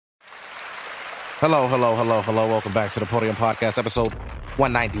Hello. Welcome back to the Podium Podcast, episode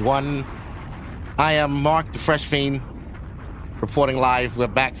 191. I am Mark, the Fresh Fiend, reporting live. We're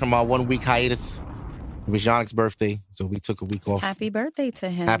back from our 1 week hiatus. It was Yannick's birthday, so we took a week off. Happy birthday to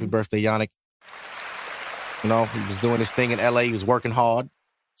him. Happy birthday, Yannick. You know, he was doing his thing in LA. He was working hard.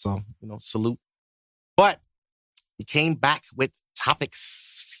 So, salute. But he came back with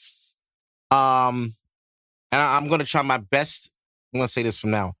topics. And I'm going to try my best. I'm going to say this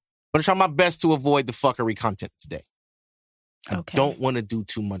from now. I'm going to try my best to avoid the fuckery content today. Okay. I don't want to do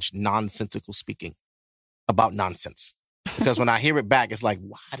too much nonsensical speaking about nonsense. Because when I hear it back, it's like,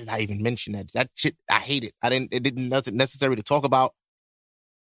 why did I even mention that? That shit, I hate it. Wasn't necessary to talk about.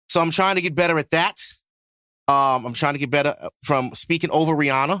 So I'm trying to get better at that. I'm trying to get better from speaking over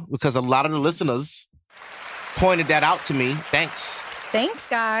Rihanna because a lot of the listeners pointed that out to me. Thanks,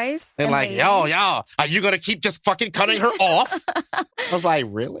 guys. They're like, yo, are you going to keep just fucking cutting her off? I was like,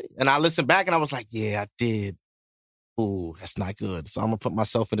 really? And I listened back and I was like, yeah, I did. Ooh, that's not good. So I'm going to put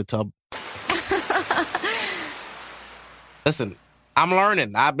myself in the tub. Listen, I'm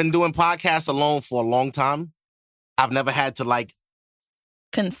learning. I've been doing podcasts alone for a long time. I've never had to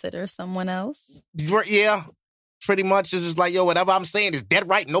consider someone else. Yeah, pretty much. It's just like, yo, whatever I'm saying is dead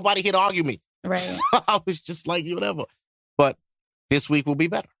right. Nobody here to argue me. Right. So I was just like, whatever. But this week will be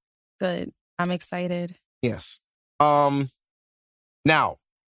better. Good. I'm excited. Yes. Now,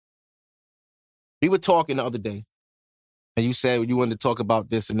 we were talking the other day, and you said you wanted to talk about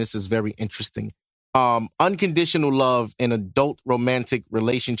this, and this is very interesting. Unconditional love in adult romantic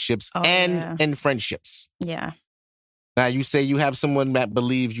relationships and friendships. Yeah. Now, you say you have someone that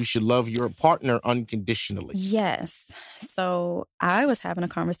believes you should love your partner unconditionally. Yes. So I was having a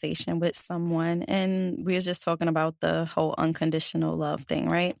conversation with someone, and we were just talking about the whole unconditional love thing,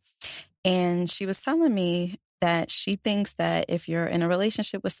 right? And she was telling me that she thinks that if you're in a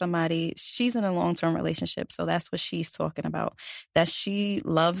relationship with somebody, she's in a long-term relationship. So that's what she's talking about, that she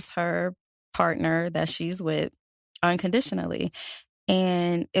loves her partner that she's with unconditionally.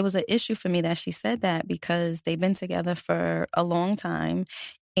 And it was an issue for me that she said that because they've been together for a long time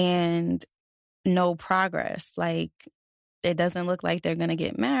and no progress. Like, it doesn't look like they're going to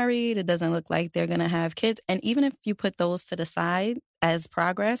get married. It doesn't look like they're going to have kids. And even if you put those to the side as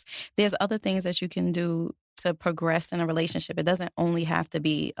progress, there's other things that you can do to progress in a relationship. It doesn't only have to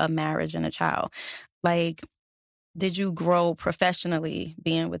be a marriage and a child. Like, did you grow professionally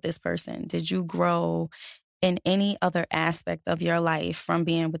being with this person? Did you grow in any other aspect of your life from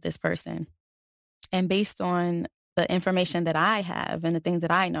being with this person? And based on the information that I have and the things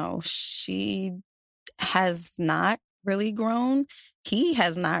that I know, she has not really grown. He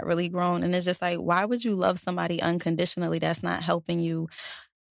has not really grown. And it's just like, why would you love somebody unconditionally that's not helping you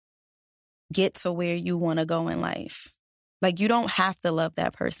get to where you want to go in life? Like, you don't have to love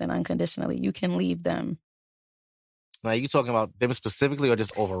that person unconditionally. You can leave them. Now, are you talking about them specifically or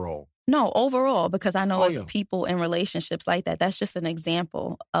just overall? No, overall, because I know people in relationships like that. That's just an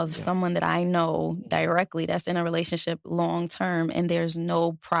example of someone that I know directly that's in a relationship long term and there's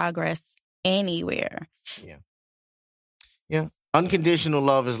no progress anywhere. Yeah. Unconditional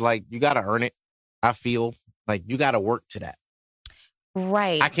love is like, you got to earn it. I feel like you got to work to that.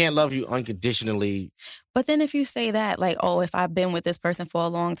 Right. I can't love you unconditionally. But then if you say that, like, oh, if I've been with this person for a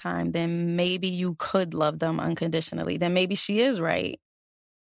long time, then maybe you could love them unconditionally. Then maybe she is right.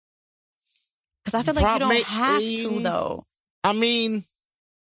 Because I feel like you don't have to, though. I mean,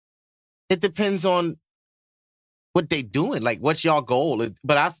 it depends on what they doing. Like, what's your goal?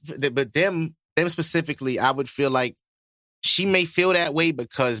 But them specifically, I would feel like she may feel that way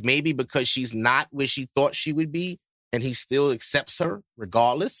because she's not where she thought she would be, and he still accepts her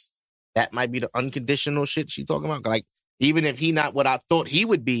regardless. That might be the unconditional shit she's talking about. Like, even if he not what I thought he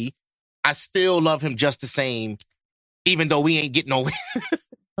would be, I still love him just the same, even though we ain't getting nowhere.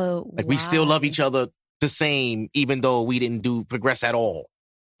 Like, we still love each other the same, even though we didn't progress at all.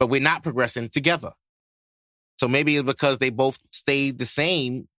 But we're not progressing together. So maybe it's because they both stayed the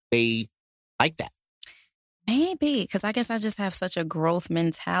same, they like that. Maybe, because I guess I just have such a growth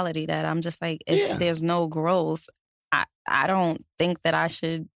mentality that I'm just like, if there's no growth, I don't think that I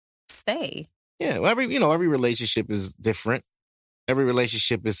should stay. Yeah, well, every relationship is different. Every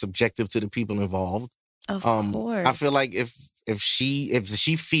relationship is subjective to the people involved. Of course. I feel like if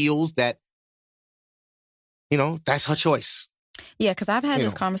she feels that, that's her choice. Yeah, because I've had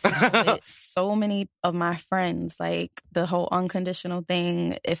this conversation with so many of my friends, like the whole unconditional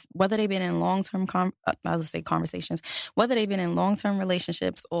thing. Whether they've been in long-term, conversations, whether they've been in long-term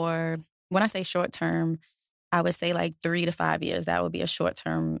relationships or when I say short-term, I would say like 3 to 5 years. That would be a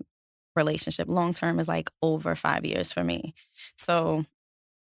short-term relationship. Long-term is like over 5 years for me. So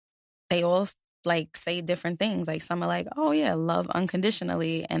they all like say different things. Like some are like, oh yeah, love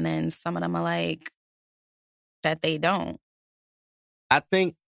unconditionally. And then some of them are like that they don't. I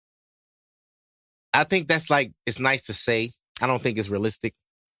think that's like, it's nice to say. I don't think it's realistic.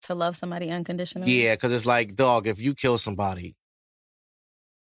 To love somebody unconditionally? Yeah, because it's like, dog, if you kill somebody.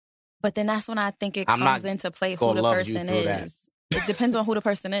 But then that's when I think it comes into play who the person is. It depends on who the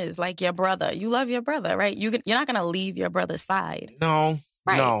person is. Like your brother. You love your brother, right? You're not going to leave your brother's side. No,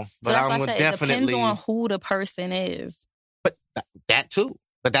 right. No. But so that's why I said definitely... it depends on who the person is. But that too.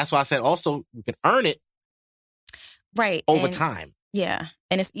 But that's why I said also you can earn it. Right. Over time. Yeah.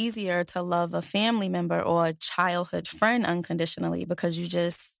 And it's easier to love a family member or a childhood friend unconditionally because you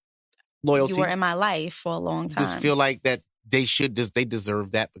just... Loyalty. You were in my life for a long time. Just feel like that they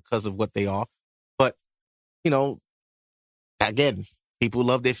deserve that because of what they are. But, again, people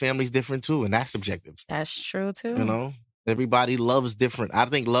love their families different too, and that's subjective. That's true too. Everybody loves different. I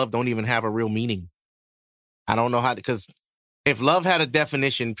think love don't even have a real meaning. I don't know how because if love had a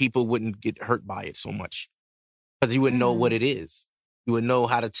definition, people wouldn't get hurt by it so much because you wouldn't know what it is. You would know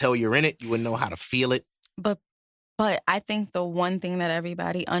how to tell you're in it. You would know how to feel it. But I think the one thing that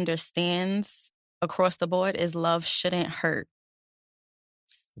everybody understands across the board is love shouldn't hurt.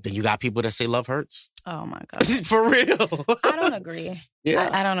 Then you got people that say love hurts. Oh, my God. For real. I don't agree. Yeah.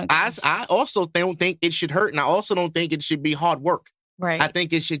 I don't agree. I also don't think it should hurt, and I also don't think it should be hard work. Right. I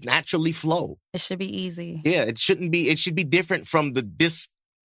think it should naturally flow. It should be easy. Yeah, it shouldn't be. It should be different from the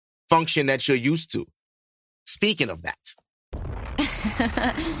dysfunction that you're used to. Speaking of that.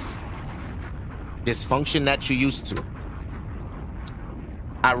 Dysfunction that you're used to.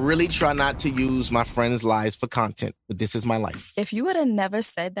 I really try not to use my friends' lives for content, but this is my life. If you would have never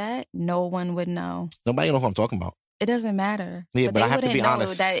said that, no one would know. Nobody knows who I'm talking about. It doesn't matter. Yeah, but I have to be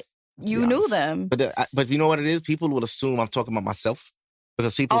honest. That you knew them. But you know what it is? People will assume I'm talking about myself.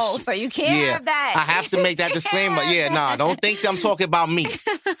 Because people... Oh, so you can't have that. I have to make that disclaimer. Yeah, don't think I'm talking about me.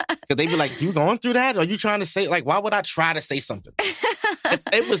 Because they be like, you going through that? Are you trying to say... Like, why would I try to say something? If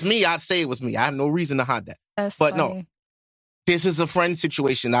it was me, I'd say it was me. I have no reason to hide that. That's but funny. No. This is a friend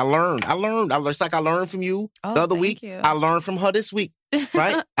situation. I learned. It's like I learned from you the other week. You. I learned from her this week,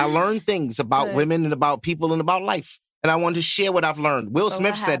 right? I learned things about women and about people and about life. And I wanted to share what I've learned. Will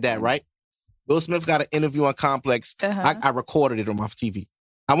Smith said that, right? Will Smith got an interview on Complex. I recorded it on my TV.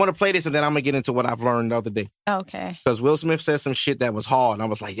 I want to play this and then I'm going to get into what I've learned the other day. Okay. Because Will Smith said some shit that was hard. And I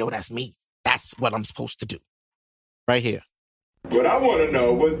was like, yo, that's me. That's what I'm supposed to do. Right here. What I want to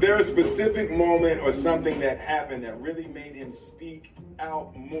know, was there a specific moment or something that happened that really made him speak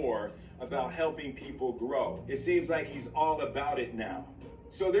out more about helping people grow? It seems like he's all about it now.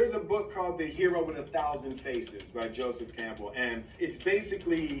 So there's a book called The Hero with 1,000 Faces by Joseph Campbell, and it's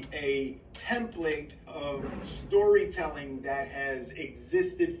basically a template of storytelling that has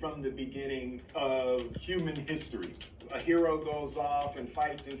existed from the beginning of human history. A hero goes off and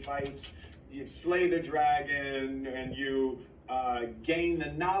fights, you slay the dragon, and you gain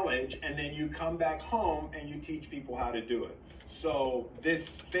the knowledge, and then you come back home and you teach people how to do it. So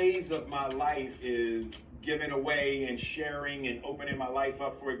this phase of my life is giving away and sharing and opening my life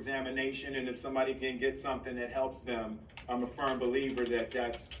up for examination. And if somebody can get something that helps them, I'm a firm believer that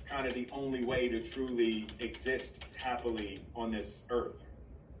that's kind of the only way to truly exist happily on this earth,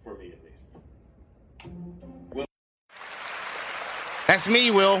 for me at least. Will. That's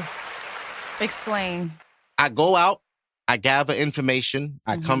me, Will. Explain. I go out, I gather information,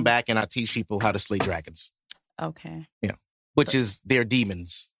 I come back and I teach people how to slay dragons. Okay. Yeah. Which is their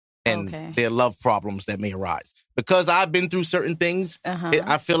demons and their love problems that may arise. Because I've been through certain things,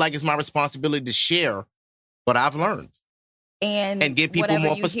 I feel like it's my responsibility to share what I've learned. And give people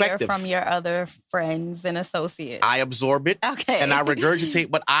more perspective. Hear from your other friends and associates. I absorb it. Okay. And I regurgitate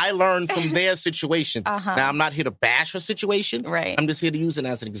what I learned from their situations. Now, I'm not here to bash a situation. Right. I'm just here to use it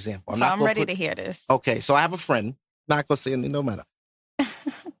as an example. I'm ready to hear this. Okay. So I have a friend. Not going to say anything, no matter.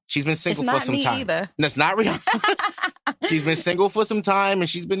 She's been single for some time. It's not me either. That's not real. She's been single for some time and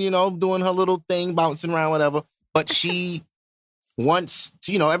she's been, doing her little thing, bouncing around, whatever. But she wants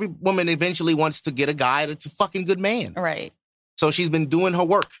to, every woman eventually wants to get a guy that's a fucking good man. Right. So she's been doing her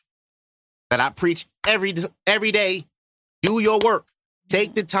work that I preach every day. Do your work.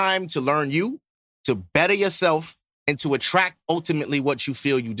 Take the time to learn you, to better yourself, and to attract ultimately what you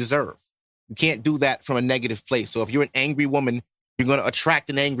feel you deserve. You can't do that from a negative place. So if you're an angry woman, you're going to attract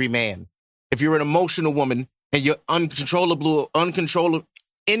an angry man. If you're an emotional woman and you're incapable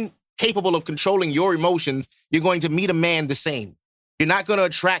of controlling your emotions, you're going to meet a man the same. You're not going to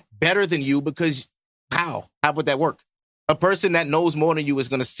attract better than you because how would that work? A person that knows more than you is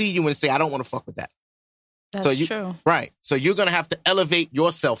going to see you and say, I don't want to fuck with that. That's true. Right. So you're going to have to elevate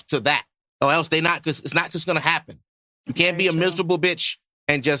yourself to that. Or else it's not just going to happen. You can't be a miserable bitch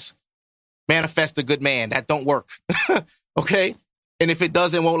and just manifest a good man. That don't work. Okay? And if it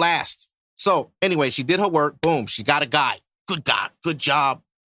does, it won't last. So anyway, she did her work. Boom. She got a guy. Good guy. Good job.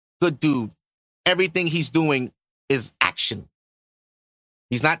 Good dude. Everything he's doing is action.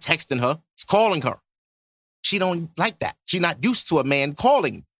 He's not texting her. He's calling her. She don't like that. She's not used to a man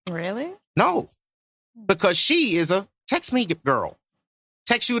calling. Really? No. Because she is a text me girl.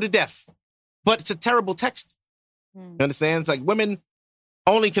 Text you to death. But it's a terrible text. You understand? It's like women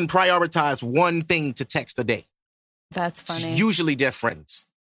only can prioritize one thing to text a day. That's funny. It's usually their friends.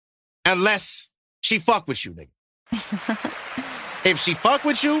 Unless she fuck with you, nigga. If she fuck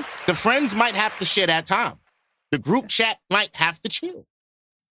with you, the friends might have to share that time. The group chat might have to chill.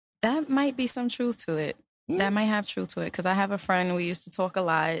 That might be some truth to it. That might have truth to it. Because I have a friend, we used to talk a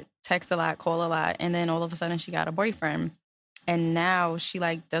lot, text a lot, call a lot. And then all of a sudden she got a boyfriend. And now she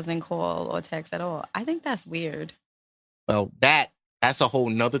doesn't call or text at all. I think that's weird. Well, that's a whole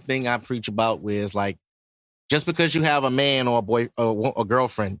nother thing I preach about, where it's like, just because you have a man or a boy or a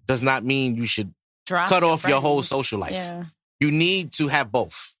girlfriend does not mean you should cut off your whole social life. Yeah. You need to have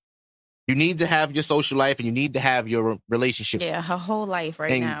both. You need to have your social life and you need to have your relationship. Yeah, her whole life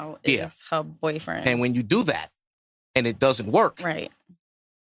now is her boyfriend. And when you do that and it doesn't work, right?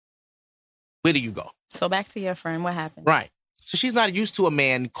 Where do you go? So back to your friend, what happened? Right. So she's not used to a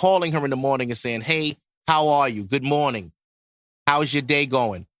man calling her in the morning and saying, hey, how are you? Good morning. How's your day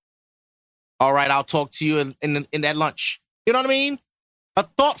going? All right, I'll talk to you in that lunch. You know what I mean? A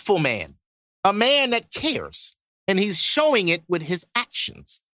thoughtful man. A man that cares. And he's showing it with his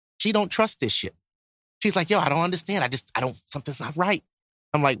actions. She don't trust this shit. She's like, yo, I don't understand. Something's not right.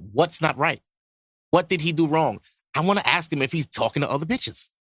 I'm like, what's not right? What did he do wrong? I want to ask him if he's talking to other bitches.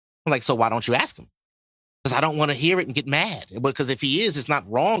 I'm like, so why don't you ask him? Because I don't want to hear it and get mad. Because if he is, it's not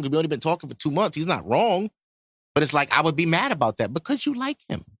wrong. We've only been talking for 2 months. He's not wrong. But it's like, I would be mad about that because you like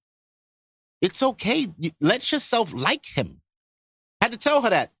him. It's okay. Let yourself like him. I had to tell her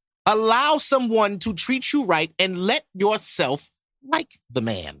that. Allow someone to treat you right and let yourself like the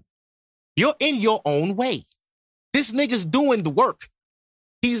man. You're in your own way. This nigga's doing the work.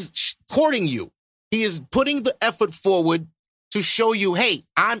 He's courting you. He is putting the effort forward to show you, hey,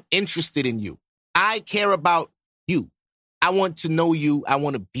 I'm interested in you. I care about you. I want to know you. I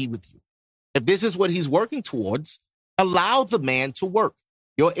want to be with you. If this is what he's working towards, allow the man to work.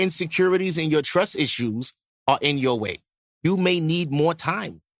 Your insecurities and your trust issues are in your way. You may need more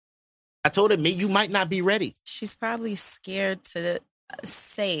time. I told her, you might not be ready. She's probably scared to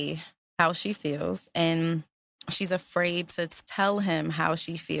say how she feels, and she's afraid to tell him how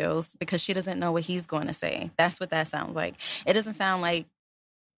she feels because she doesn't know what he's going to say. That's what that sounds like. It doesn't sound like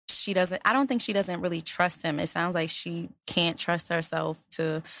I don't think she doesn't really trust him. It sounds like she can't trust herself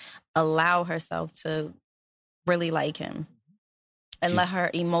to allow herself to really like him and let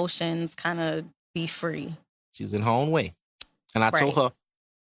her emotions kind of be free. She's in her own way. And I told her,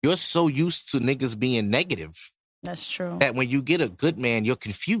 you're so used to niggas being negative. That's true. That when you get a good man, you're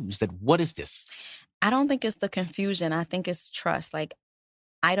confused that what is this? I don't think it's the confusion. I think it's trust. Like,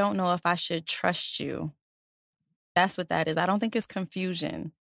 I don't know if I should trust you. That's what that is. I don't think it's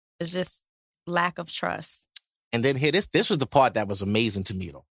confusion. It's just lack of trust. And then here, this was the part that was amazing to me,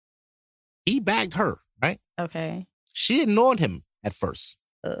 though. He bagged her, right? Okay. She ignored him at first.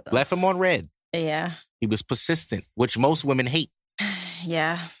 Left him on red. Yeah. He was persistent, which most women hate.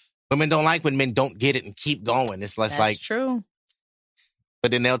 Yeah. Women don't like when men don't get it and keep going. It's less like... That's true.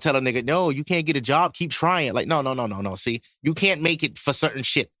 But then they'll tell a nigga, no, you can't get a job. Keep trying. Like, no. See, you can't make it for certain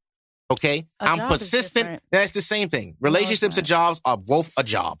shit. Okay? I'm persistent. That's the same thing. Relationships and jobs are both a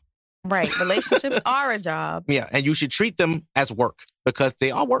job. Right. Relationships are a job. Yeah. And you should treat them as work because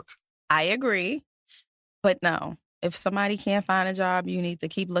they are work. I agree. But no, if somebody can't find a job, you need to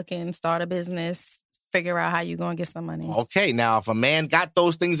keep looking, start a business, figure out how you're going to get some money. Okay. Now, if a man got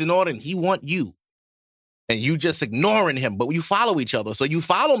those things in order and he want you, and you just ignoring him, but you follow each other. So you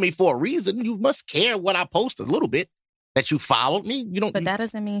follow me for a reason. You must care what I post a little bit that you followed me. You don't. But that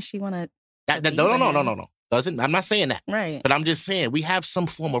doesn't mean she want to. No. Doesn't. I'm not saying that. Right. But I'm just saying we have some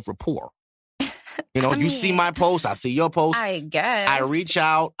form of rapport. You know, you see my post. I see your post. I guess. I reach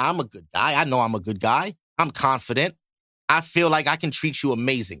out. I'm a good guy. I know I'm a good guy. I'm confident. I feel like I can treat you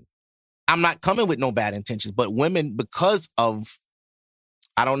amazing. I'm not coming with no bad intentions, but women, because of,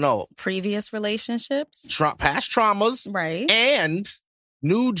 I don't know, previous relationships, past traumas, right, and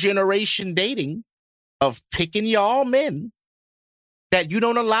new generation dating of picking y'all men, that you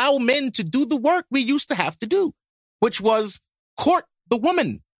don't allow men to do the work we used to have to do, which was court the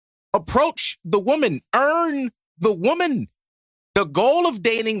woman, approach the woman, earn the woman. The goal of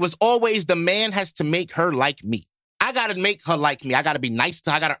dating was always the man has to make her like me. I got to make her like me. I got to be nice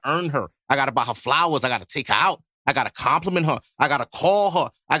to her. I got to earn her. I got to buy her flowers. I got to take her out. I got to compliment her. I got to call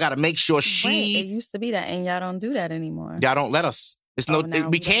her. I got to make sure she... Wait, it used to be that, and y'all don't do that anymore. Y'all don't let us. It's no,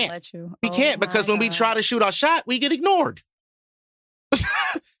 we can't. We can't because when we try to shoot our shot, we get ignored.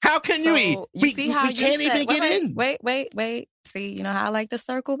 How can you eat? We can't even get in. Wait. See, you know how I like to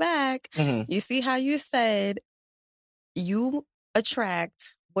circle back? Mm-hmm. You see how you said you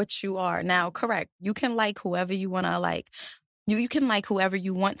attract what you are. Now, correct. You can like whoever you want to like. You can like whoever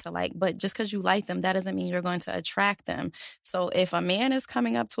you want to like, but just because you like them, that doesn't mean you're going to attract them. So if a man is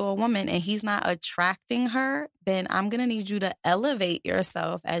coming up to a woman and he's not attracting her, then I'm going to need you to elevate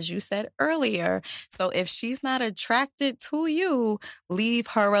yourself, as you said earlier. So if she's not attracted to you, leave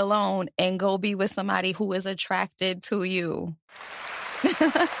her alone and go be with somebody who is attracted to you.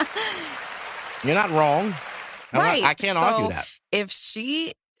 You're not wrong. Right. I can't argue that. If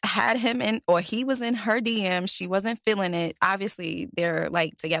she had him in, or he was in her DM, she wasn't feeling it. Obviously, they're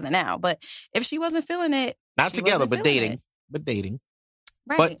like together now. But if she wasn't feeling it, not together, but dating.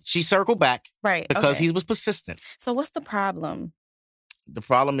 Right. But she circled back. Right. Because he was persistent. So what's the problem? The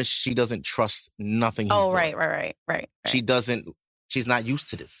problem is she doesn't trust nothing he's doing. Right. She doesn't, she's not used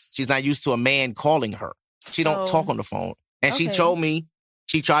to this. She's not used to a man calling her. She don't talk on the phone. And she told me,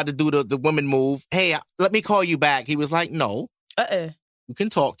 she tried to do the woman move. Hey, let me call you back. He was like, no. You can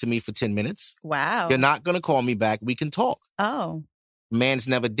talk to me for 10 minutes. Wow. You're not going to call me back. We can talk. Oh. Man's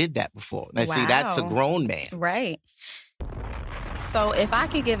never did that before. Now, see, that's a grown man. Right. So if I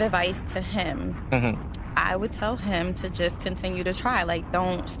could give advice to him, I would tell him to just continue to try. Like,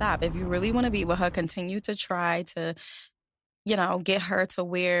 don't stop. If you really want to be with her, continue to try to, get her to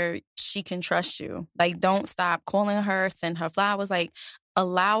where she can trust you. Like, don't stop calling her, send her flowers. Like,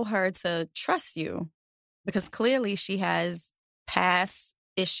 allow her to trust you. Because clearly she has past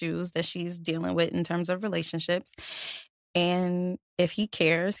issues that she's dealing with in terms of relationships. And if he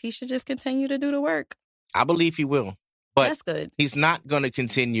cares, he should just continue to do the work. I believe he will. But that's good. He's not going to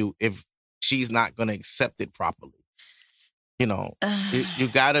continue if she's not going to accept it properly. You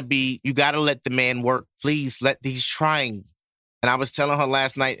got to let the man work. Please he's trying. And I was telling her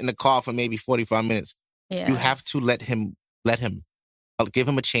last night in the car for maybe 45 minutes. Yeah. You have to let him. I'll give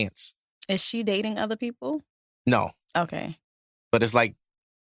him a chance. Is she dating other people? No. Okay. But it's like...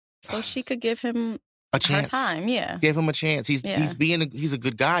 So she could give him a chance. Her time, yeah. Give him a chance. He's a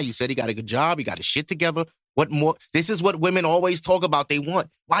good guy. You said he got a good job. He got his shit together. What more? This is what women always talk about. They want.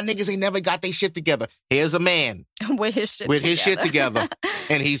 Why niggas ain't never got their shit together? Here's a man. With his shit together.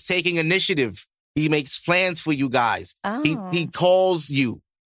 And he's taking initiative. He makes plans for you guys. Oh. He calls you.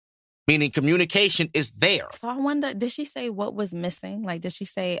 Meaning communication is there. So I wonder, did she say what was missing? Like, did she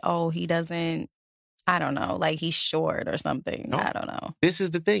say, oh, he doesn't, I don't know, like he's short or something? No. I don't know. This is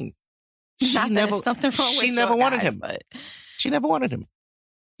the thing. She never wanted him. But... She never wanted him.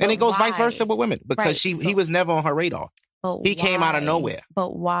 And it goes vice versa with women because he was never on her radar. He came out of nowhere.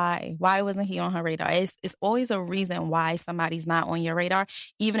 But why? Why wasn't he on her radar? It's always a reason why somebody's not on your radar,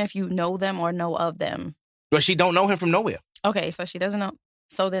 even if you know them or know of them. But she don't know him from nowhere. Okay, so she doesn't know.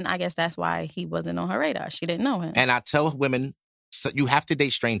 So then I guess that's why he wasn't on her radar. She didn't know him. And I tell women, you have to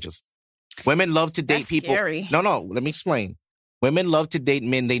date strangers. Women love to date people. Scary. No, let me explain. Women love to date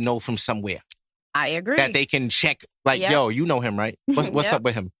men they know from somewhere. I agree. That they can check, like, yo, you know him, right? What's up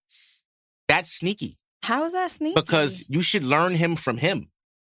with him? That's sneaky. How is that sneaky? Because you should learn him from him,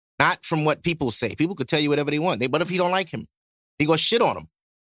 not from what people say. People could tell you whatever they want. But if he don't like him, he goes shit on him.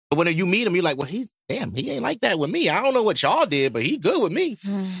 But when you meet him, you're like, well, he ain't like that with me. I don't know what y'all did, but he good with me.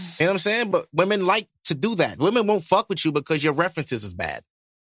 You know what I'm saying? But women like to do that. Women won't fuck with you because your references is bad.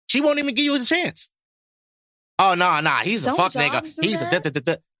 She won't even give you a chance. Oh, nah, he's a fuck nigga. He's a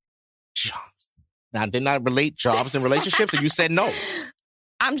da-da-da-da. Jobs. Now, didn't I relate jobs and relationships? And you said no.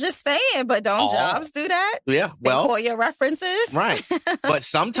 I'm just saying, but don't jobs do that? Yeah, well. For your references? Right. But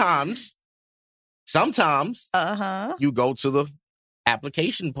sometimes you go to the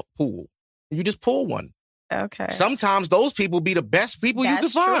application pool. You just pull one. Okay. Sometimes those people be the best people you can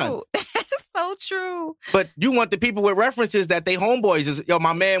find. That's so true. But you want the people with references that they homeboys is, yo,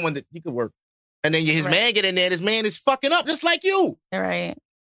 my man, you could work. And then his man get in there, this man is fucking up just like you. Right.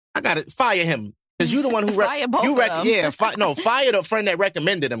 I got to fire him. Because you the one who... fire both of them. Yeah, fire the friend that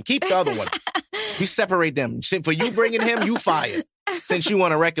recommended him. Keep the other one. You separate them. For you bringing him, you fired. Since you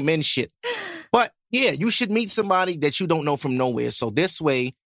want to recommend shit. But yeah, you should meet somebody that you don't know from nowhere. So this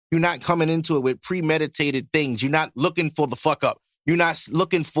way, you're not coming into it with premeditated things. You're not looking for the fuck up. You're not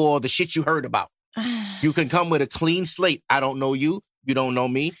looking for the shit you heard about. You can come with a clean slate. I don't know you. You don't know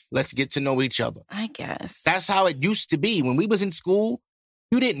me. Let's get to know each other. I guess. That's how it used to be. When we was in school,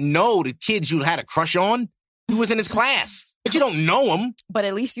 you didn't know the kids you had a crush on. You was in his class. But you don't know him. But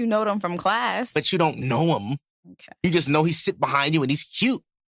at least you know them from class. But you don't know him. Okay. You just know he sit behind you and he's cute.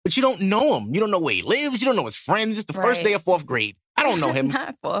 But you don't know him. You don't know where he lives. You don't know his friends. It's the first day of 4th grade. I don't know him.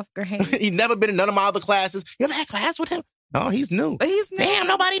 Not 4th grade. He's never been in none of my other classes. You ever had class with him? No, he's new. But he's new. Damn,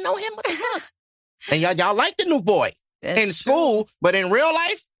 nobody know him. What the fuck? And y'all like the new boy in That's school, but in real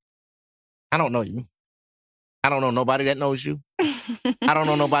life, I don't know you. I don't know nobody that knows you. I don't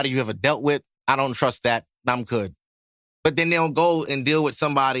know nobody you ever dealt with. I don't trust that. I'm good. But then they'll go and deal with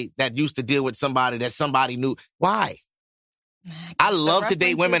somebody that used to deal with somebody that somebody knew. Why? I love to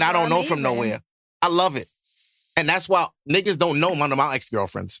date women I don't know from nowhere. I love it. And that's why niggas don't know none of my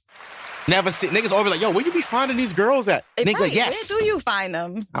ex-girlfriends. Never see. Niggas always like, yo, where you be finding these girls at? Nigga, right, yes. Where do you find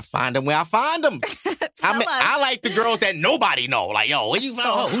them? I find them where I find them. I like the girls that nobody know. Like, yo, where you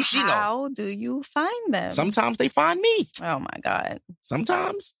find her? Who she know? How do you find them? Sometimes they find me. Oh, my God.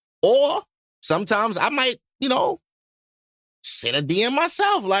 Sometimes. Or sometimes I might, send a DM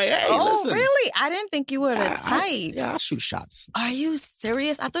myself. Like, hey, listen. Really? I didn't think you were the type. I shoot shots. Are you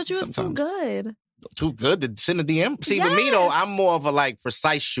serious? I thought you were too good. Too good to send a DM? See, with me, though, I'm more of a,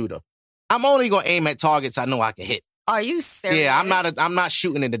 precise shooter. I'm only going to aim at targets I know I can hit. Are you serious? Yeah, I'm not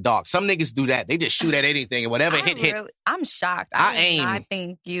shooting in the dark. Some niggas do that. They just shoot at anything and whatever hit. I'm shocked. I aim. I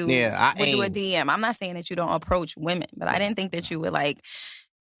think you would do a DM. I'm not saying that you don't approach women, but I didn't think that you would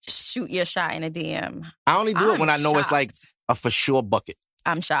shoot your shot in a DM. I only do it when I know it's a for sure bucket.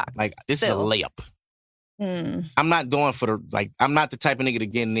 I'm shocked. This is a layup. I'm not going for I'm not the type of nigga to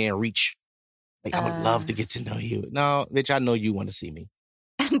get in there and reach. I would love to get to know you. No, bitch, I know you want to see me.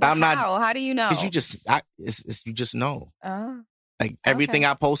 I'm not. How do you know? Because you just know. Everything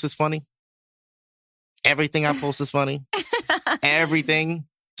okay. I post is funny. Everything I post is funny. Everything.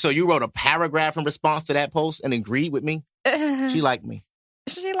 So you wrote a paragraph in response to that post and agreed with me. She liked me.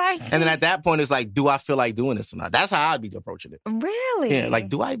 She liked me. And then at that point, it's do I feel like doing this or not? That's how I'd be approaching it. Really? Yeah,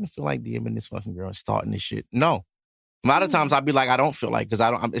 do I even feel like DMing this fucking girl and starting this shit? No. A lot of times I'd be like, I don't feel like, because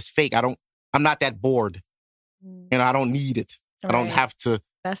it's fake. I'm not that bored. And I don't need it. Right. I don't have to.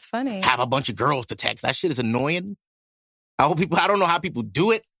 That's funny. Have a bunch of girls to text. That shit is annoying. I don't know how people do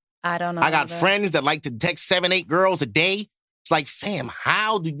it. I don't know. I got friends that like to text 7, 8 girls a day. It's like, fam,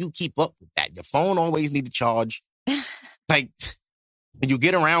 how do you keep up with that? Your phone always need to charge. When you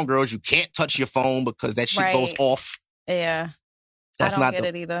get around girls, you can't touch your phone because that shit goes off. Yeah. That's I don't get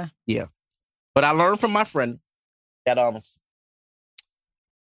it either. Yeah. But I learned from my friend that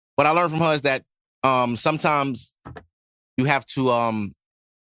what I learned from her is that sometimes you have to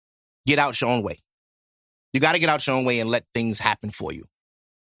get out your own way. You got to get out your own way and let things happen for you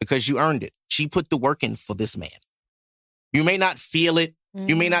because you earned it. She put the work in for this man. You may not feel it.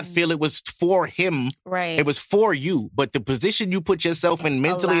 You may not feel it was for him. Right. It was for you. But the position you put yourself in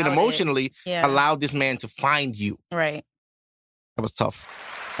mentally and emotionally allowed this man to find you. Right. That was tough.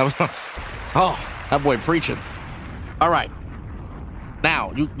 That boy preaching. All right.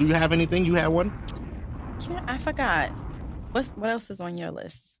 Now, you have anything? You had one? Yeah, I forgot. What else is on your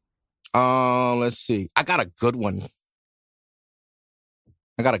list? Let's see. I got a good one.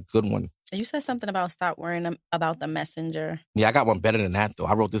 You said something about stop worrying about the messenger. Yeah, I got one better than that, though.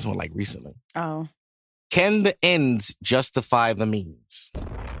 I wrote this one recently. Oh. Can the ends justify the means?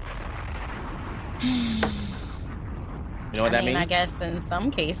 You know what that means? I guess in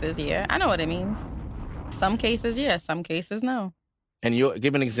some cases, yeah. I know what it means. Some cases, yes. Some cases, no. And you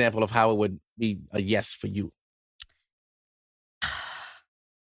give an example of how it would be a yes for you.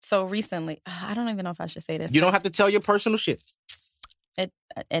 So recently, I don't even know if I should say this. You don't have to tell your personal shit.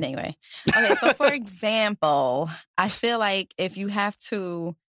 Anyway. Okay, so for example, I feel like if you have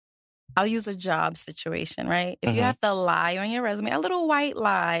to, I'll use a job situation, right? If you have to lie on your resume, a little white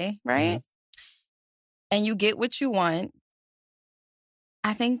lie, right? And you get what you want,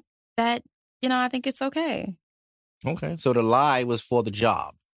 I think that, I think it's okay. Okay, so the lie was for the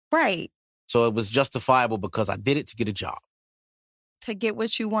job. Right. So it was justifiable because I did it to get a job. To get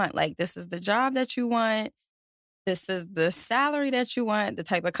what you want. This is the job that you want. This is the salary that you want, the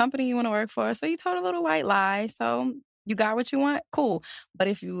type of company you want to work for. So you told a little white lie. So you got what you want. Cool. But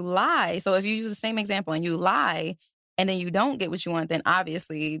if you lie, so if you use the same example and you lie and then you don't get what you want, then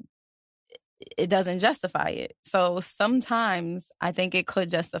obviously it doesn't justify it. So sometimes I think it could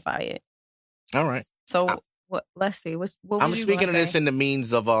justify it. All right. So let's see. What I'm speaking of this in the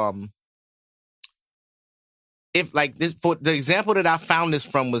means of if this for the example that I found this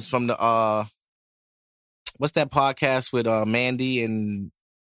from was from the what's that podcast with Mandy and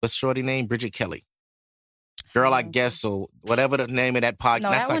what's shorty name? Bridget Kelly. Girl, I Guess, or whatever the name of that podcast.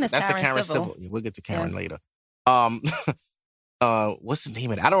 No, that one is that's the Karen Civil. Civil. Yeah, we'll get to Karen later. What's the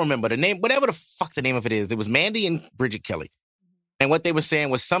name of it? I don't remember the name. Whatever the fuck the name of it is. It was Mandy and Bridget Kelly. And what they were saying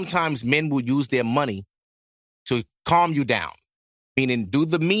was sometimes men will use their money to calm you down. Meaning, do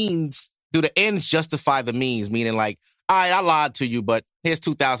the ends justify the means? Meaning like, all right, I lied to you, but here's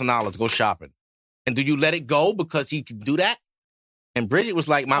 $2,000. Go shopping. And do you let it go because he can do that? And Bridget was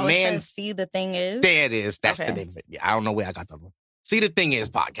like, my man. See, the thing is. There it is. That's the name of it. Yeah, I don't know where I got that one. See, the thing is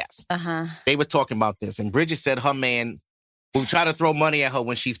podcast. They were talking about this. And Bridget said her man will try to throw money at her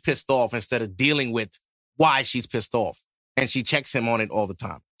when she's pissed off instead of dealing with why she's pissed off. And she checks him on it all the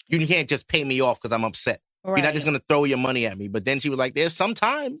time. You can't just pay me off because I'm upset. Right. You're not just going to throw your money at me. But then she was like, there's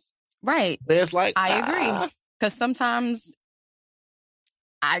sometimes. Right. There's like. I agree. Because sometimes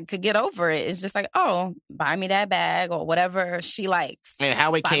I could get over it. It's just like, oh, buy me that bag or whatever she likes. And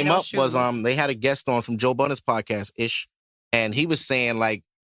how it came up was they had a guest on from Joe Budden's podcast, Ish. And he was saying like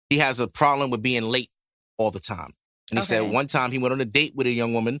he has a problem with being late all the time. And he said one time he went on a date with a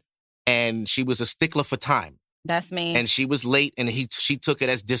young woman and she was a stickler for time. That's me. And she was late and she took it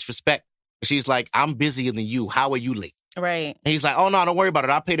as disrespect. She's like, I'm busier than you. How are you late? Right. And he's like, oh, no, don't worry about it.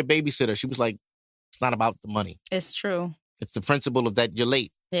 I'll pay the babysitter. She was like, it's not about the money. It's true. It's the principle of that you're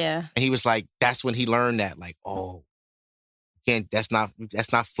late. Yeah. And he was like, that's when he learned that. Like, oh, that's not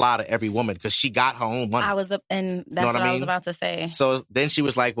fly to every woman because she got her own money. And that's what I was about to say. So then she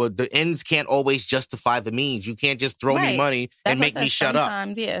was like, well, the ends can't always justify the means. You can't just throw me money and make me shut up.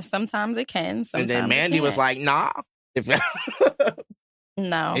 Sometimes it can. Sometimes and then Mandy was like, nah.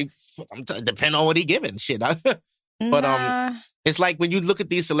 No. Depend on what he giving. Shit. But it's like when you look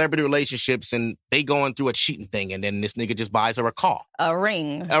at these celebrity relationships and they going through a cheating thing and then this nigga just buys her a car. A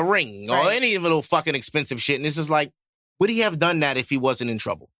ring. Right. Or any little fucking expensive shit. And it's just like, would he have done that if he wasn't in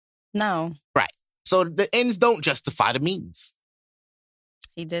trouble? No. Right. So the ends don't justify the means.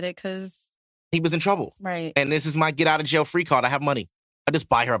 He did it because he was in trouble. Right. And this is my get out of jail free card. I have money. I just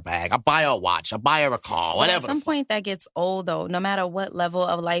buy her a bag. I buy her a watch. I buy her a car. Whatever. At some point that gets old though, no matter what level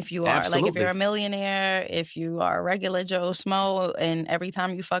of life you are. Absolutely. Like if you're a millionaire, if you are a regular Joe Schmo, and every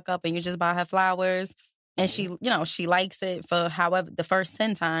time you fuck up and you just buy her flowers and she likes it for however the first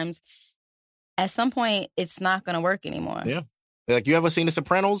 10 times, at some point it's not going to work anymore. Yeah. Like you ever seen The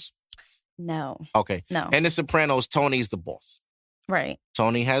Sopranos? No. Okay. No. In The Sopranos, Tony's the boss. Right.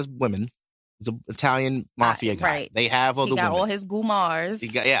 Tony has women. He's an Italian mafia guy. Right. They have all the women. He got all his gumars.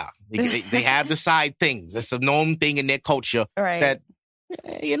 They have the side things. It's a known thing in their culture. Right. That,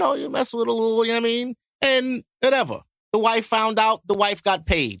 you mess with a little, you know what I mean? And whatever. The wife found out. The wife got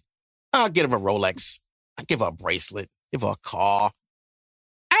paid. I'll give her a Rolex. I'll give her a bracelet. Give her a car.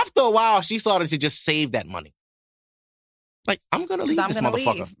 After a while, she started to just save that money. Like, I'm going to leave this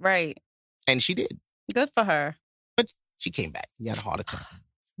motherfucker. Leave. Right. And she did. Good for her. But she came back. He had a heart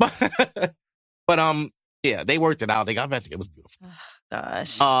attack. But yeah, they worked it out. They got back together. It was beautiful. Oh,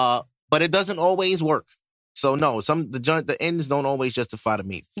 gosh. But it doesn't always work. So no, the ends don't always justify the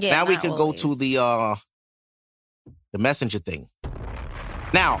means. Yeah, now we can go to the messenger thing.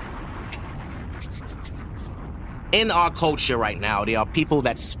 Now, in our culture right now, there are people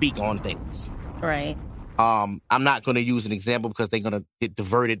that speak on things. Right. I'm not going to use an example because they're going to get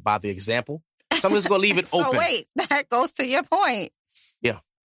diverted by the example. So I'm just going to leave it open. So wait, that goes to your point. Yeah.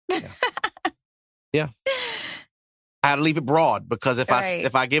 Yeah. I had to leave it broad because if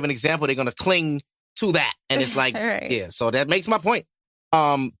I give an example, they're going to cling to that. And it's like, yeah, so that makes my point.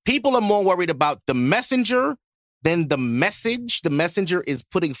 People are more worried about the messenger than the message the messenger is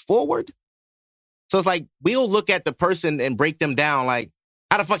putting forward. So it's like, we'll look at the person and break them down like,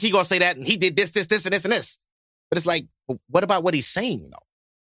 how the fuck he going to say that? And he did this, and this, and this. But it's like, well, what about what he's saying, though?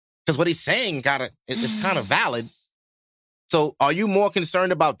 Because what he's saying it's kind of valid. So are you more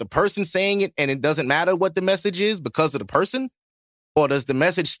concerned about the person saying it and it doesn't matter what the message is because of the person? Or does the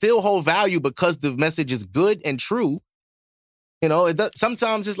message still hold value because the message is good and true?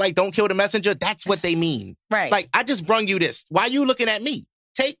 Sometimes it's like, don't kill the messenger. That's what they mean. Right. Like, I just brung you this. Why are you looking at me?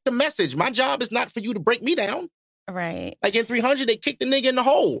 Take the message. My job is not for you to break me down. Right. Like in 300, they kicked the nigga in the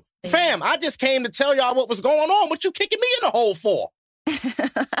hole. Yeah. Fam, I just came to tell y'all what was going on. What you kicking me in the hole for?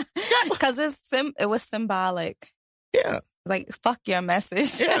 Because it was symbolic. Yeah. Like, fuck your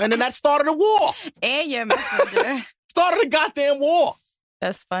message. Yeah, and then that started a war. And your messenger. Started a goddamn war.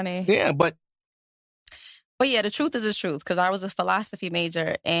 That's funny. Yeah, but yeah, the truth is the truth, because I was a philosophy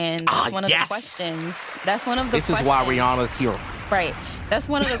major, and that's one of the questions. That's one of the questions. This is why Rihanna's here. Right. That's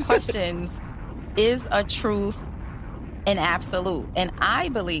one of the questions. Is a truth an absolute? And I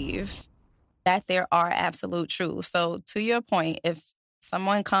believe that there are absolute truths. So to your point, if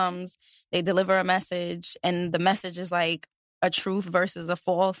Someone comes, they deliver a message, and the message is like a truth versus a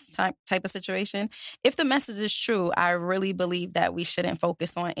false type of situation. If the message is true, I really believe that we shouldn't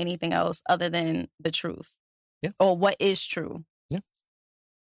focus on anything else other than the truth. Yeah. Or what is true. Yeah.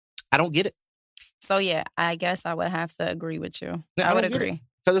 I don't get it. So, yeah, I guess I would have to agree with you. Yeah, I would agree.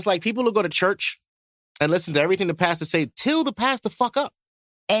 Because it's like people who go to church and listen to everything the pastor say till the pastor fuck up.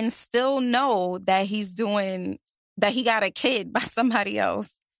 And still know that he's doing, that he got a kid by somebody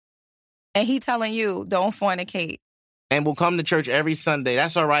else. And he telling you, don't fornicate. And will come to church every Sunday.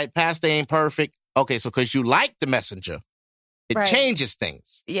 That's all right. Pastor ain't perfect. Okay, so because you like the messenger, it changes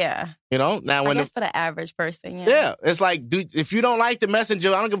things. Yeah. You know? Now, when I guess for the average person, yeah. Yeah. It's like, dude, if you don't like the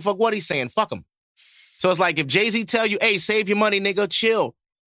messenger, I don't give a fuck what he's saying. Fuck him. So it's like if Jay-Z tell you, hey, save your money, nigga, chill.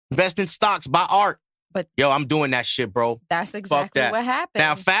 Invest in stocks, buy art. But yo, I'm doing that shit, bro. That's exactly what happened.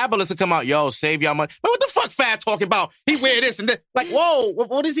 Now, Fabulous will come out, yo, save y'all money. But what the fuck Fab talking about? He wear this and that. Like, whoa,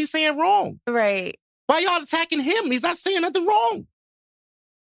 what is he saying wrong? Right. Why y'all attacking him? He's not saying nothing wrong.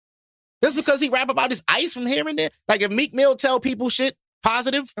 Just because he rap about his ice from here and there. Like if Meek Mill tell people shit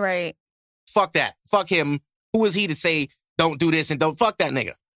positive. Right. Fuck that. Fuck him. Who is he to say don't do this and don't fuck that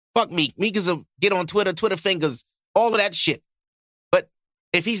nigga? Fuck Meek. Meek is a get on Twitter, Twitter fingers, all of that shit. But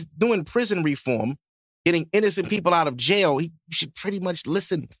if he's doing prison reform, getting innocent people out of jail, he should pretty much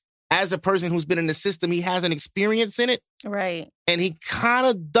listen. As a person who's been in the system, he has an experience in it. Right. And he kind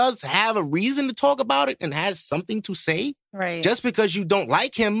of does have a reason to talk about it and has something to say. Right. Just because you don't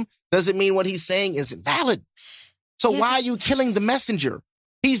like him doesn't mean what he's saying isn't valid. So why are you killing the messenger?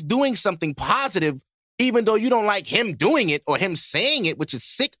 He's doing something positive, even though you don't like him doing it or him saying it, which is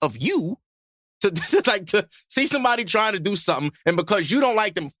sick of you. To see somebody trying to do something, and because you don't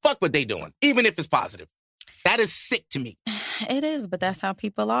like them, fuck what they doing, even if it's positive. That is sick to me. It is, but that's how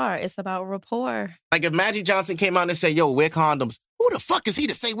people are. It's about rapport. Like if Magic Johnson came out and said, yo, wear condoms. Who the fuck is he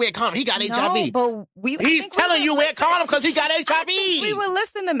to say wear condoms? He got HIV. But he's telling you wear condoms because he got HIV. We would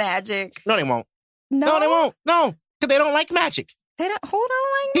listen to Magic. No, they won't. No, they won't. No, because they don't like Magic. Who don't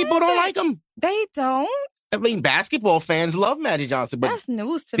like People Magic? Don't like him. They don't? I mean, basketball fans love Magic Johnson, but that's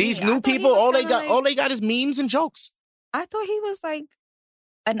news to me. These new people, all they got is memes and jokes. I thought he was like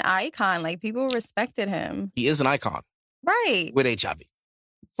an icon. Like people respected him. He is an icon. Right. With HIV.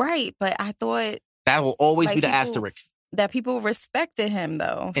 Right. But I thought that will always be the asterisk. That people respected him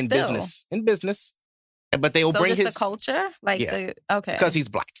though. In business. But they will bring the culture? Okay. Because he's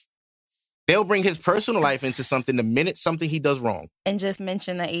black. They'll bring his personal life into something the minute something he does wrong. And just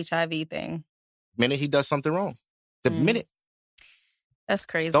mention the HIV thing. Minute he does something wrong. The minute. That's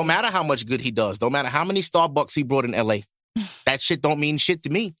crazy. Don't matter how much good he does. Don't matter how many Starbucks he brought in L.A. That shit don't mean shit to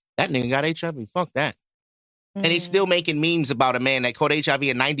me. That nigga got HIV. Fuck that. And he's still making memes about a man that caught HIV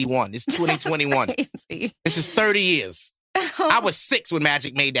in 91. It's 2021. This is 30 years. I was 6 when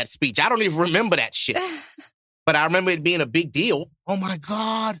Magic made that speech. I don't even remember that shit. But I remember it being a big deal. Oh, my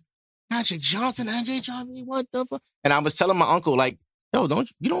God. Magic Johnson had HIV. What the fuck? And I was telling my uncle, like, yo,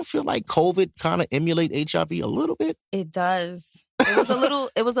 you don't feel like COVID kind of emulate HIV a little bit? It does. It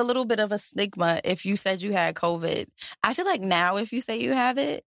was a little bit of a stigma if you said you had COVID. I feel like now if you say you have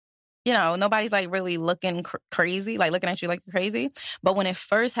it, you know, nobody's like really looking crazy, like looking at you like you're crazy. But when it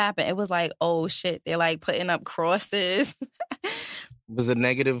first happened, it was like, oh shit, they're like putting up crosses. It was a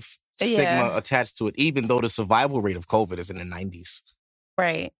negative stigma attached to it, even though the survival rate of COVID is in the 90s.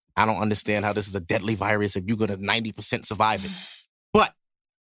 Right. I don't understand how this is a deadly virus if you're going to 90% survive it. But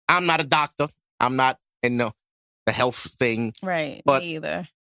I'm not a doctor. I'm not in the health thing. Right. But, me either.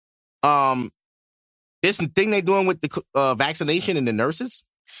 This thing they're doing with the vaccination and the nurses.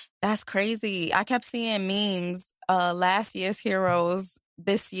 That's crazy. I kept seeing memes. Last year's heroes,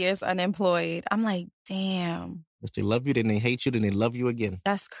 this year's unemployed. I'm like, damn. If they love you, then they hate you, then they love you again.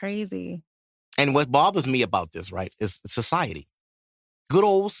 That's crazy. And what bothers me about this, right, is society. Good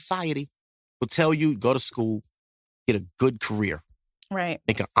old society will tell you, go to school, get a good career. Right.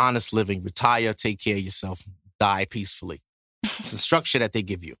 Make an honest living, retire, take care of yourself, die peacefully. It's the structure that they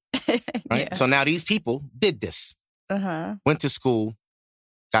give you. Right? Yeah. So now these people did this. Went to school,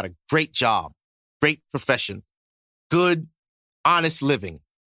 got a great job, great profession, good, honest living.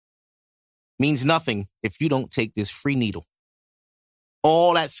 Means nothing if you don't take this free needle.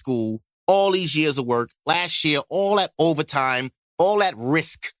 All that school, all these years of work, last year, all that overtime, all that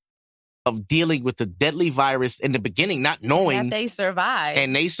risk of dealing with the deadly virus in the beginning, not knowing that they survived.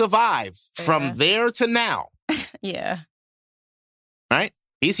 And they survived from there to now. Yeah. Right?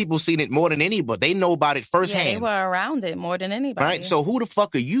 These people seen it more than anybody. They know about it firsthand. Yeah, they were around it more than anybody. Right? So who the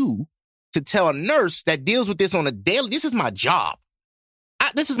fuck are you to tell a nurse that deals with this on a daily? This is my job.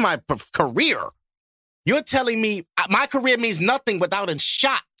 This is my career. You're telling me my career means nothing without a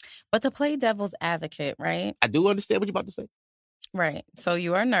shot. But to play devil's advocate, right? I do understand what you're about to say. Right. So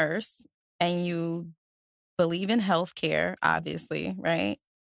you're a nurse and you believe in healthcare, obviously, right?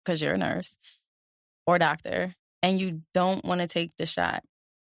 Because you're a nurse or doctor, and you don't want to take the shot.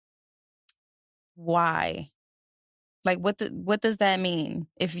 Why? Like, what does that mean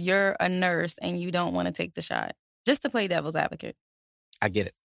if you're a nurse and you don't want to take the shot? Just to play devil's advocate. I get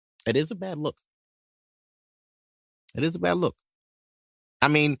it. It is a bad look. It is a bad look. I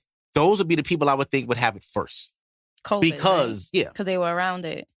mean, those would be the people I would think would have it first. COVID, because, right? yeah. Because they were around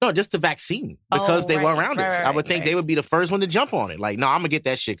it. No, just the vaccine. Because they were around it. I would think they would be the first one to jump on it. Like, no, I'm going to get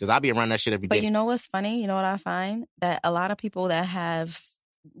that shit because I'll be around that shit every day. But you know what's funny? You know what I find? That a lot of people that have,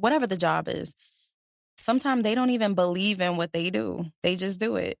 whatever the job is, sometimes they don't even believe in what they do. They just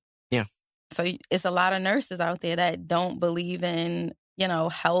do it. Yeah. So it's a lot of nurses out there that don't believe in,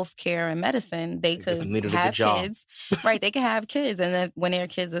 healthcare and medicine. They could have kids. Right. They can have kids. And then when their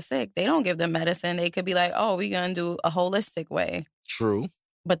kids are sick, they don't give them medicine. They could be like, oh, we're going to do a holistic way. True.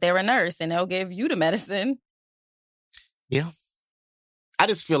 But they're a nurse and they'll give you the medicine. Yeah. I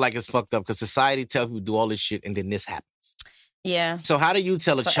just feel like it's fucked up because society tells people to do all this shit and then this happens. Yeah. So how do you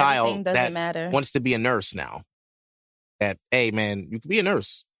tell a child that matter. Wants to be a nurse now that, hey, man, you can be a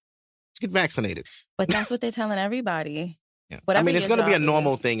nurse. Let's get vaccinated. But that's what they're telling everybody. Yeah. I mean, it's going to be a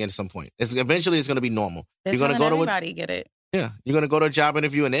normal thing at some point. Eventually, it's going to be normal. You're going to go to everybody get it. Yeah. You're going to go to a job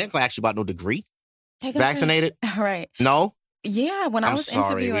interview and they're going to ask you about no degree. Vaccinated? Right. No? Yeah. When I was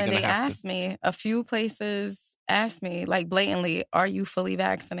interviewing, they asked me, a few places asked me, like blatantly, are you fully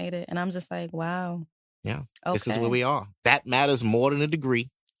vaccinated? And I'm just like, wow. Yeah. Okay. This is where we are. That matters more than a degree.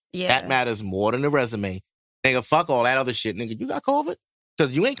 Yeah. That matters more than a resume. Nigga, fuck all that other shit. Nigga, you got COVID?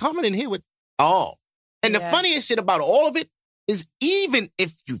 Because you ain't coming in here with all. And the funniest shit about all of it is even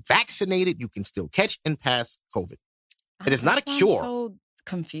if you vaccinated, you can still catch and pass COVID. It is not a cure. I'm so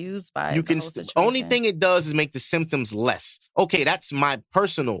confused by you can only thing it does is make the symptoms less. Okay, that's my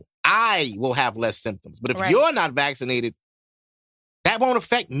personal. I will have less symptoms. But if you're not vaccinated, that won't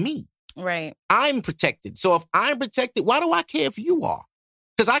affect me. Right. I'm protected. So if I'm protected, why do I care if you are?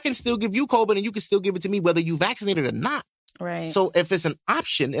 Because I can still give you COVID and you can still give it to me whether you vaccinated or not. Right. So if it's an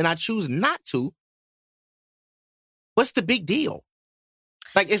option and I choose not to, what's the big deal?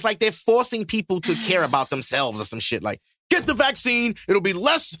 Like, it's like they're forcing people to care about themselves or some shit. Like, get the vaccine. It'll be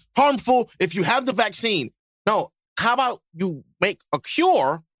less harmful if you have the vaccine. No, how about you make a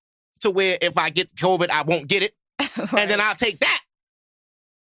cure to where if I get COVID, I won't get it. And then I'll take that.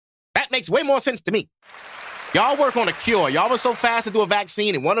 That makes way more sense to me. Y'all work on a cure. Y'all were so fast to do a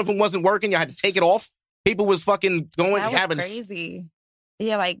vaccine and one of them wasn't working. Y'all had to take it off. People was fucking going, that was crazy.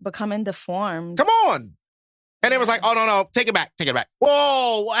 Yeah, like becoming deformed. Come on. And it was like, oh, no, take it back.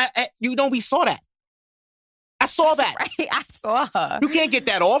 Whoa, we saw that. I saw that. Right, I saw her. You can't get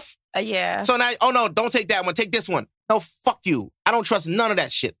that off. Yeah. So now, oh, no, don't take that one. Take this one. No, fuck you. I don't trust none of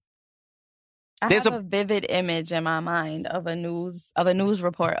that shit. I have a vivid image in my mind of a news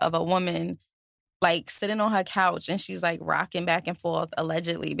report of a woman like sitting on her couch and she's like rocking back and forth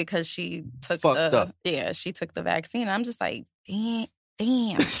allegedly because she took she took the vaccine. I'm just like,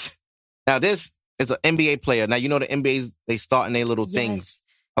 damn. Now this is an NBA player. Now you know the NBA, they starting their little things.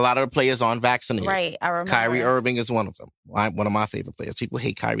 A lot of the players aren't vaccinated. Right, I remember. Kyrie Irving is one of them. One of my favorite players. People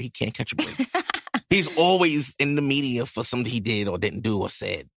hate Kyrie. He can't catch a break. He's always in the media for something he did or didn't do or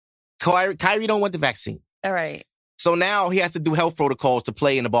said. Kyrie don't want the vaccine. All right. So now he has to do health protocols to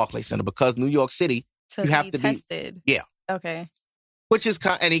play in the Barclays Center because New York City, you have to be tested. Yeah. Okay. Which is,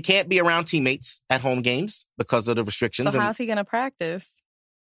 and he can't be around teammates at home games because of the restrictions. So how's he going to practice?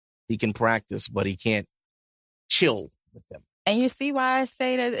 He can practice, but he can't chill with them. And you see why I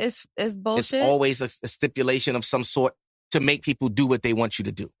say that it's bullshit? It's always a stipulation of some sort to make people do what they want you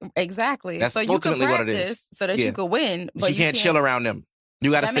to do. Exactly. That's so ultimately you can what it is. So that you could win. But you can't chill around them. You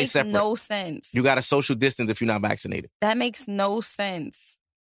got to stay separate. That makes no sense. You got to social distance if you're not vaccinated. That makes no sense.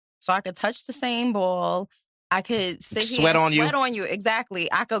 So I could touch the same ball. I could sit here sweat on you.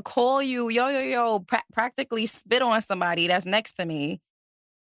 Exactly. I could call you, yo, practically spit on somebody that's next to me.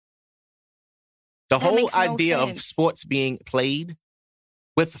 The whole idea of sports being played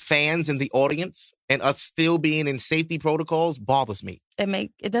with fans in the audience and us still being in safety protocols bothers me.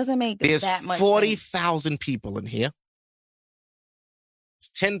 It doesn't make that much sense. There's 40,000 people in here. There's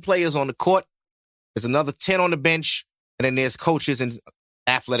 10 players on the court. There's another 10 on the bench. And then there's coaches and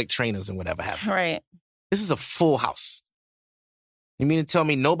athletic trainers and whatever have you. Right. This is a full house. You mean to tell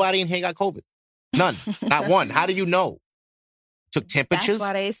me nobody in here got COVID? None. Not one. How do you know? Took temperatures? That's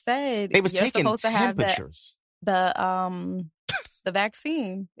why they said they was taking temperatures. The The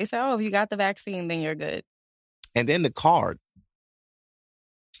vaccine. They say, oh, if you got the vaccine, then you're good. And then the card.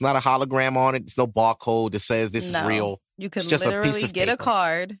 It's not a hologram on it. It's no barcode that says this is real. You could just literally get a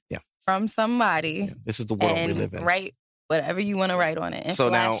card from somebody. Yeah, this is the world we live in. Write whatever you want to write on it and so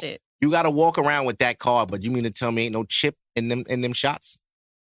flash now, it. You got to walk around with that card, but you mean to tell me ain't no chip in them shots?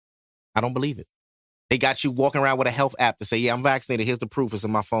 I don't believe it. They got you walking around with a health app to say, yeah, I'm vaccinated. Here's the proof. It's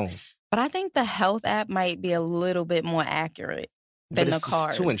in my phone. But I think the health app might be a little bit more accurate than the card.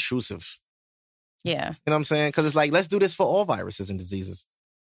 It's too intrusive. Yeah. You know what I'm saying? Because it's like, let's do this for all viruses and diseases.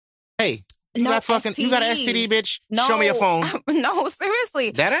 Hey, you got an STD, bitch? No. Show me your phone. No,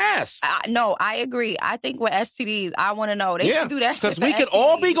 seriously. That ass. No, I agree. I think with STDs, I want to know. They should do that shit. Because we could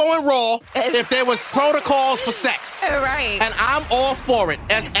all be going raw if there was protocols for sex. Right. And I'm all for it.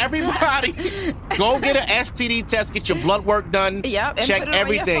 As everybody, go get an STD test, get your blood work done. Yep. And check put it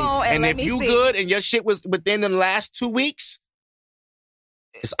everything. On your phone and if you good and your shit was within the last 2 weeks,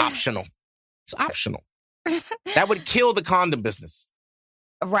 it's optional. It's optional. That would kill the condom business.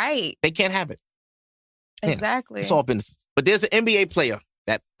 Right. They can't have it. Exactly. It's all business. But there's an NBA player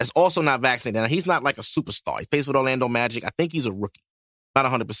that is also not vaccinated. Now, he's not like a superstar. He plays with Orlando Magic. I think he's a rookie. Not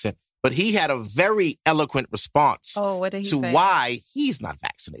 100%. But he had a very eloquent response what did he say? Why he's not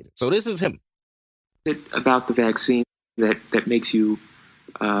vaccinated. So this is him. About the vaccine that makes you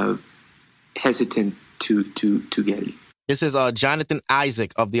hesitant to get it? This is Jonathan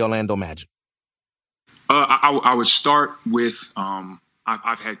Isaac of the Orlando Magic. I would start with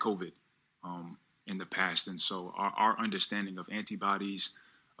I've had COVID in the past, and so our understanding of antibodies,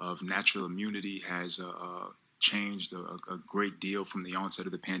 of natural immunity has changed a great deal from the onset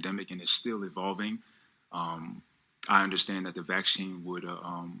of the pandemic, and is still evolving. I understand that the vaccine would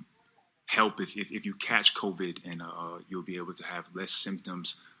help if you catch COVID, and you'll be able to have less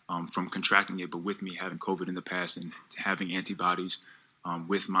symptoms from contracting it. But with me having COVID in the past and having antibodies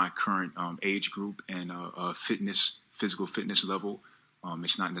with my current age group and physical fitness level,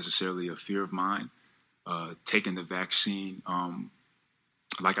 it's not necessarily a fear of mine. Taking the vaccine,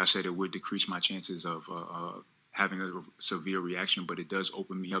 like I said, it would decrease my chances of having a severe reaction, but it does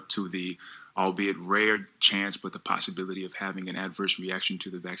open me up to the, albeit rare chance, but the possibility of having an adverse reaction to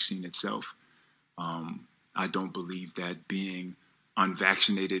the vaccine itself. I don't believe that being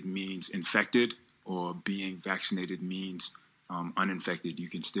unvaccinated means infected, or being vaccinated means uninfected. You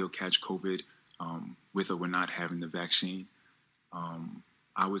can still catch COVID with or without not having the vaccine.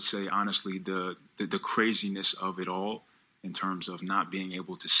 I would say, honestly, the craziness of it all, in terms of not being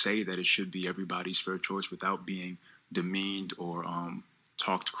able to say that it should be everybody's fair choice without being demeaned or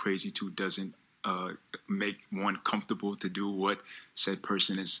talked crazy to, doesn't make one comfortable to do what said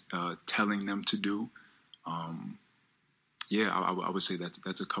person is telling them to do. I would say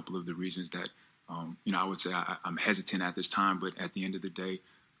that's a couple of the reasons that, I would say I'm hesitant at this time, but at the end of the day,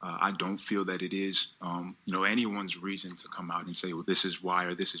 I don't feel that it is, anyone's reason to come out and say, well, this is why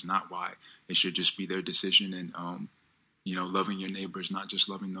or this is not why. It should just be their decision. And, loving your neighbors, not just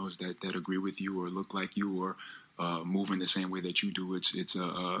loving those that agree with you or look like you or move in the same way that you do. It's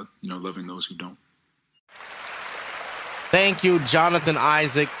loving those who don't. Thank you, Jonathan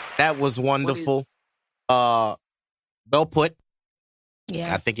Isaac. That was wonderful. Well put.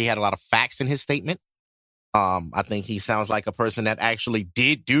 Yeah. I think he had a lot of facts in his statement. I think he sounds like a person that actually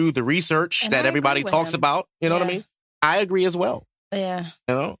did do the research that everybody talks about. You know what I mean? I agree as well. Yeah.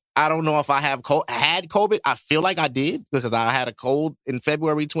 I don't know if I had COVID. I feel like I did, because I had a cold in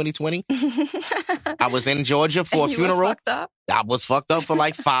February 2020. I was in Georgia for a funeral. Was fucked up? I was fucked up for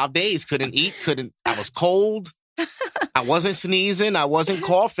like 5 days. Couldn't eat. I was cold. I wasn't sneezing. I wasn't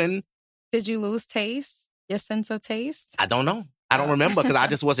coughing. Did you lose taste? Your sense of taste? I don't know. I don't remember, because I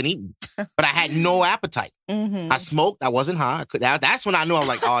just wasn't eating. But I had no appetite. Mm-hmm. I smoked. I wasn't high. That's when I knew I was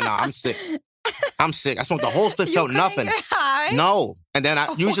like, oh, no, I'm sick. I'm sick. I smoked the whole split, felt nothing. Get high? No. And then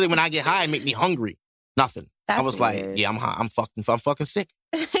usually when I get high, it make me hungry. Nothing. I was weird. like, yeah, I'm high. I'm fucking sick.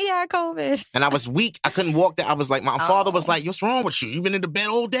 Yeah, COVID. And I was weak. I couldn't walk there. I was like, my father was like, what's wrong with you? You've been in the bed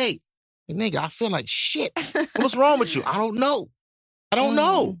all day. Like, nigga, I feel like shit. What's wrong with you? I don't know.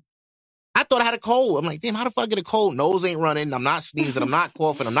 I thought I had a cold. I'm like, damn, how the fuck I get a cold? Nose ain't running. I'm not sneezing. I'm not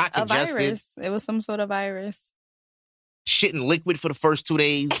coughing. I'm not congested. A virus. It was some sort of virus. Shitting liquid for the first 2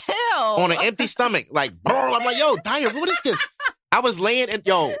 days. Ew. On an empty stomach. Like, bro, I'm like, yo, diarrhea, what is this? I was laying and,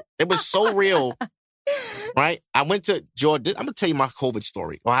 it was so real. Right? I went to Georgia. I'm going to tell you my COVID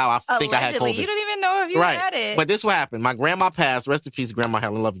story, or how I think I had COVID. You don't even know if you had it. But this is what happened. My grandma passed. Rest in peace, Grandma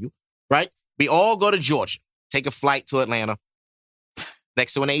Helen, love you. Right? We all go to Georgia. Take a flight to Atlanta.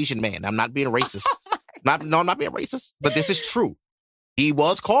 Next to an Asian man. I'm not being racist. I'm not being racist. But this is true. He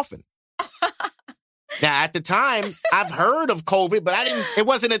was coughing. Now, at the time, I've heard of COVID, but it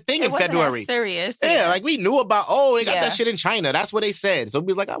wasn't a thing in February. Serious. Yeah, like we knew about, they got that shit in China. That's what they said. So we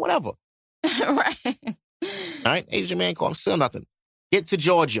was like, whatever. Right. All right, Asian man call him, still nothing. Get to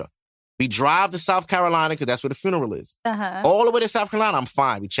Georgia. We drive to South Carolina because that's where the funeral is. All the way to South Carolina, I'm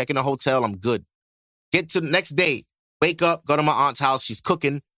fine. We check in the hotel, I'm good. Get to the next day, wake up, go to my aunt's house. She's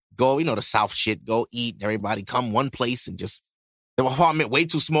cooking. Go, the South shit. Go eat. Everybody come one place and just, the apartment way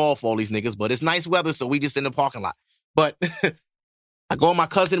too small for all these niggas, but it's nice weather, so we just in the parking lot. But I go with my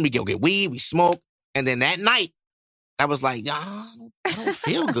cousin, we go get weed, we smoke. And then that night, I was like, I don't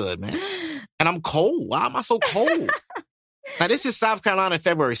feel good, man. And I'm cold. Why am I so cold? Now, this is South Carolina in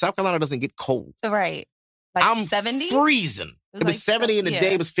February. South Carolina doesn't get cold. Right. Like I'm 70? freezing. It was 70 in the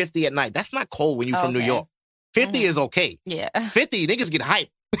day. It was 50 at night. That's not cold when you're from New York. 50 is okay. Yeah. 50, niggas get hype.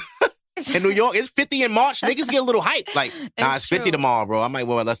 In New York, it's 50 in March. Niggas get a little hype. Like, it's 50 tomorrow, bro. I might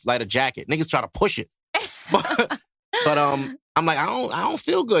wear a lighter jacket. Niggas try to push it. But I'm like, I don't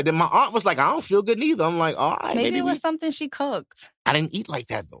feel good. Then my aunt was like, I don't feel good neither. I'm like, all right. Maybe it was something she cooked. I didn't eat like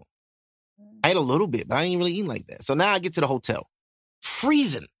that, though. I ate a little bit, but I didn't really eat like that. So now I get to the hotel.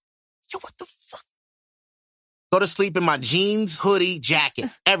 Freezing. Yo, what the fuck? Go to sleep in my jeans, hoodie, jacket,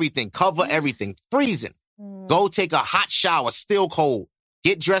 everything. Cover everything. Freezing. Go take a hot shower, still cold.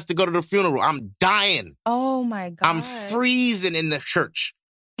 Get dressed to go to the funeral. I'm dying. Oh, my God. I'm freezing in the church.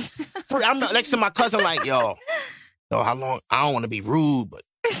 I'm next to my cousin like, yo, how long? I don't want to be rude, but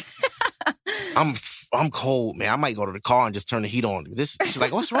I'm cold, man. I might go to the car and just turn the heat on. She's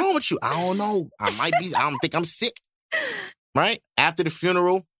like, what's wrong with you? I don't know. I don't think I'm sick. Right? After the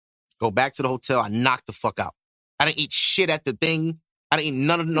funeral, go back to the hotel. I knocked the fuck out. I didn't eat shit at the thing. I didn't eat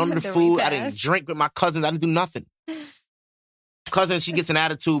none of the food. I didn't drink with my cousins. I didn't do nothing. Cousin, she gets an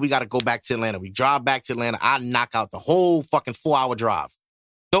attitude. We got to go back to Atlanta. We drive back to Atlanta. I knock out the whole fucking 4-hour drive.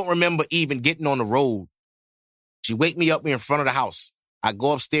 Don't remember even getting on the road. She wake me up. We're in front of the house. I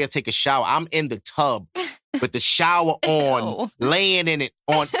go upstairs, take a shower. I'm in the tub with the shower on, laying in it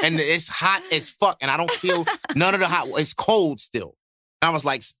on, and it's hot as fuck. And I don't feel none of the hot. It's cold still. And I was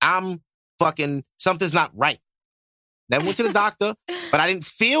like, something's not right. Then went to the doctor, but I didn't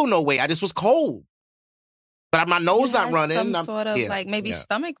feel no way. I just was cold. But my nose not running. Some sort of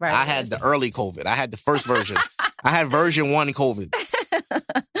stomach virus. I had the early COVID. I had the first version. I had version 1 COVID.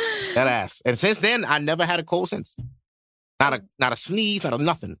 That ass. And since then, I never had a cold since. Not a sneeze, not a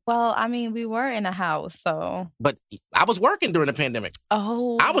nothing. Well, I mean, we were in a house, so. But I was working during the pandemic.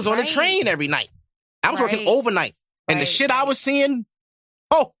 Oh, I was on a train every night. I was working overnight. And the shit I was seeing,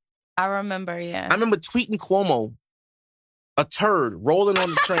 I remember, yeah. I remember tweeting Cuomo, a turd rolling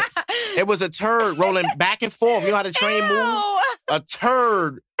on the train. It was a turd rolling back and forth. You know how the train moves? A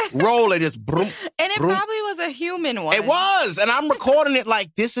turd rolling, just broom. And it probably was a human one. It was. And I'm recording it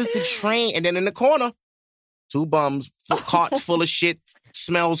like, this is the train. And then in the corner, 2 bums, carts full of shit,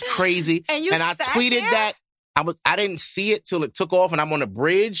 smells crazy. And I tweeted that. I didn't see it till it took off and I'm on the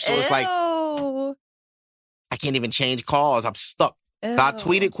bridge. So it's like, I can't even change cars. I'm stuck. So I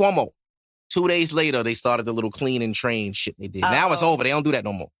tweeted Cuomo. 2 days later, they started the little cleaning train shit they did. Now it's over. They don't do that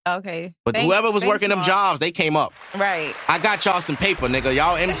no more. Okay. But whoever was working them jobs, they came up. Right. I got y'all some paper, nigga.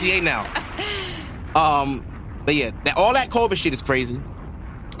 Y'all MCA now. But yeah, all that COVID shit is crazy.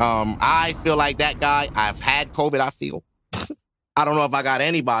 I feel like that guy. I've had COVID, I feel. I don't know if I got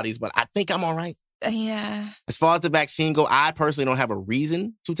anybody's, but I think I'm all right. Yeah. As far as the vaccine go, I personally don't have a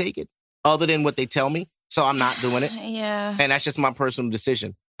reason to take it other than what they tell me. So I'm not doing it. Yeah. And that's just my personal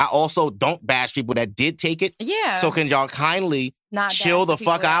decision. I also don't bash people that did take it. Yeah. So can y'all kindly chill the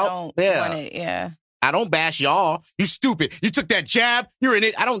fuck out? Yeah. I don't bash y'all. You stupid. You took that jab. You're in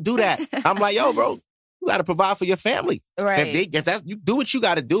it. I don't do that. I'm like, yo, bro, you got to provide for your family. Right. If you do what you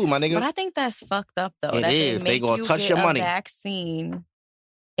got to do, my nigga. But I think that's fucked up, though. It is. They gonna touch your money. Vaccine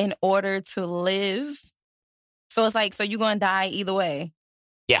in order to live. So it's like, so you're going to die either way.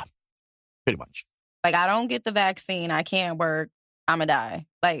 Yeah. Pretty much. Like, I don't get the vaccine. I can't work. I'm going to die.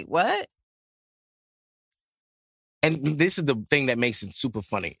 Like, what? And this is the thing that makes it super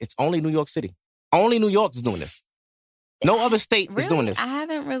funny. It's only New York City. Only New York is doing this. No other state is doing this. I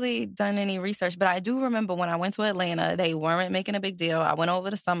haven't really done any research, but I do remember when I went to Atlanta, they weren't making a big deal. I went over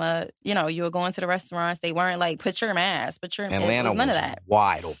the summer. You know, you were going to the restaurants. They weren't like, put your mask, Atlanta was none of that.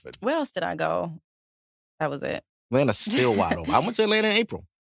 Wide open. Where else did I go? That was it. Atlanta's still wide open. I went to Atlanta in April.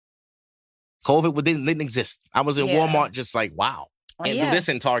 COVID didn't exist. I was in Walmart just like, wow. Can't do this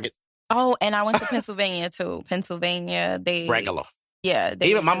in Target. Oh, and I went to Pennsylvania too. Pennsylvania, they... Regular. Yeah.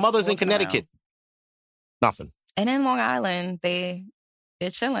 Even my mother's in Connecticut. Nothing. And in Long Island, they're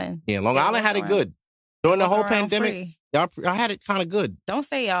chilling. Yeah, Long Island had it good. During the whole pandemic, y'all had it kind of good. Don't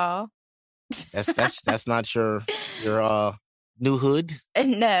say y'all. That's not your new hood.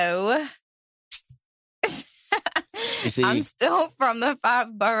 No. You see, I'm still from the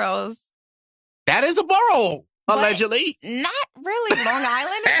 5 boroughs. that is a borough, allegedly. Not really. Long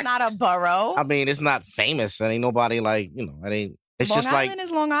Island is not a borough. I mean, it's not famous. Ain't nobody like, it ain't. It's Long just Island like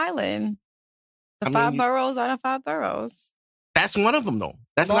is Long Island. The 5 boroughs are the 5 boroughs. that's one of them, though.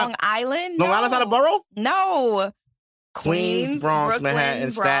 That's Long not Island. Long Island's not a borough. No. Queens, Bronx, Brooklyn,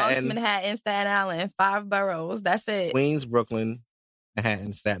 Manhattan, Staten. Manhattan, Staten Island. 5 boroughs. That's it. Queens, Brooklyn,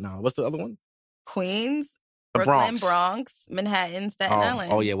 Manhattan, Staten Island. What's the other one? Queens, The Brooklyn, Bronx. Bronx, Manhattan, Staten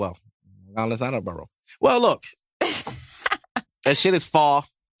Island. Oh yeah, well, Long Island's not a borough. Well, look, that shit is far,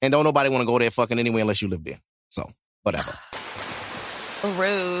 and don't nobody want to go there fucking anyway unless you live there. So whatever.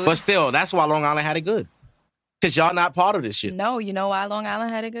 Rude. But still, that's why Long Island had it good. Because y'all not part of this shit. No, you know why Long Island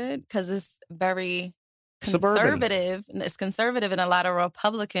had it good? Because it's very conservative. Suburban. It's conservative, and a lot of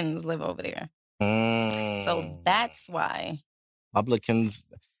Republicans live over there. So that's why. Republicans.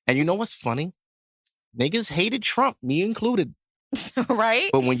 And you know what's funny? Niggas hated Trump, me included. Right?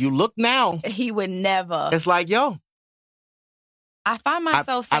 But when you look now, He would never. it's like, yo, I find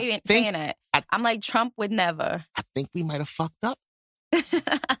myself saying that. I I'm like, Trump would never. I think we might have fucked up.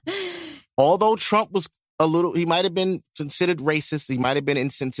 Although Trump was he might have been considered racist, he might have been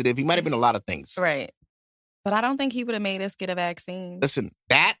insensitive, he might have been a lot of things. Right. But I don't think he would have made us get a vaccine. Listen,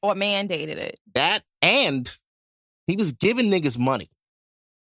 that Or mandated it. and he was giving niggas money.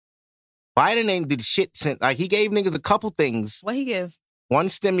 Biden ain't did shit since, like, he gave niggas a couple things. What he give? One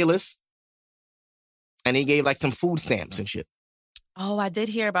stimulus, and he gave like some food stamps and shit. Oh, I did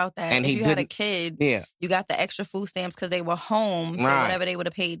hear about that. And if he you had a didn't- kid, Yeah. you got the extra food stamps because they were home. So Right. whatever they would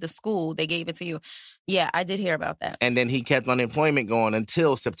have paid the school, they gave it to you. Yeah, I did hear about that. And then he kept unemployment going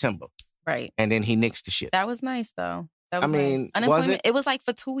until September. Right. And then he nixed the shit. That was nice, though. That I was mean, nice. Unemployment, was it? It was like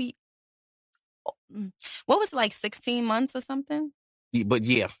for 2 weeks. What was it, like 16 months or something? But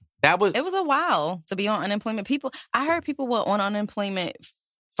yeah, that was... It was a while to be on unemployment. I heard people were on unemployment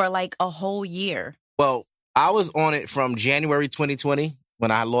for like a whole year. Well, I was on it from January 2020 when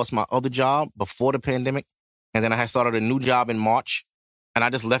I lost my other job before the pandemic. And then I had started a new job in March. And I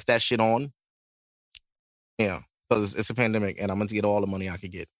just left that shit on. Yeah, because it's a pandemic and I'm going to get all the money I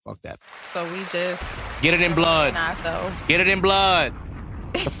could get. Fuck that. So we just... Get it in blood. Ourselves. Get it in blood.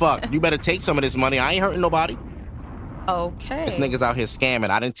 The fuck? You better take some of this money. I ain't hurting nobody. Okay. This niggas out here scamming.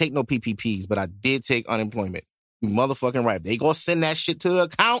 I didn't take no PPPs, but I did take unemployment. You motherfucking right. They gonna send that shit to the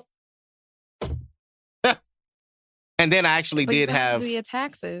account. And then I actually But did you don't have... to do your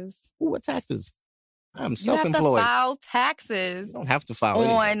taxes. Ooh, what taxes? I'm You have self-employed. to file taxes You don't have to file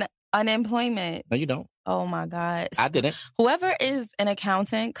anything. on unemployment. No, you don't. Oh my God. I didn't. Whoever is an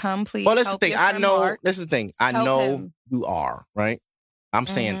accountant, come please. Well, this is the help thing. your I friend know. Mark. This is the thing. I Help know him. you are, right? I'm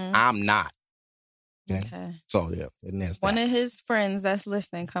saying Mhm. I'm not. Okay. Okay. So, yeah. And that's One that. of his friends that's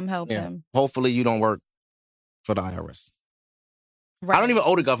listening, come help Yeah. him. Hopefully you don't work for the IRS. Right. I don't even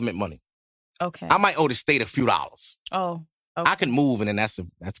owe the government money. Okay. I might owe the state a few dollars. Oh. Okay. I can move and then that's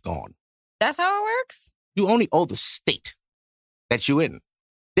gone. That's how it works? You only owe the state that you in.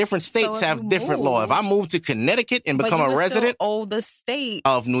 Different states if have you different law. If I move- move to Connecticut and But become you a would resident still owe the state.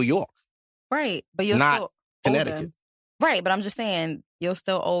 of New York, Right. But you'll not still owe Connecticut. them. Right. But I'm just saying, you'll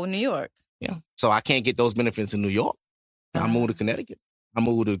still owe New York. Yeah. So I can't get those benefits in New York. I move to Connecticut. I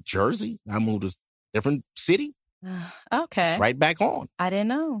move to Jersey. I move to different city. Okay. It's right back on. I didn't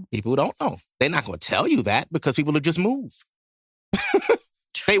know. People don't know. They're not going to tell you that because people will just move.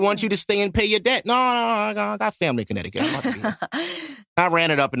 They want you to stay and pay your debt. No, I got family in Connecticut. I'm about to be here. I ran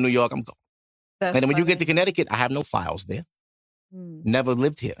it up in New York. I'm gone. That's And then when you get to funny. Connecticut, I have no files there. Hmm. Never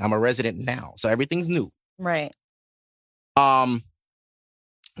lived here. I'm a resident now. So everything's new. Right.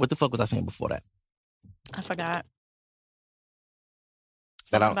 What the fuck was I saying before that? I forgot.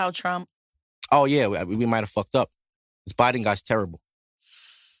 That Something I- about Trump. Oh, yeah, we might have fucked up. This Biden guy's terrible.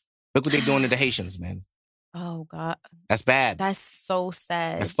 Look what they're doing to the Haitians, man. Oh, God. That's bad. That's so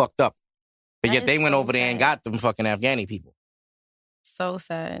sad. That's fucked up. But That yet they is went so over there and sad. got them fucking Afghani people. So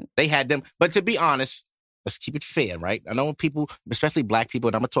sad. They had them. But to be honest, let's keep it fair, right? I know people, especially black people,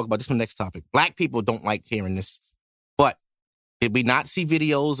 and I'm going to talk about this in the next topic. Black people don't like hearing this. But did we not see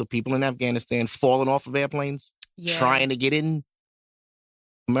videos of people in Afghanistan falling off of airplanes, Yeah. trying to get in?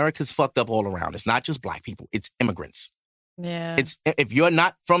 America's fucked up all around. It's not just black people. It's immigrants. Yeah. It's if you're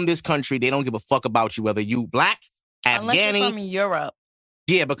not from this country, they don't give a fuck about you, whether you black, Unless you're Afghani. from Europe,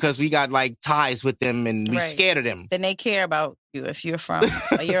 Yeah, because we got like ties with them and we Right. scared of them. then they care about you if you're from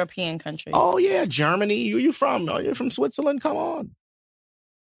a European country. Oh yeah, Germany. Where you from? Oh, you're from Switzerland. Come on.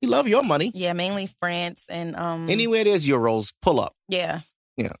 We love your money. Yeah, mainly France and Anywhere there's euros, pull up. yeah.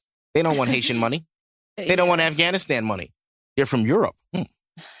 Yeah. They don't want Haitian money. They don't want Afghanistan money. They're from Europe.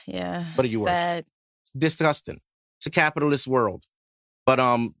 Yeah. What are you sad. worth? It's disgusting. It's a capitalist world. But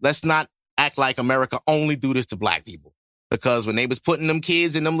let's not act like America only do this to black people. Because when they was putting them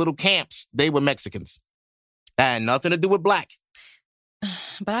kids in them little camps, they were Mexicans. That had nothing to do with black.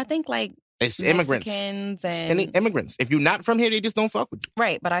 But I think like it's immigrants. Mexicans and immigrants. If you're not from here, they just don't fuck with you.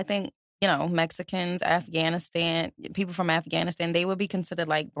 Right. But I think, Mexicans, Afghanistan, people from Afghanistan, they would be considered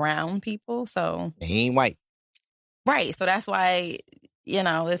like brown people. So they ain't white. Right. So that's why,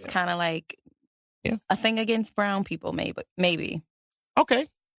 it's kind of like a thing against brown people, maybe. Okay.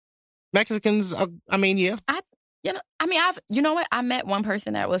 Mexicans, yeah. I met one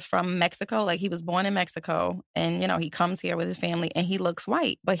person that was from Mexico. Like he was born in Mexico and, he comes here with his family and he looks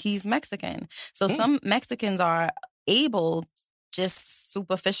white, but he's Mexican. So some Mexicans are able just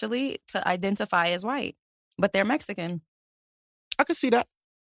superficially to identify as white, but they're Mexican. I could see that.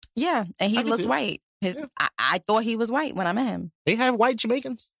 Yeah. And he looked white. I thought he was white when I met him. They have white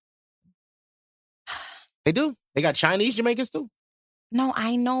Jamaicans. They do. They got Chinese Jamaicans too. No,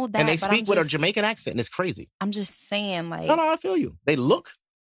 I know that. And they speak with a Jamaican accent, and it's crazy. I'm just saying, like... No, I feel you. They look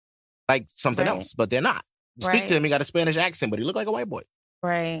like something else, but they're not. You speak to him, he got a Spanish accent, but he look like a white boy.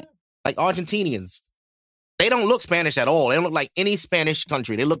 Right. Like Argentinians. They don't look Spanish at all. They don't look like any Spanish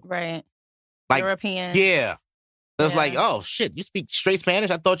country. They look... Right. Like, European. Yeah. So it's like, oh, shit, you speak straight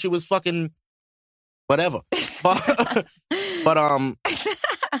Spanish? I thought you was fucking... whatever. but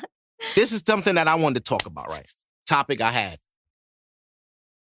this is something that I wanted to talk about, right? Topic I had.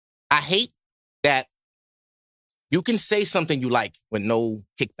 I hate that you can say something you like with no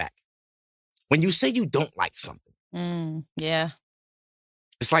kickback. When you say you don't like something. Yeah.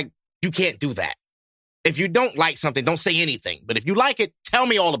 It's like, you can't do that. If you don't like something, don't say anything. But if you like it, tell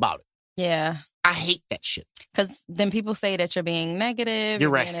me all about it. Yeah. I hate that shit. Because then people say that you're being negative.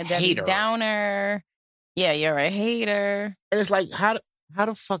 You're being a Debbie hater. Downer. Yeah, you're a hater. And it's like, how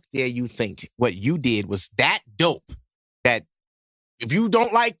the fuck dare you think what you did was that dope that if you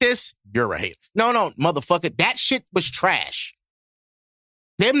don't like this, you're a hater. No, motherfucker, that shit was trash.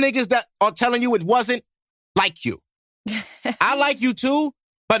 Them niggas that are telling you it wasn't like you. I like you too,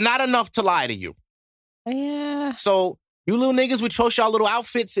 but not enough to lie to you. Yeah. So you little niggas with y'all little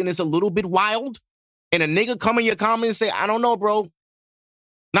outfits and it's a little bit wild, and a nigga come in your comments and say, I don't know, bro.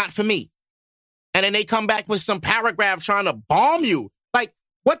 Not for me. And then they come back with some paragraph trying to bomb you. Like,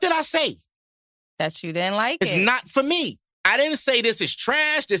 what did I say? That you didn't like It's not for me. I didn't say this is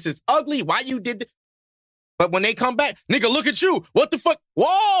trash, this is ugly, why you did this? But when they come back, nigga, look at you. What the fuck?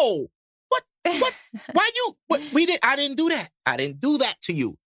 Whoa! What? Why you? I didn't do that. I didn't do that to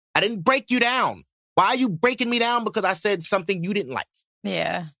you. I didn't break you down. Why are you breaking me down because I said something you didn't like?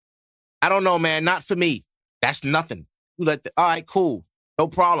 Yeah. I don't know, man. Not for me. That's nothing. All right, cool. No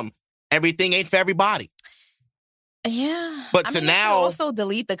problem. Everything ain't for everybody. Yeah. But now... also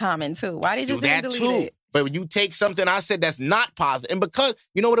delete the comment, too. Why did you just delete it? But when you take something I said that's not positive, and because,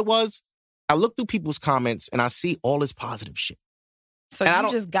 you know what it was? I look through people's comments and I see all this positive shit. So and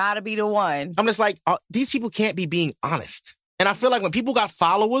you just gotta be the one. I'm just like, these people can't be being honest. And I feel like when people got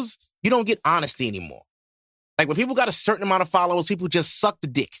followers, you don't get honesty anymore. Like when people got a certain amount of followers, people just suck the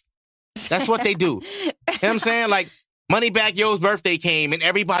dick. That's what they do. You know what I'm saying? Like, Moneybagg Yo's birthday came and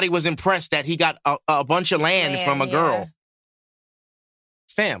everybody was impressed that he got a bunch of land from a girl.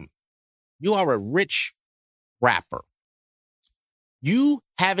 Fam, you are a rich rapper. You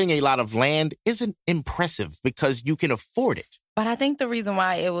having a lot of land isn't impressive because you can afford it. But I think the reason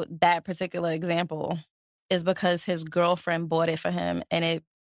why that particular example is because his girlfriend bought it for him, and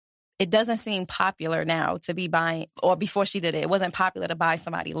it doesn't seem popular now to be buying, or before she did it, it wasn't popular to buy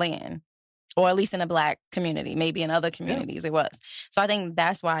somebody land, or at least in the Black community. Maybe in other communities it was. So I think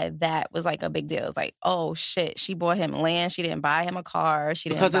that's why that was like a big deal. It's like, oh shit, she bought him land. She didn't buy him a car. She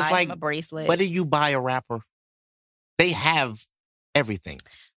didn't buy him a bracelet. What do you buy a rapper? They have everything.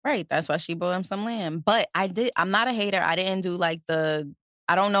 Right. That's why she bought him some land. But I'm not a hater. I didn't do like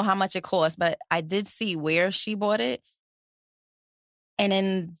I don't know how much it cost, but I did see where she bought it. And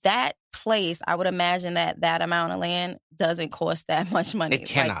in that place, I would imagine that amount of land doesn't cost that much money. It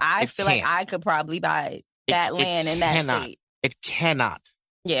cannot. Like, I feel like I could probably buy that land in that state. It cannot.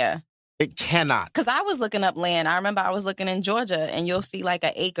 Yeah. It cannot. Because I was looking up land. I remember I was looking in Georgia, and you'll see like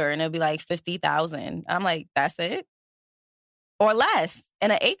an acre, and it'll be like 50,000. I'm like, that's it? Or less.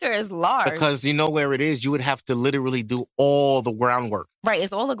 And an acre is large. Because you know where it is, you would have to literally do all the groundwork. Right.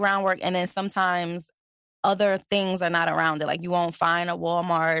 It's all the groundwork. And then sometimes other things are not around it. Like you won't find a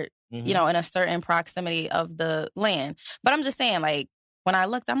Walmart, in a certain proximity of the land. But I'm just saying, like, when I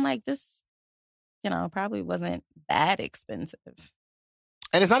looked, I'm like, this, probably wasn't that expensive.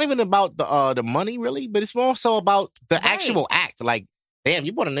 And it's not even about the money, really, but it's more so about the actual act. Like, damn,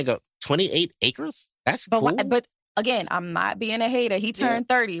 you bought a nigga 28 acres? That's cool. But again, I'm not being a hater. He turned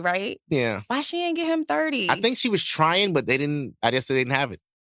 30, right? Yeah. Why she didn't get him 30? I think she was trying, but I guess they didn't have it.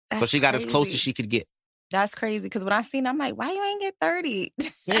 So she got as close as she could get. That's crazy. Because when I seen it, I'm like, why you ain't get 30?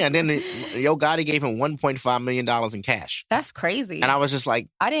 Yeah, and then Yo Gotti gave him $1.5 million in cash. That's crazy. And I was just like...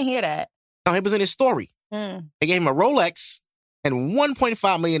 I didn't hear that. No, it was in his story. They gave him a Rolex and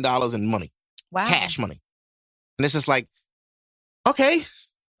 $1.5 million in money. Wow. Cash money. And it's just like, okay,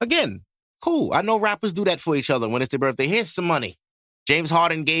 again, cool. I know rappers do that for each other when it's their birthday. Here's some money. James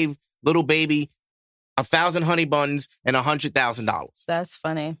Harden gave Little Baby 1,000 honey buns and $100,000. That's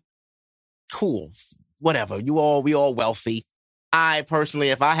funny. Cool. Whatever. We all wealthy. I personally,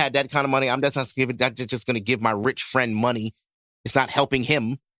 if I had that kind of money, I'm just not going to give my rich friend money. It's not helping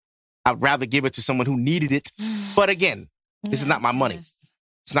him. I'd rather give it to someone who needed it. But again, this is not my money.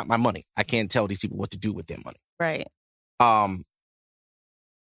 It's not my money. I can't tell these people what to do with their money. Right.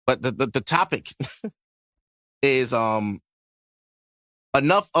 But the topic is enough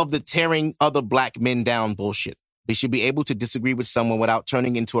of the tearing other black men down bullshit. We should be able to disagree with someone without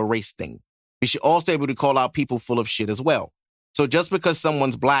turning into a race thing. We should also be able to call out people full of shit as well. So just because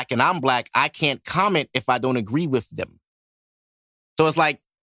someone's black and I'm black, I can't comment if I don't agree with them. So it's like,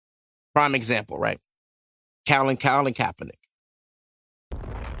 prime example, right? Colin Kaepernick.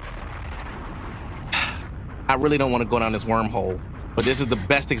 I really don't want to go down this wormhole, but this is the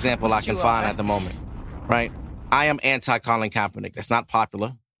best example I can find at the moment, right? I am anti-Colin Kaepernick. That's not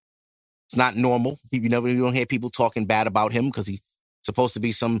popular. It's not normal. You don't hear people talking bad about him because he's supposed to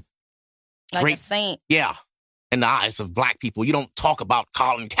be some like a saint. Yeah. In the eyes of black people, you don't talk about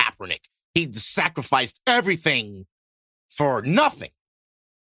Colin Kaepernick. He sacrificed everything for nothing.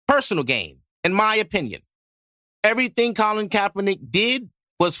 Personal gain, in my opinion. Everything Colin Kaepernick did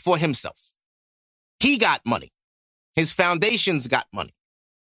was for himself. He got money. His foundations got money.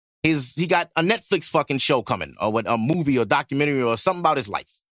 He got a Netflix fucking show coming, or a movie or documentary or something about his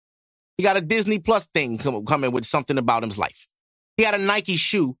life. He got a Disney Plus thing coming with something about his life. He had a Nike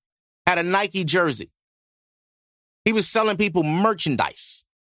shoe, had a Nike jersey. He was selling people merchandise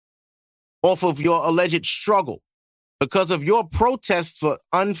off of your alleged struggle. Because of your protest for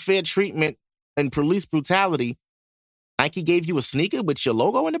unfair treatment and police brutality, Nike gave you a sneaker with your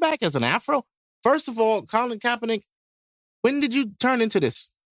logo in the back as an afro? First of all, Colin Kaepernick, when did you turn into this?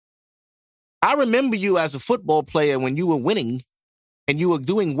 I remember you as a football player when you were winning and you were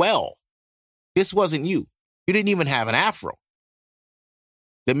doing well. This wasn't you. You didn't even have an afro.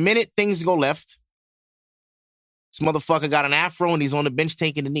 The minute things go left, this motherfucker got an afro and he's on the bench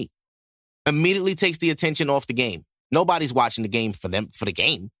taking a knee. Immediately takes the attention off the game. Nobody's watching the game for the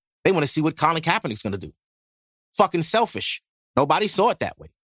game. They want to see what Colin Kaepernick's going to do. Fucking selfish. Nobody saw it that way.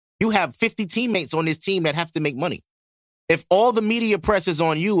 You have 50 teammates on this team that have to make money. If all the media press is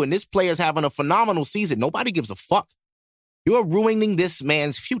on you and this player's having a phenomenal season, nobody gives a fuck. You're ruining this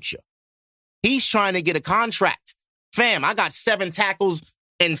man's future. He's trying to get a contract. Fam, I got 7 tackles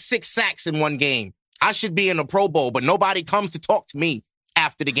and 6 sacks in one game. I should be in a Pro Bowl, but nobody comes to talk to me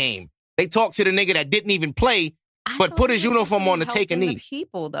after the game. They talk to the nigga that didn't even play, but put his uniform on to take a knee.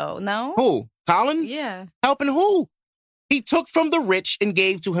 People, though, no? Who? Colin? Yeah. Helping who? He took from the rich and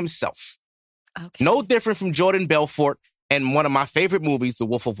gave to himself. Okay. No different from Jordan Belfort and one of my favorite movies, The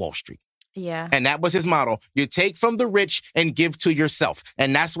Wolf of Wall Street. Yeah. And that was his motto. You take from the rich and give to yourself.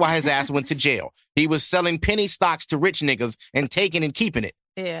 And that's why his ass went to jail. He was selling penny stocks to rich niggas and taking and keeping it.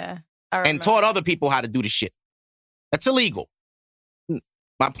 Yeah. And taught other people how to do the shit. That's illegal.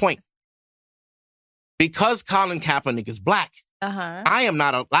 My point. Because Colin Kaepernick is black, I am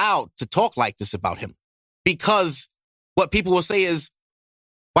not allowed to talk like this about him. Because what people will say is,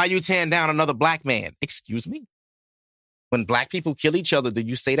 why you tearing down another black man? Excuse me? When black people kill each other, do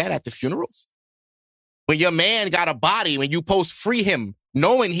you say that at the funerals? When your man got a body, when you post free him,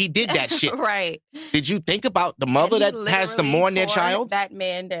 knowing he did that shit. Right. Did you think about the mother that has to mourn their child? That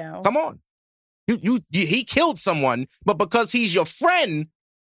man down. Come on. He killed someone, but because he's your friend,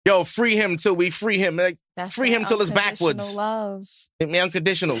 yo, free him till we free him. Like, free him till it's backwards. Love.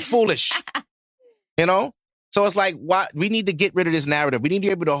 Unconditional. Foolish. You know? So it's like, we need to get rid of this narrative. We need to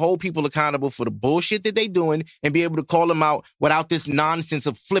be able to hold people accountable for the bullshit that they doing and be able to call them out without this nonsense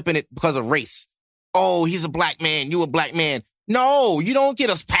of flipping it because of race. Oh, he's a black man. You a black man. No, you don't get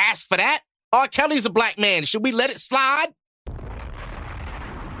us passed for that. R. Kelly's a black man. Should we let it slide?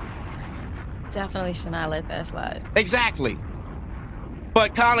 Definitely should not let that slide. Exactly.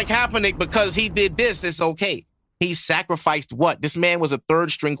 But Colin Kaepernick, because he did this, it's okay. He sacrificed what? This man was a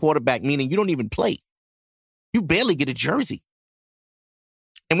third-string quarterback, meaning you don't even play. You barely get a jersey.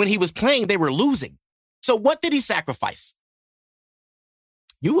 And when he was playing, they were losing. So what did he sacrifice?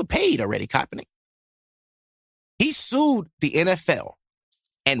 You were paid already, Kaepernick. He sued the NFL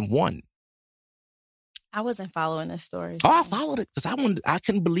and won. I wasn't following this story. Oh, I followed it because I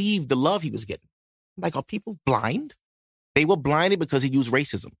couldn't believe the love he was getting. Like, are people blind? They were blinded because he used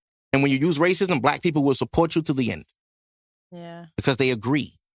racism. And when you use racism, black people will support you to the end. Yeah. Because they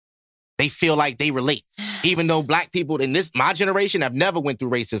agree. They feel like they relate. Even though black people in my generation have never went through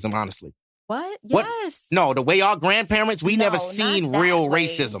racism, honestly. What? Yes. No, the way our grandparents, we never seen real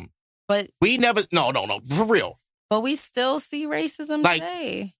racism. But we never, no, for real. But we still see racism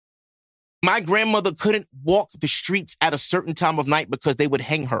today. My grandmother couldn't walk the streets at a certain time of night because they would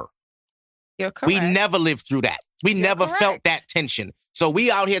hang her. You're correct. We never lived through that. We never felt that tension. So we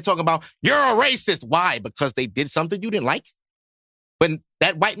out here talking about, you're a racist. Why? Because they did something you didn't like? When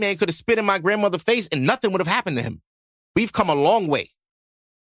that white man could have spit in my grandmother's face and nothing would have happened to him. We've come a long way.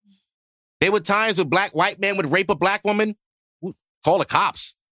 There were times when white man would rape a black woman. Call the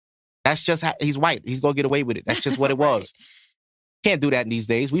cops. That's just how, he's white. He's going to get away with it. That's just what it was. Can't do that these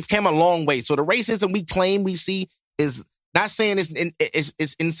days. We've come a long way. So the racism we claim we see is not saying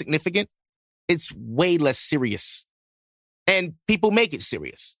it's insignificant. It's way less serious. And people make it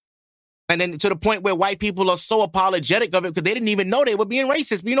serious. And then to the point where white people are so apologetic of it because they didn't even know they were being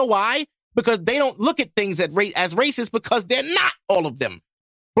racist. But you know why? Because they don't look at things as racist because they're not, all of them.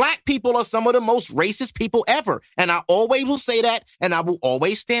 Black people are some of the most racist people ever. And I always will say that, and I will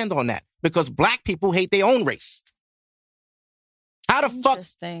always stand on that. Because black people hate their own race. How the fuck?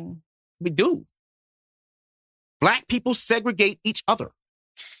 We do. Black people segregate each other.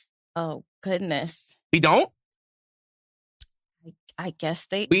 Oh, goodness. We don't? I guess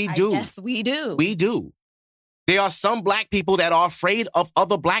we do. Yes, we do. We do. There are some black people that are afraid of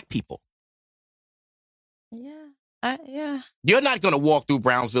other black people. Yeah. Yeah. You're not going to walk through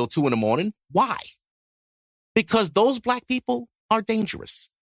Brownsville 2 a.m. Why? Because those black people are dangerous.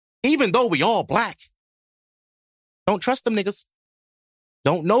 Even though we all black. Don't trust them niggas.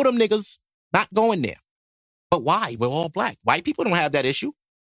 Don't know them niggas. Not going there. But why? We're all black. White people don't have that issue.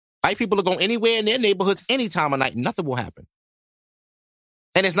 White people will go anywhere in their neighborhoods any time of night. Nothing will happen.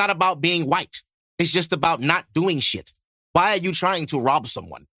 And it's not about being white. It's just about not doing shit. Why are you trying to rob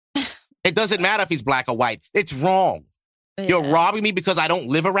someone? It doesn't matter if he's black or white. It's wrong. Yeah. You're robbing me because I don't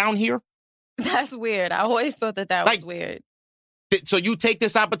live around here? That's weird. I always thought that was weird. So you take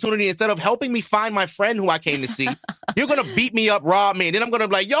this opportunity, instead of helping me find my friend who I came to see, you're going to beat me up, rob me. And then I'm going to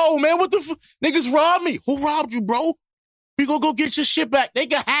be like, yo, man, what the niggas robbed me? Who robbed you, bro? We going to go get your shit back. They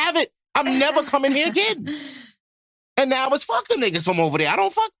can have it. I'm never coming here again. And now it's fuck the niggas from over there. I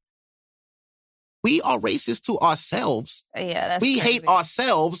don't fuck. We are racist to ourselves. Yeah, that's We crazy. hate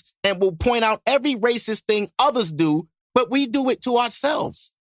ourselves and will point out every racist thing others do, but we do it to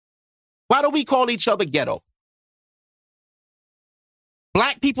ourselves. Why do we call each other ghetto?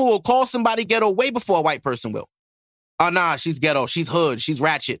 Black people will call somebody ghetto way before a white person will. Oh, nah, she's ghetto. She's hood. She's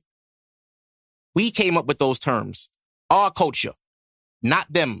ratchet. We came up with those terms. Our culture,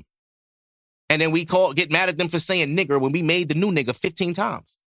 not them. And then we get mad at them for saying nigger when we made the new nigger 15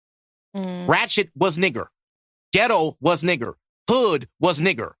 times. Ratchet was nigger. Ghetto was nigger. Hood was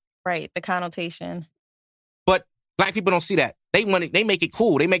nigger. Right, the connotation. But black people don't see that. They make it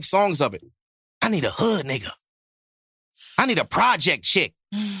cool. They make songs of it. I need a hood nigga. I need a project chick.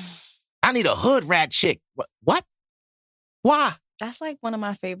 I need a hood rat chick. What? Why? That's like one of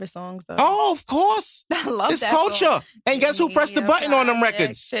my favorite songs, though. Oh, of course. I love it's that culture. song. And guess who pressed the button on them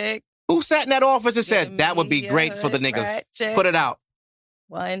records? Chick. Who sat in that office and said, that would be great for the niggas? Put it out.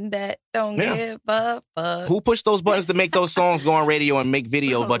 One that don't give a fuck. Who pushed those buttons to make those songs go on radio and make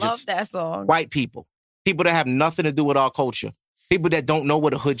video budgets? I love that song. White people. People that have nothing to do with our culture. People that don't know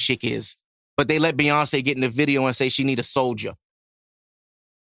what a hood chick is. But they let Beyonce get in the video and say she need a soldier.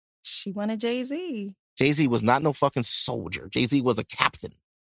 She wanted Jay-Z. Jay-Z was not no fucking soldier. Jay-Z was a captain.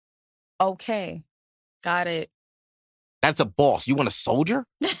 Okay. Got it. That's a boss. You want a soldier?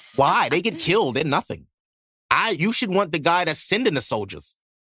 Why? They get killed. They're nothing. You should want the guy that's sending the soldiers.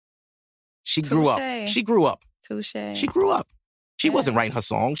 She grew up. She grew up. Touche. She grew up. She wasn't writing her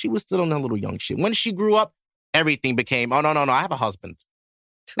song. She was still on that little young shit. When she grew up, everything became, oh, no, I have a husband.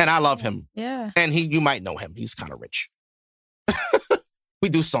 Touche. And I love him. Yeah. And you might know him. He's kind of rich. We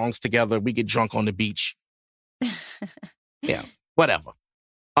do songs together. We get drunk on the beach. Yeah, whatever.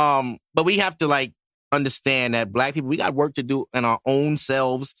 But we have to understand that black people, we got work to do in our own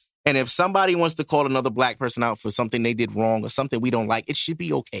selves. And if somebody wants to call another black person out for something they did wrong or something we don't like, it should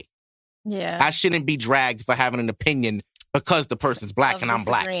be okay. Yeah. I shouldn't be dragged for having an opinion because the person's black and I'm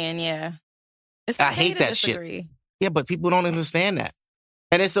black. Yeah. I hate that shit. Yeah, but people don't understand that.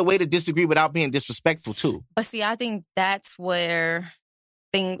 And it's a way to disagree without being disrespectful, too. But see, I think that's where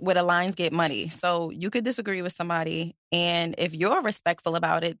the lines get muddy. So you could disagree with somebody, and if you're respectful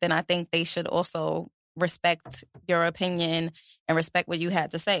about it, then I think they should also respect your opinion and respect what you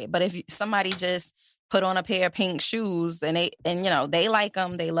had to say. But if somebody just put on a pair of pink shoes and they like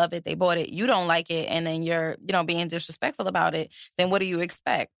them, they love it, they bought it, you don't like it, and then you're being disrespectful about it, then what do you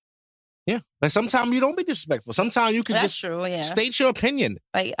expect? Yeah, but sometimes you don't be disrespectful. Sometimes you can That's true, yeah. State your opinion.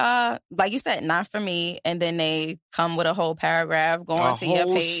 Like you said, not for me. And then they come with a whole paragraph going to your page. A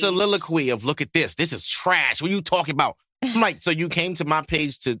whole soliloquy of, look at this. This is trash. What are you talking about? I'm like, so you came to my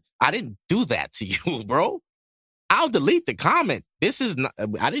page I didn't do that to you, bro. I'll delete the comment.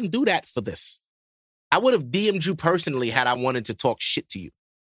 I didn't do that for this. I would have DM'd you personally had I wanted to talk shit to you.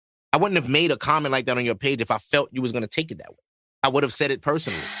 I wouldn't have made a comment like that on your page if I felt you was going to take it that way. I would have said it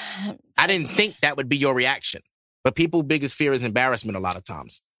personally. I didn't think that would be your reaction. But people's biggest fear is embarrassment a lot of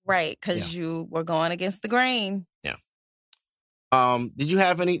times. Right, because you were going against the grain. Yeah. Did you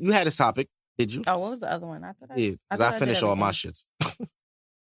have any? You had this topic, did you? Oh, what was the other one? I finished all my shits.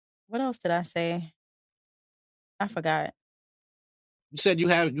 What else did I say? I forgot. You said you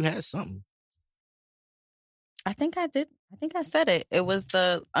had something. I think I did. I think I said it. It was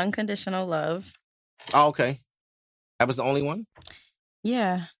the unconditional love. Oh, okay. That was the only one?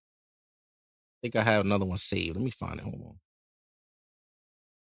 Yeah. I think I have another one saved. Let me find it. Hold on.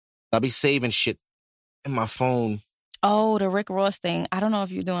 I'll be saving shit in my phone. Oh, the Rick Ross thing. I don't know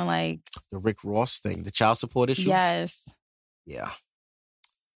if you're doing like... The Rick Ross thing. The child support issue? Yes. Yeah.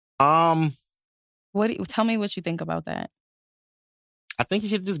 Tell me what you think about that. I think you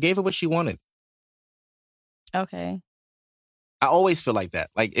should have just gave her what she wanted. Okay. I always feel like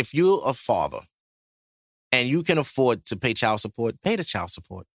that. Like, if you're a father and you can afford to pay child support, pay the child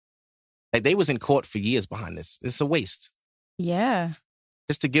support. Like, they was in court for years behind this. It's a waste. Yeah.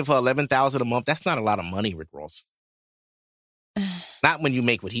 Just to give her $11,000 a month, that's not a lot of money, Rick Ross. Not when you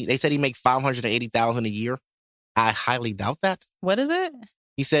make they said he make $580,000 a year. I highly doubt that. What is it?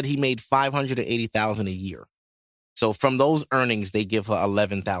 He said he made $580,000 a year. So from those earnings, they give her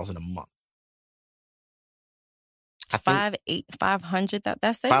 $11,000 a month. 500.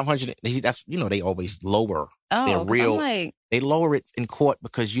 That's it. 500. That's they always lower. Oh, their real. Like, they lower it in court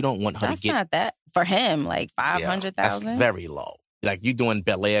because you don't want her to get. That's not that for him. Like 500,000. That's very low. Like, you doing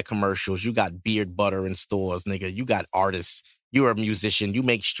Bel Air commercials. You got beard butter in stores, nigga. You got artists. You're a musician. You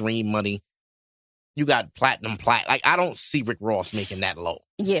make stream money. You got platinum plat. Like, I don't see Rick Ross making that low.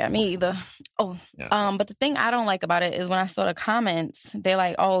 Yeah, me either. Oh, yeah. But the thing I don't like about it is when I saw the comments, they're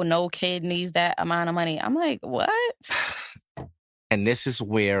like, "Oh, no kid needs that amount of money." I'm like, what? And this is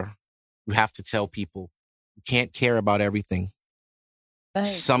where you have to tell people you can't care about everything. Like,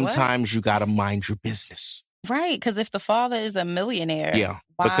 sometimes you gotta mind your business. Right, because if the father is a millionaire,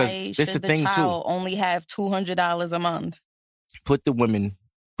 why should the child only have $200 a month? Put the women,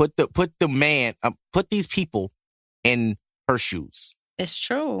 put the man, put these people in her shoes. It's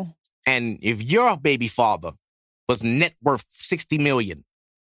true. And if your baby father was net worth $60 million,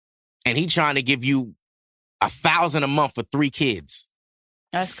 and he trying to give you $1,000 a month for 3 kids,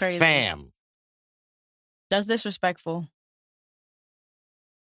 that's crazy. Fam, that's disrespectful.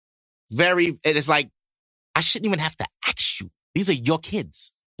 It's like, I shouldn't even have to ask you. These are your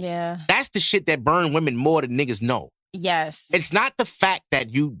kids. Yeah. That's the shit that burn women more than niggas know. Yes. It's not the fact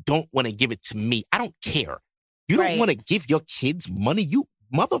that you don't want to give it to me. I don't care. You don't want to give your kids money, you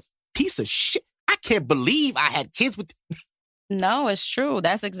mother piece of shit. I can't believe I had kids with... No, it's true.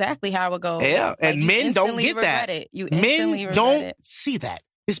 That's exactly how it goes. Yeah, like, and men don't get that. You instantly men don't see that.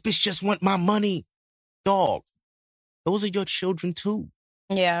 This bitch just want my money. Dog, those are your children too.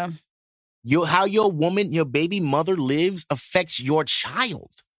 Yeah. How your baby mother lives affects your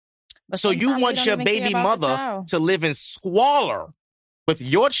child. But so you want your baby mother to live in squalor with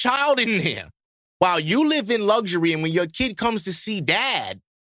your child in there while you live in luxury. And when your kid comes to see dad,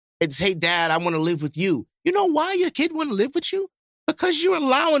 it's, "Hey, dad, I want to live with you." You know why your kid want to live with you? Because you're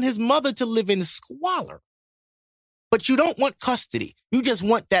allowing his mother to live in squalor. But you don't want custody. You just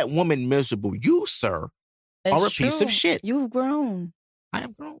want that woman miserable. You, sir, are a piece of shit. You've grown. I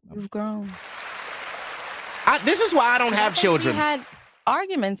have grown. You've grown. This is why I don't have children. We had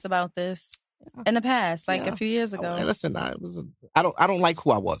arguments about this in the past, like a few years ago. Hey, listen, I don't like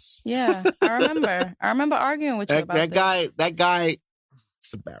who I was. Yeah, I remember. I remember arguing with you about this. That guy,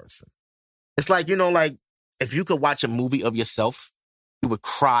 it's embarrassing. It's like, like, if you could watch a movie of yourself, you would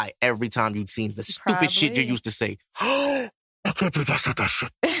cry every time you'd seen the stupid shit you used to say. I can't believe I said that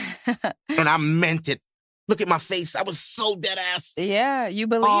shit. And I meant it. Look at my face. I was so dead ass. Yeah, you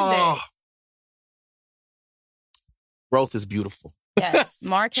believed it. Growth is beautiful. Yes,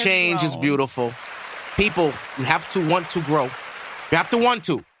 Mark has Change is grown. beautiful. People, you have to want to grow. You have to want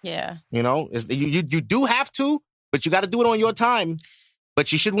to. Yeah. You know, you do have to, but you got to do it on your time.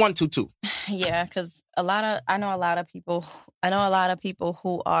 But you should want to too. Yeah, because I know a lot of people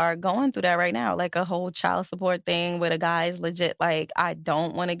who are going through that right now, like a whole child support thing where the guy's legit like, I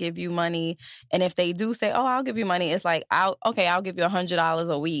don't want to give you money, and if they do say, oh, I'll give you money, it's like, I'll give you $100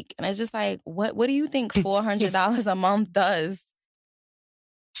 a week, and it's just like, what do you think $400 a month does?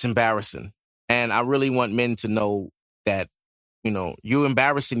 It's embarrassing, and I really want men to know that, you know, you're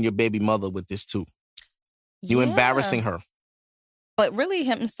embarrassing your baby mother with this too. You're embarrassing her. But really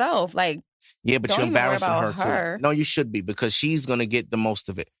himself, like, yeah, but you're embarrassing her too. No, you should be, because she's going to get the most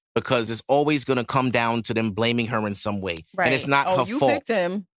of it, because it's always going to come down to them blaming her in some way. Right. And it's not her fault. You picked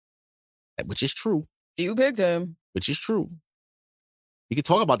him. Which is true. You picked him. Which is true. You can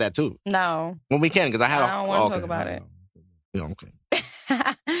talk about that too. No. When we can, because I don't want to talk about it. Yeah, okay.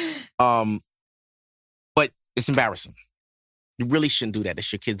 But it's embarrassing. You really shouldn't do that.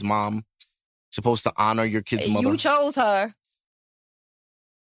 It's your kid's mom. You're supposed to honor your kid's mother. You chose her.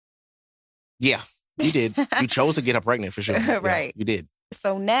 Yeah, you did. You chose to get her pregnant for sure. Right. Yeah, you did.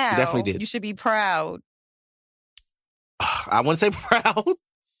 So now you definitely did. You should be proud. I wouldn't say proud.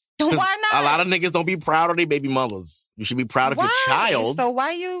 Why not? A lot of niggas don't be proud of their baby mothers. You should be proud of your child. So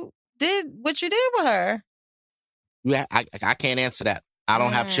why you did what you did with her? Yeah, I can't answer that. I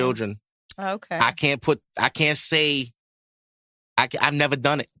don't have children. Okay. I can't say. I've never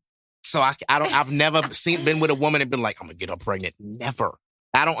done it. So I've never been with a woman and been like, I'm gonna get her pregnant. Never.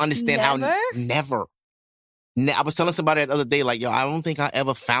 I don't understand how. Never. I was telling somebody the other day, like, yo, I don't think I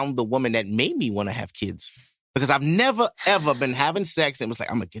ever found the woman that made me want to have kids, because I've never ever been having sex and was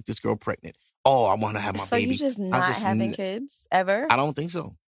like, I'm gonna get this girl pregnant. Oh, I want to have my baby. So you just not having kids ever? I don't think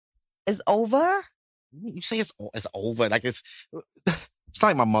so. It's over? You say it's over. Like it's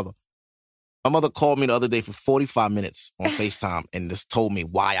like my mother. My mother called me the other day for 45 minutes on FaceTime and just told me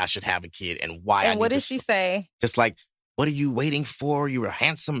why I should have a kid and why I need to. And what did she say? Just like, what are you waiting for? You're a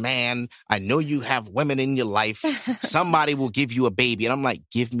handsome man. I know you have women in your life. Somebody will give you a baby. And I'm like,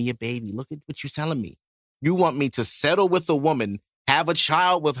 give me a baby. Look at what you're telling me. You want me to settle with a woman, have a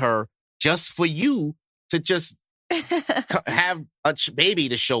child with her, just for you to just have a baby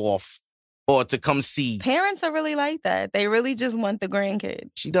to show off or to come see. Parents are really like that. They really just want the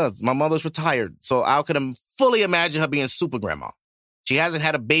grandkid. She does. My mother's retired, so I could fully imagine her being super grandma. She hasn't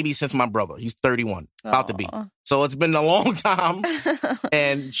had a baby since my brother. He's 31, about to be. So it's been a long time,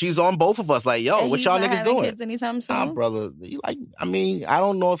 and she's on both of us. Like, yo, what y'all niggas doing? Kids anytime soon? Nah, brother. I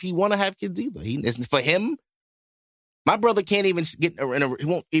don't know if he want to have kids either. For him, my brother can't even he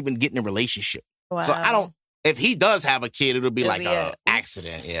won't even get in a relationship. Wow. So I don't. If he does have a kid, it'll be like an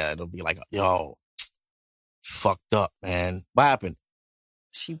accident. Yeah, it'll be like, yo, fucked up, man. What happened?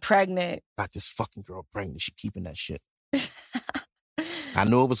 She pregnant. Got this fucking girl pregnant. She keeping that shit. I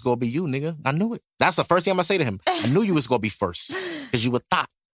knew it was going to be you, nigga. I knew it. That's the first thing I'm going to say to him. I knew you was going to be first because you were thought.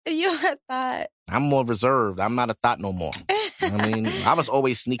 You a thought. I'm more reserved. I'm not a thought no more. I mean, I was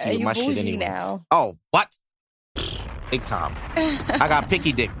always sneaky with my shit anyway. Now. Oh, what? Big time. I got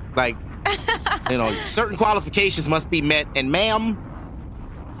picky dick. Like, you know, certain qualifications must be met. And ma'am,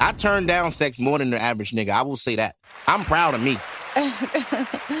 I turn down sex more than the average nigga. I will say that. I'm proud of me.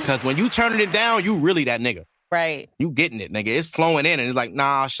 Because when you turning it down, you really that nigga. Right. You getting it, nigga. It's flowing in and it's like,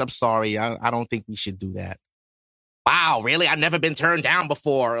 nah, I'm sorry. I don't think we should do that. Wow, really? I've never been turned down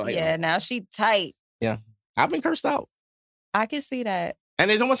before. Like, yeah, now she tight. Yeah. I've been cursed out. I can see that.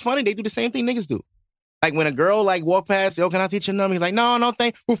 And it's almost funny. They do the same thing niggas do. Like when a girl like walk past, yo, can I teach you number? He's like, no,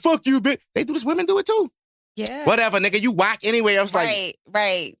 thank. Well, fuck you, bitch. They do this. Women do it too. Yeah. Whatever, nigga. You whack anyway. I was like.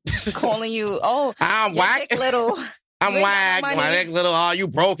 Right. Calling you, I'm whack. Little. I'm whack. My neck little. Oh, you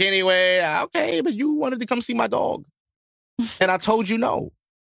broke anyway. Okay, but you wanted to come see my dog. And I told you no.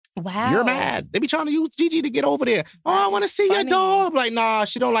 Wow. You're mad. They be trying to use Gigi to get over there. Oh, I want to see your dog. I'm like, nah,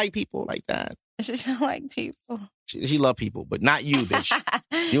 she don't like people like that. She don't like people. She love people, but not you, bitch.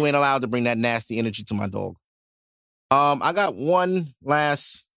 You ain't allowed to bring that nasty energy to my dog. I got one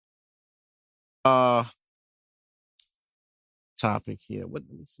last topic here. Let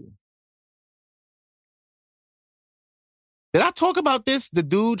me see. Did I talk about this? The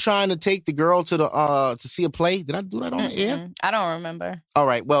dude trying to take the girl to the to see a play? Did I do that on the air? I don't remember. All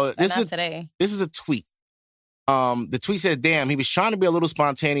right. Well, this is today. This is a tweet. The tweet said, damn, he was trying to be a little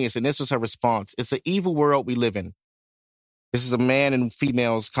spontaneous, and this was her response. It's an evil world we live in. This is a man and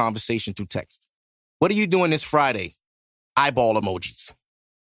female's conversation through text. What are you doing this Friday? Eyeball emojis.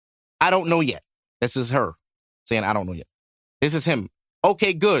 I don't know yet. This is her saying, I don't know yet. This is him.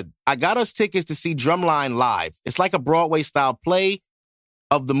 Okay, good. I got us tickets to see Drumline live. It's like a Broadway-style play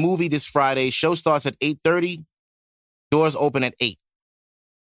of the movie this Friday. Show starts at 8:30. Doors open at 8.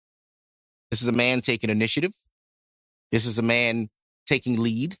 This is a man taking initiative. This is a man taking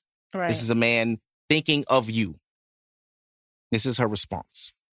lead. Right. This is a man thinking of you. This is her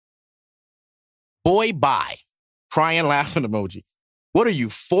response. Boy, bye. Crying, laughing emoji. What are you,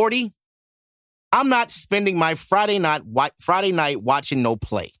 40? I'm not spending my Friday night watching no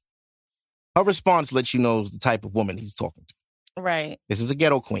play. Her response lets you know the type of woman he's talking to. Right. This is a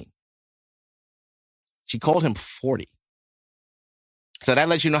ghetto queen. She called him 40. So that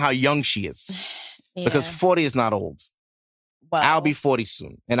lets you know how young she is. Yeah. Because 40 is not old. Well, I'll be 40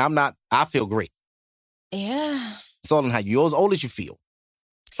 soon. And I feel great. Yeah. It's all in how you're as old as you feel.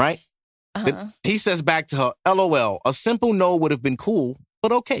 Right? Uh-huh. He says back to her, LOL, a simple no would have been cool,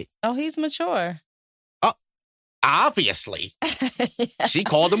 but okay. Oh, he's mature. Obviously. Yeah. She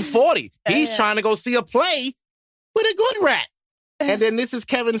called him 40. He's trying to go see a play with a good rat. And then this is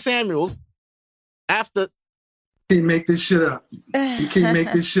Kevin Samuels after. Can't make this shit up. You can't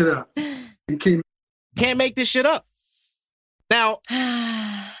make this shit up. You can't make this shit up. Now,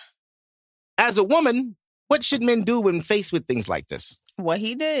 as a woman, what should men do when faced with things like this? What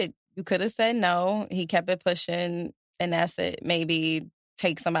he did. You could have said no. He kept it pushing, and that's it. Maybe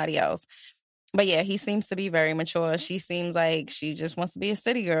take somebody else. But yeah, he seems to be very mature. She seems like she just wants to be a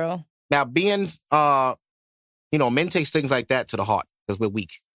city girl. Now, being, men take things like that to the heart because we're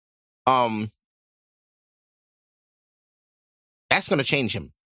weak. That's going to change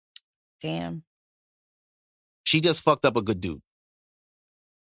him. Damn. She just fucked up a good dude.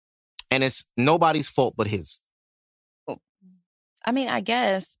 And it's nobody's fault but his. I mean, I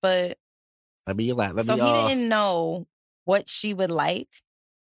guess, but... He didn't know what she would like?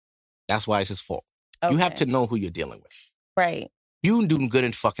 That's why it's his fault. Okay. You have to know who you're dealing with. Right. You do good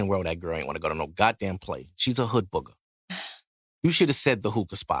in fucking world. That girl ain't want to go to no goddamn play. She's a hood booger. You should have said the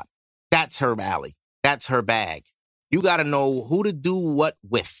hookah spot. That's her alley. That's her bag. You got to know who to do what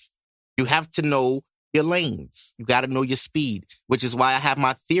with. You have to know your lanes. You got to know your speed, which is why I have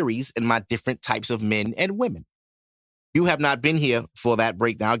my theories and my different types of men and women. You have not been here for that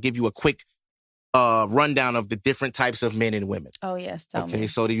breakdown. I'll give you a quick rundown of the different types of men and women. Oh, yes. Tell me. Okay,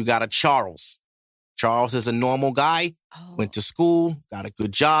 so you got a Charles. Charles is a normal guy, went to school, got a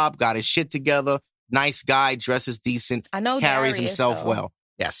good job, got his shit together, nice guy, dresses decent, I know carries Darius, himself though. well.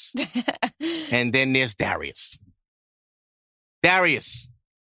 Yes. And then there's Darius. Darius,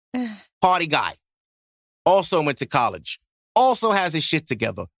 party guy, also went to college, also has his shit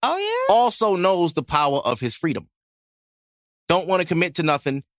together. Oh, yeah? Also knows the power of his freedom. Don't want to commit to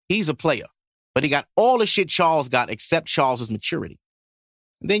nothing. He's a player. But he got all the shit Charles got except Charles's maturity.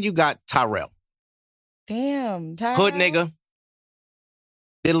 And then you got Tyrell. Damn. Tyrell. Hood nigga.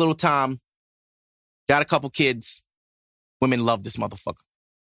 Did a little time. Got a couple kids. Women love this motherfucker.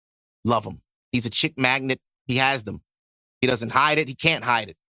 Love him. He's a chick magnet. He has them. He doesn't hide it. He can't hide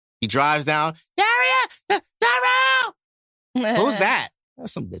it. He drives down. Tyrell! Who's that?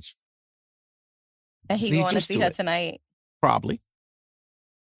 That's some bitch. And he going to see her tonight. Probably.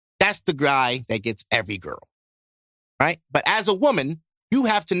 That's the guy that gets every girl. Right? But as a woman, you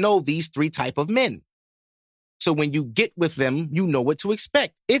have to know these three type of men. So when you get with them, you know what to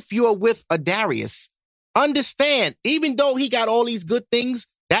expect. If you're with a Darius, understand, even though he got all these good things,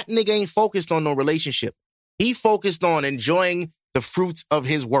 that nigga ain't focused on no relationship. He focused on enjoying the fruits of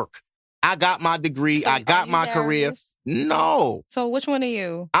his work. I got my degree. So I got my Darius? career. No. So which one are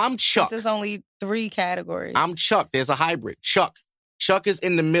you? I'm Chuck. There's only 3 categories. I'm Chuck. There's a hybrid. Chuck. Chuck is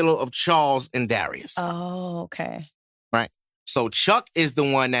in the middle of Charles and Darius. Oh, okay. Right. So Chuck is the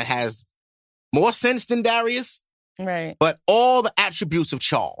one that has more sense than Darius, Right. but all the attributes of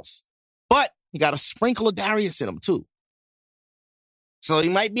Charles. But you got a sprinkle of Darius in him, too. So he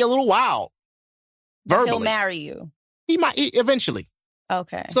might be a little wild. Verbally. He'll marry you. He might, eventually.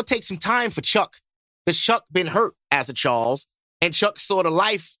 Okay. It's going to take some time for Chuck. Because Chuck been hurt as a Charles, and Chuck saw the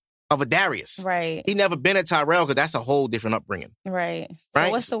life of a Darius. Right. He never been a Tyrell, because that's a whole different upbringing. Right. Right?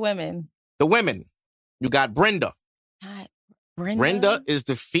 So what's the women? The women. You got Brenda. God, Brenda? Brenda is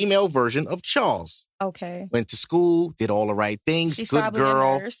the female version of Charles. Okay. Went to school, did all the right things, She's good probably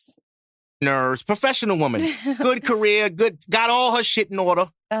girl, a nurse. professional woman, good career, got all her shit in order.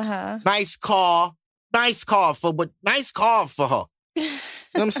 Uh-huh. Nice car for her. You know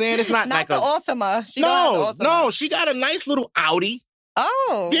what I'm saying? It's not like the a Altima. She don't have the Altima. No, she got a nice little Audi.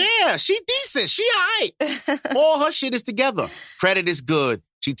 Oh. Yeah, she decent. She all right. All her shit is together. Credit is good.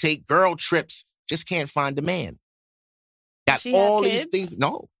 She take girl trips. Just can't find a man. Got She all have these kids? things.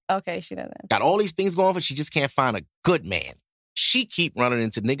 No. Okay, she doesn't. Got all these things going for her. She just can't find a good man. she keep running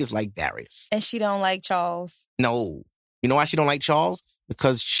into niggas like Darius. And she don't like Charles. No. You know why she don't like Charles?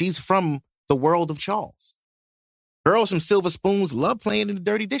 Because she's from the world of Charles. Girls from Silver Spoons love playing in the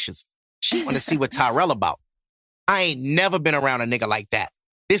dirty dishes. She want to see what Tyrell about. I ain't never been around a nigga like that.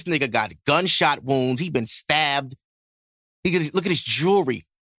 This nigga got gunshot wounds. He been stabbed. Look at his jewelry.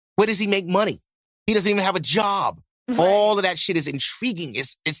 Where does he make money? He doesn't even have a job. Right. All of that shit is intriguing.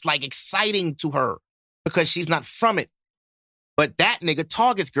 It's like exciting to her because she's not from it. But that nigga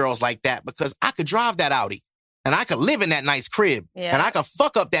targets girls like that because I could drive that Audi and I could live in that nice crib and I could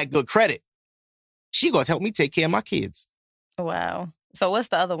fuck up that good credit. She gonna help me take care of my kids. Wow. So what's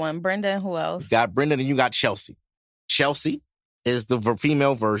the other one? Brenda and who else? You got Brenda and you got Chelsea. Chelsea is the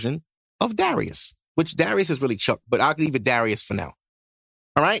female version of Darius, which Darius is really Chuck, but I'll leave it Darius for now.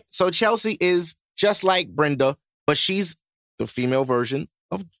 All right? So Chelsea is just like Brenda, but she's the female version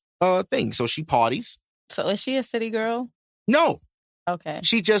of thing. So she parties. So is she a city girl? No. Okay.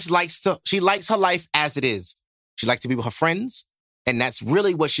 She just likes her life as it is. She likes to be with her friends, and that's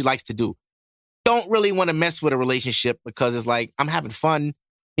really what she likes to do. Don't really want to mess with a relationship because it's like, I'm having fun.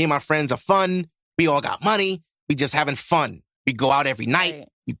 Me and my friends are fun. We all got money. We just having fun. We go out every night. Right.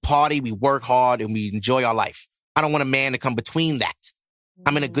 We party. We work hard, and we enjoy our life. I don't want a man to come between that.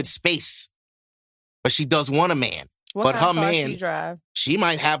 I'm in a good space. But she does want a man. What kind of car she drive? She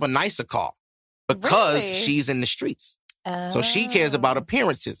might have a nicer car because she's in the streets. So she cares about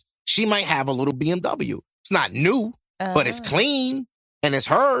appearances. She might have a little BMW. It's not new, but it's clean and it's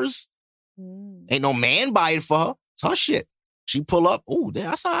hers. Ain't no man buy it for her. It's her shit. She pull up. Oh,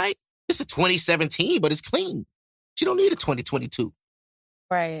 that's all right. It's a 2017, but it's clean. She don't need a 2022.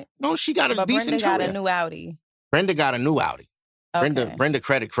 Right. No, she got a decent career. Brenda got a new Audi. Brenda got a new Audi. Okay. Brenda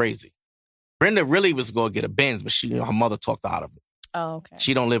credit crazy. Brenda really was going to get a Benz, but her mother talked her out of it. Oh, okay.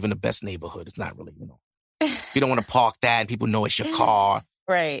 She don't live in the best neighborhood. It's not really, You don't want to park that and people know it's your car.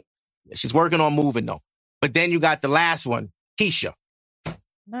 Right. She's working on moving, though. But then you got the last one, Keisha.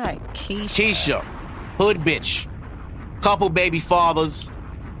 Not Keisha. Keisha. Hood bitch. Couple baby fathers.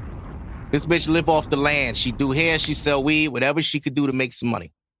 This bitch live off the land. She do hair, she sell weed, whatever she could do to make some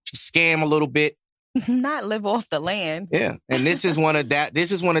money. She scam a little bit. Not live off the land. Yeah. And this is one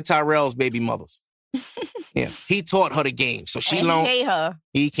of Tyrell's baby mothers. Yeah. He taught her the game. So she learned. He hate her.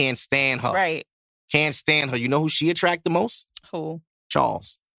 He can't stand her. Right. Can't stand her. You know who she attract the most? Who?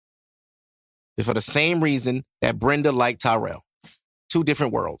 Charles. It's for the same reason that Brenda liked Tyrell. Two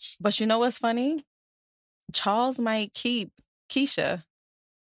different worlds. But you know what's funny? Charles might keep Keisha.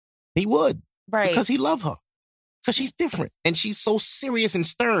 He would. Right. Because he loved her. Because she's different. And she's so serious and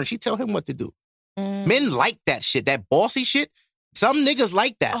stern. She tell him what to do. Men like that shit. That bossy shit. Some niggas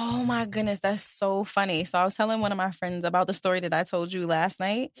like that. Oh my goodness. That's so funny. So I was telling one of my friends about the story that I told you last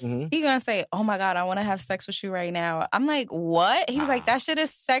night. Mm-hmm. He gonna say, oh my God, I want to have sex with you right now. I'm like, what? He was like, that shit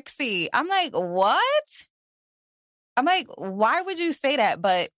is sexy. I'm like, what? I'm like, why would you say that?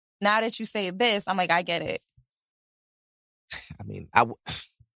 But now that you say this, I'm like, I get it. I mean,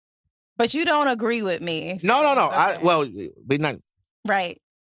 But you don't agree with me. So no. Okay. We're not. Right.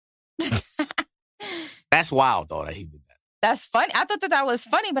 That's wild, though, that he did that. That's funny. I thought that was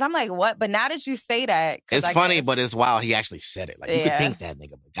funny, but I'm like, what? But now that you say that. It's funny, but it's wild he actually said it. Like, you could think that,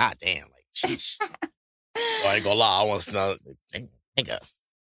 nigga, but goddamn, like, sheesh. I ain't gonna lie, I want to know. Nigga,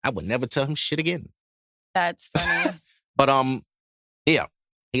 I would never tell him shit again. That's funny. But, yeah,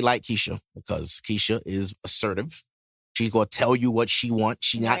 he liked Keisha because Keisha is assertive. She's gonna tell you what she wants.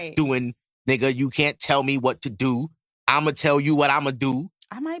 She not doing, nigga, you can't tell me what to do. I'm gonna tell you what I'm gonna do.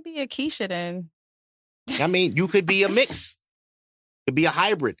 I might be a Keisha then. I mean, you could be a mix. Could be a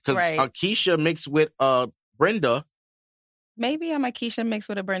hybrid. Because a Keisha mixed with Brenda. Maybe I'm a Keisha mixed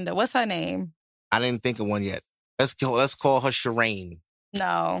with a Brenda. What's her name? I didn't think of one yet. Let's call her Shireen.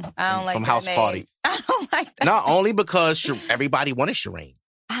 No, I don't like from that House name. Party. I don't like that. Not only because everybody wanted Shireen.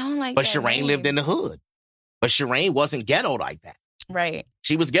 I don't like but that Shireen name. lived in the hood. But Shireen wasn't ghetto like that. Right.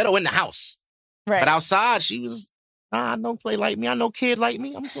 She was ghetto in the house. Right. But outside, she was, I don't play like me. I know kid like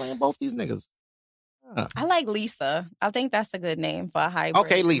me. I'm playing both these niggas. I like Lisa. I think that's a good name for a hybrid.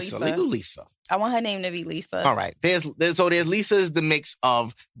 Okay, Lisa. Let's do Lisa. I want her name to be Lisa. All right. There's Lisa is the mix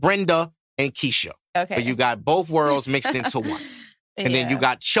of Brenda and Keisha. Okay. But you got both worlds mixed into one. And then you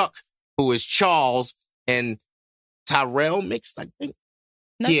got Chuck, who is Charles, and Tyrell mixed, I think.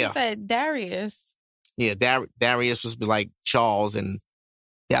 No, you said Darius. Yeah, Darius was like Charles, and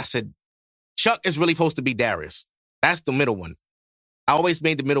I said Chuck is really supposed to be Darius. That's the middle one. I always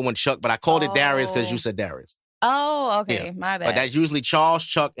made the middle one Chuck, but I called it Darius because you said Darius. Oh, okay. Yeah. My bad. But that's usually Charles,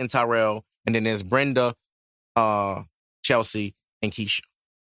 Chuck, and Tyrell, and then there's Brenda, Chelsea, and Keisha.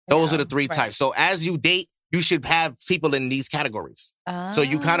 Those are the three types. So as you date, you should have people in these categories. So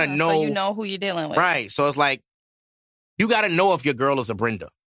you kind of know. So you know who you're dealing with. Right. So it's like, you got to know if your girl is a Brenda.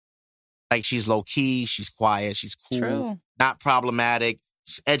 Like, she's low-key, she's quiet, she's cool, True. Not problematic,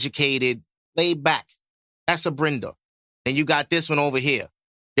 educated, laid back. That's a Brenda. Then you got this one over here.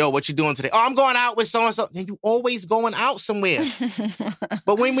 Yo, what you doing today? Oh, I'm going out with so-and-so. Then you always going out somewhere.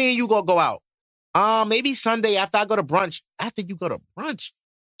 But when me and you go out? Maybe Sunday after I go to brunch. After you go to brunch,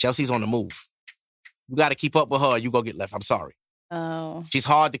 Chelsea's on the move. You got to keep up with her. You go get left. I'm sorry. Oh. She's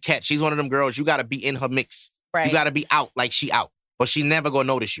hard to catch. She's one of them girls. You got to be in her mix. Right. You got to be out like she out. Or she never going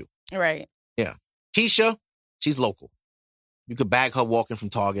to notice you. Right. Yeah. Keisha, she's local. You could bag her walking from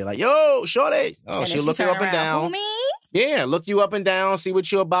Target. Like, yo, shorty. Oh, she'll look you up and down. Who, me? Yeah, look you up and down. See what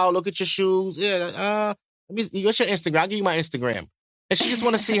you're about. Look at your shoes. Yeah. What's your Instagram? I'll give you my Instagram. And she just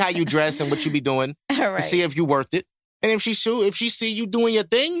want to see how you dress and what you be doing. Right. And see if you worth it. And if she see you doing your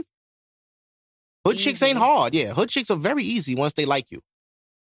thing, hood chicks ain't hard. Yeah, hood chicks are very easy once they like you.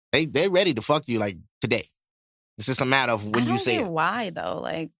 They're ready to fuck you like today. It's just a matter of when you say it. I don't get why, though.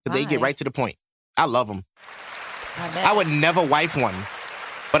 Like, they get right to the point. I love them. I I would never wife one,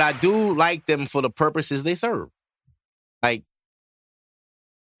 but I do like them for the purposes they serve. Like,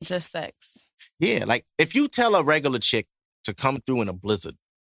 just sex. Yeah, like if you tell a regular chick to come through in a blizzard,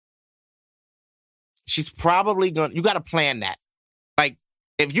 she's probably gonna. You got to plan that. Like,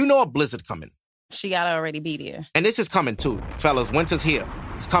 if you know a blizzard coming, she gotta already be there. And this is coming too, fellas. Winter's here.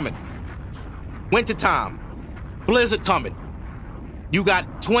 It's coming. Winter time. Blizzard coming. You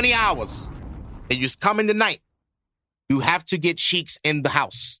got 20 hours. And you're coming tonight. You have to get cheeks in the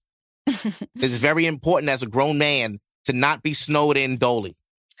house. It's very important as a grown man to not be snowed in dolly.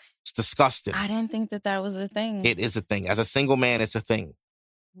 It's disgusting. I didn't think that was a thing. It is a thing. As a single man, it's a thing.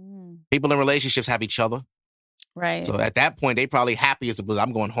 People in relationships have each other. Right. So at that point, they probably happy as a blizzard.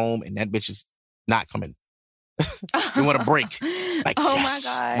 I'm going home and that bitch is not coming. You want a break. Like, oh yes,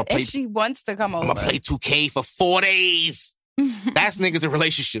 my God. And she wants to come over. I'm going to play 2K for 4 days. That's niggas in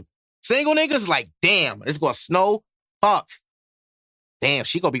relationship. Single niggas like, damn, it's going to snow. Fuck. Damn,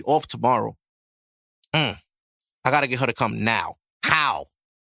 she going to be off tomorrow. I got to get her to come now. How?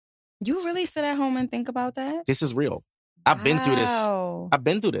 You really sit at home and think about that? This is real. I've been through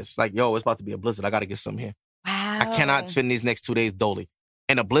this. Like, yo, it's about to be a blizzard. I got to get some here. Wow. I cannot spend these next 2 days dolly.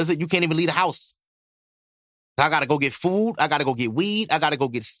 In a blizzard, you can't even leave the house. I got to go get food. I got to go get weed. I got to go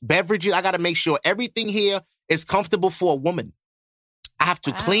get beverages. I got to make sure everything here is comfortable for a woman. I have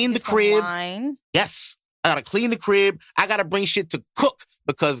to clean the crib. Wine. Yes. I got to clean the crib. I got to bring shit to cook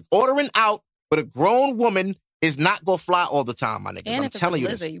because ordering out with a grown woman is not going to fly all the time, my niggas. And I'm if telling you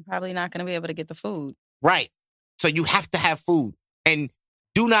it's a blizzard, this. you're probably not going to be able to get the food. Right. So you have to have food. And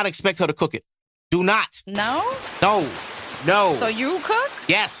do not expect her to cook it. Do not. No? No. So you cook?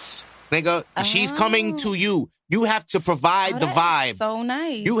 Yes. Nigga, she's coming to you. You have to provide the vibe. So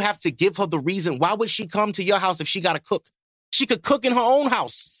nice. You have to give her the reason. Why would she come to your house if she got to cook? She could cook in her own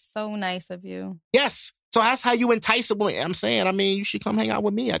house. So nice of you. Yes. So that's how you entice her. I'm saying, you should come hang out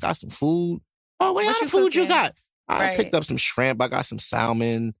with me. I got some food. Oh, what kind of food you got? I picked up some shrimp. I got some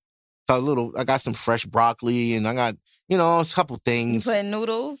salmon. I got some fresh broccoli, and I got, a couple things. You put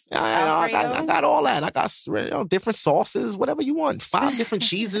noodles? I got all that. I got different sauces, whatever you want. 5 different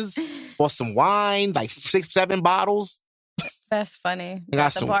cheeses, or some wine, like 6, 7 bottles. That's funny. I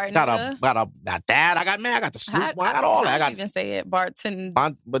got some. Got that. I got the Snoop wine. I got all that. I got even say it, bartend.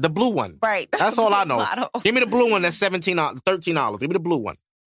 But the blue one. Right. That's all I know. Give me the blue one. That's $13. Give me the blue one.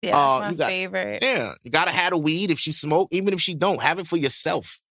 Yeah, that's my favorite. Yeah, you gotta have the weed if she smoke, even if she don't. Have it for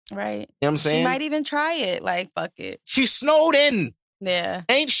yourself. Right. You know what I'm saying? She might even try it. Like, fuck it. She snowed in. Yeah.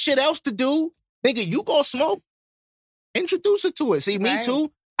 Ain't shit else to do. Nigga, you go smoke. Introduce her to it. See, me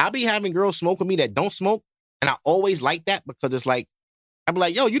too. I be having girls smoke with me that don't smoke. And I always like that because it's like, I be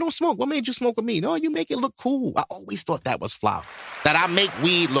like, yo, you don't smoke. What made you smoke with me? No, you make it look cool. I always thought that was fly. That I make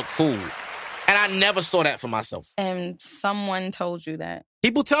weed look cool. And I never saw that for myself. And someone told you that.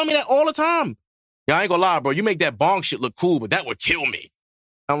 People tell me that all the time. Yeah, I ain't gonna lie, bro. You make that bong shit look cool, but that would kill me.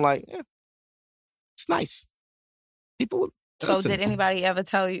 I'm like, yeah, it's nice. People. So did anybody ever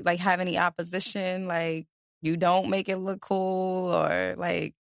tell you, like, have any opposition? Like, you don't make it look cool or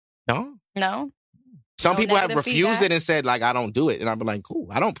like. No. No? Some people have refused it and said, like, I don't do it. And I'd be like, cool.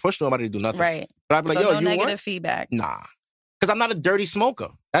 I don't push nobody to do nothing. Right. But I'd be like, yo, you negative want? feedback. Nah. Because I'm not a dirty smoker.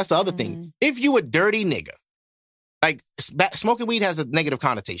 That's the other thing. If you a dirty nigga, like, smoking weed has a negative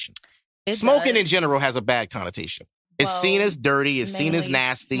connotation. Smoking in general has a bad connotation. It's seen as dirty. It's seen as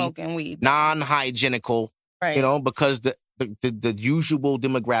nasty. Smoking weed. Non-hygienical. Right. Because the usual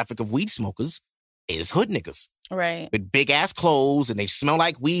demographic of weed smokers is hood niggas. Right. with big ass clothes, and they smell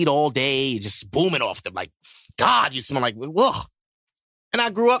like weed all day, just booming off them. Like, God, you smell like weed. Ugh. And I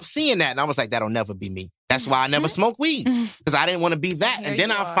grew up seeing that, and I was like, that'll never be me. That's why I never smoked weed, because I didn't want to be that. Here and then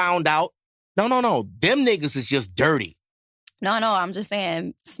you I are. found out, no, them niggas is just dirty. No, I'm just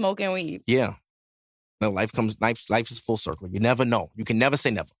saying, smoking weed. Yeah. No, life is full circle. You never know. You can never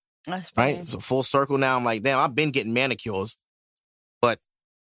say never. That's funny. Right? So full circle now, I'm like, damn, I've been getting manicures, but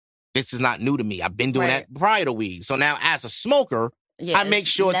this is not new to me. I've been doing that prior to weed. So now as a smoker, Yeah, I make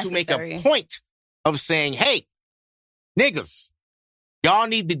sure to make a point of saying, hey, niggas, y'all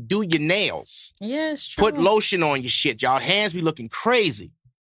need to do your nails. Yeah, it's true. Put lotion on your shit. Y'all hands be looking crazy.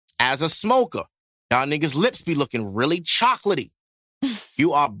 As a smoker, y'all niggas' lips be looking really chocolatey.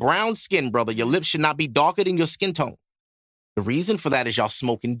 You are brown skin, brother. Your lips should not be darker than your skin tone. The reason for that is y'all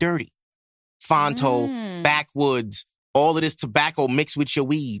smoking dirty. Fonto, backwoods, all of this tobacco mixed with your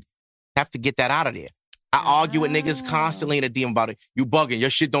weed. Have to get that out of there. I argue with niggas constantly in the DM about it. You bugging.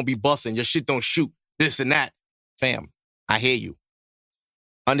 Your shit don't be busting. Your shit don't shoot. This and that. Fam, I hear you.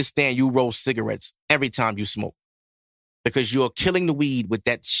 Understand you roll cigarettes every time you smoke. Because you're killing the weed with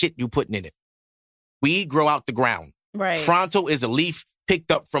that shit you putting in it. Weed grow out the ground. Right. Fronto is a leaf picked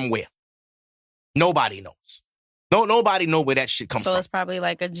up from where? Nobody knows. Nobody know where that shit comes from. So it's probably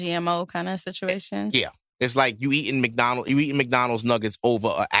like a GMO kind of situation? Yeah. It's like you eating McDonald's nuggets over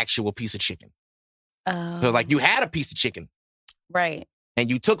an actual piece of chicken. So like you had a piece of chicken. Right. And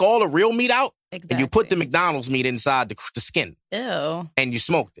you took all the real meat out. Exactly. And you put the McDonald's meat inside the skin. Ew. And you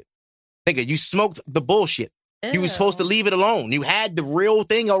smoked it. Nigga, you smoked the bullshit. Ew. You were supposed to leave it alone. You had the real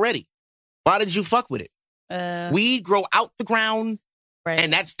thing already. Why did you fuck with it? Weed grow out the ground. Right.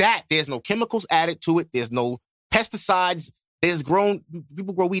 And that's that. There's no chemicals added to it. There's no pesticides.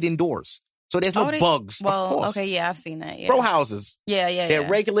 People grow weed indoors. So there's no bugs, of course. Okay, yeah, I've seen that. Yeah. Grow houses. Yeah. They're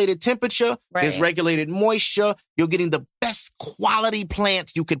regulated temperature. Right. There's regulated moisture. You're getting the best quality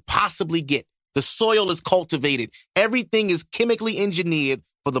plants you could possibly get. The soil is cultivated. Everything is chemically engineered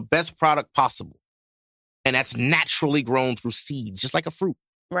for the best product possible. And that's naturally grown through seeds, just like a fruit.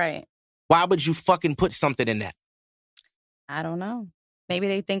 Right. Why would you fucking put something in that? I don't know. Maybe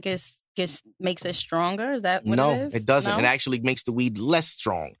they think it makes it stronger. Is that what No, it is? it doesn't. No? It actually makes the weed less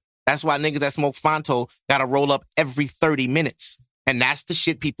strong. That's why niggas that smoke Fonto gotta roll up every 30 minutes. And that's the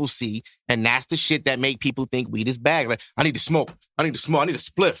shit people see. And that's the shit that make people think weed is bad. Like, I need to smoke. I need a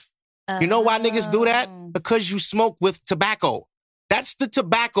spliff. You know why niggas do that? Because you smoke with tobacco. That's the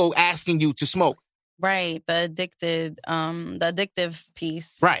tobacco asking you to smoke. Right. The addictive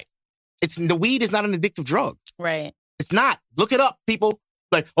piece. Right. The weed is not an addictive drug. Right. It's not. Look it up, people.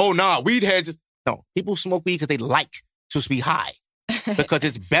 Like, oh, nah, weed heads. No, people smoke weed because they like to be high. Because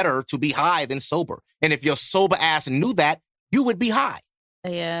it's better to be high than sober. And if your sober ass knew that, you would be high.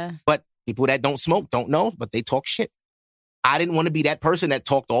 Yeah. But people that don't smoke don't know, but they talk shit. I didn't want to be that person that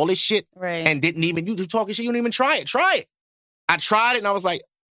talked all this shit. Right. And didn't even, you talking shit, you didn't even try it. Try it. I tried it and I was like,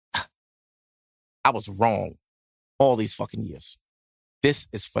 I was wrong all these fucking years. This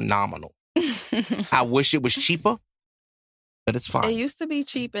is phenomenal. I wish it was cheaper, but it's fine. It used to be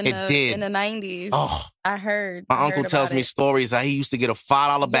cheap in the 90s. Oh, I heard. My uncle tells me stories how he used to get a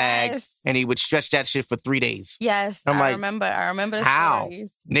 $5 bag and he would stretch that shit for 3 days. Yes, I remember the how?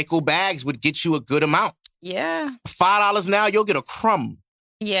 stories. Nickel bags would get you a good amount. Yeah. $5 now, you'll get a crumb.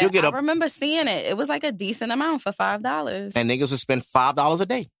 Yeah, I remember seeing it. It was like a decent amount for $5. And niggas would spend $5 a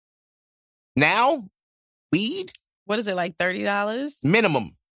day. Now, weed? What is it, like $30?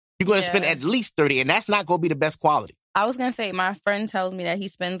 Minimum. You're going to spend at least $30, and that's not going to be the best quality. I was going to say, my friend tells me that he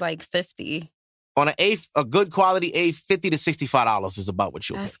spends like $50. On a good quality A, $50 to $65 is about what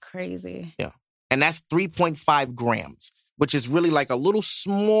you'll pay. That's crazy. Yeah. And that's 3.5 grams, which is really like a little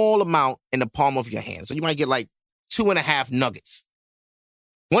small amount in the palm of your hand. So you might get like 2.5 nuggets.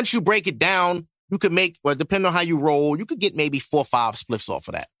 Once you break it down, you could make, well, depending on how you roll, you could get maybe 4 or 5 spliffs off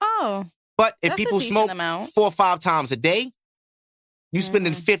of that. Oh. But if people smoke 4 or 5 times a day, you're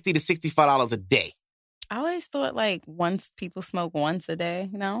spending $50 to $65 a day. I always thought like once people smoke once a day,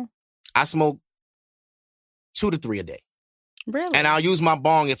 you know? I smoke 2 to 3 a day. Really? And I'll use my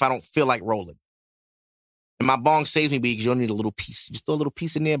bong if I don't feel like rolling. And my bong saves me because you only need a little piece. You just throw a little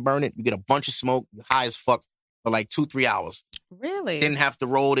piece in there, burn it. You get a bunch of smoke. You're high as fuck for like 2-3 hours. Really? Didn't have to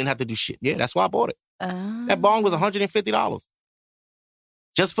roll. Didn't have to do shit. Yeah, that's why I bought it. That bong was $150.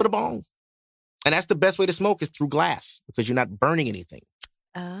 Just for the bong. And that's the best way to smoke is through glass because you're not burning anything.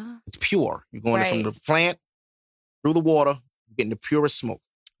 It's pure. You're going from the plant through the water, getting the purest smoke.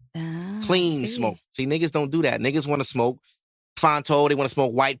 Clean smoke. See, niggas don't do that. Niggas want to smoke Fonto, they want to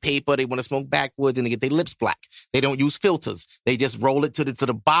smoke white paper, they want to smoke backwoods, and they get their lips black. They don't use filters. They just roll it to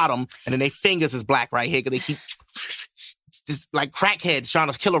the bottom, and then their fingers is black right here because they keep just like crackheads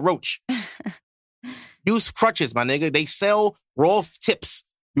trying to kill a roach. Use crutches, my nigga. They sell raw tips.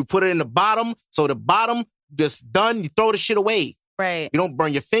 You put it in the bottom, so the bottom just done, you throw the shit away. Right. You don't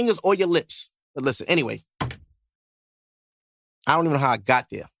burn your fingers or your lips. But listen, anyway, I don't even know how I got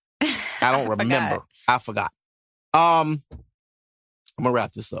there. I don't remember. I forgot. I'm gonna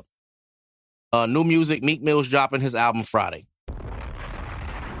wrap this up. New music, Meek Mill's dropping his album Friday.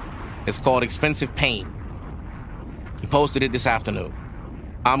 It's called Expensive Pain. He posted it this afternoon.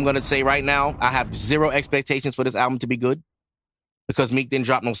 I'm gonna say right now, I have zero expectations for this album to be good because Meek didn't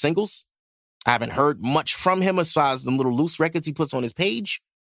drop no singles. I haven't heard much from him as far as the little loose records he puts on his page.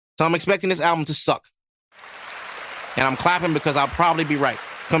 So I'm expecting this album to suck. And I'm clapping because I'll probably be right.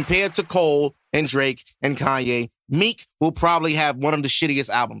 Compared to Cole and Drake and Kanye, Meek will probably have one of the shittiest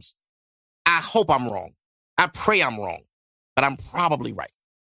albums. I hope I'm wrong. I pray I'm wrong. But I'm probably right.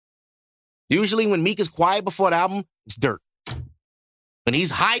 Usually when Meek is quiet before the album, it's dirt. When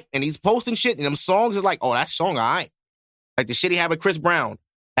he's hyped and he's posting shit and them songs is like, oh, that song, all right. Like the shit he had with Chris Brown.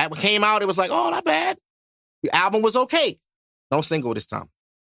 That came out, it was like, oh, not bad. The album was okay. No single this time.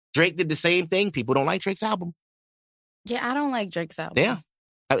 Drake did the same thing. People don't like Drake's album. Yeah, I don't like Drake's album. Yeah.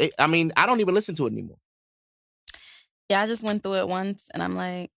 I mean, I don't even listen to it anymore. Yeah, I just went through it once, and I'm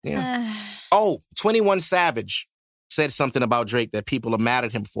like, Oh, 21 Savage said something about Drake that people are mad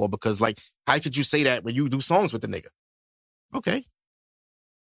at him for because, like, how could you say that when you do songs with the nigga? Okay.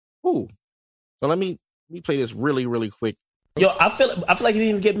 Ooh. So let me play this really, really quick. Yo, I feel like he didn't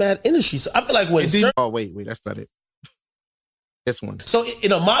even get mad industry. So I feel like when oh, wait, that's not it. This one. So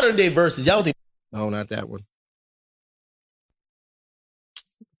in a modern day versus, y'all don't think? No, not that one.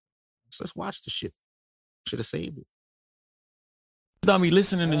 Let's watch the shit. Should have saved it. Don't be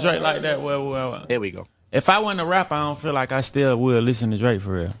listening to Drake like that. Well. There we go. If I wasn't a rapper, I don't feel like I still would listen to Drake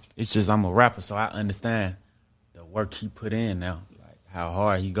for real. It's just I'm a rapper, so I understand the work he put in now, like how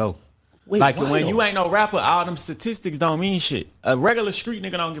hard he go. Wait, like when you ain't no rapper, all them statistics don't mean shit. A regular street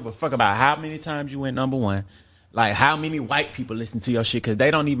nigga don't give a fuck about how many times you went number one, like how many white people listen to your shit, because they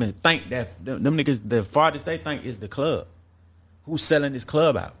don't even think that them niggas, the farthest they think is the club. Who's selling this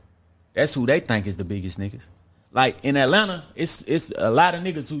club out? That's who they think is the biggest niggas. Like in Atlanta, it's a lot of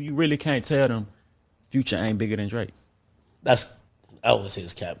niggas who you really can't tell them Future ain't bigger than Drake. I wouldn't say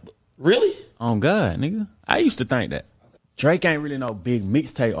it's cap. But really? On God, nigga. I used to think that. Drake ain't really no big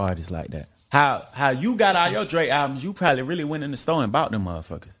mixtape artist like that. How you got all your Drake albums, you probably really went in the store and bought them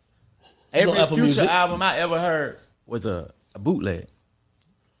motherfuckers. Every Future Music album I ever heard was a bootleg.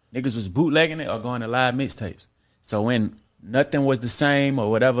 Niggas was bootlegging it or going to live mixtapes. So when nothing was the same or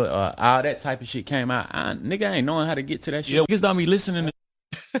whatever, all that type of shit came out, nigga ain't knowing how to get to that shit. Yeah. Niggas don't be listening to...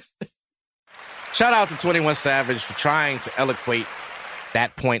 Shout out to 21 Savage for trying to eloquate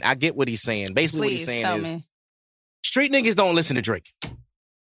that point. I get what he's saying. Basically what he's saying is, street niggas don't listen to Drake.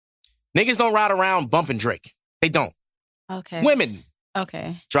 Niggas don't ride around bumping Drake. They don't. Okay. Women.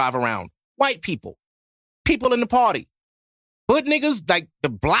 Okay. Drive around. White people. People in the party. Hood niggas, like the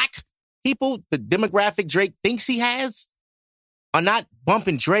black people, the demographic Drake thinks he has, are not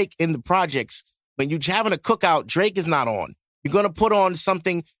bumping Drake in the projects. When you're having a cookout, Drake is not on. You're going to put on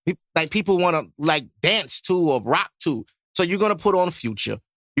something like people want to like dance to or rock to. So you're going to put on Future.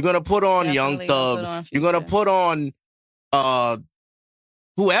 You're going to put on Young Thug. You're going to put on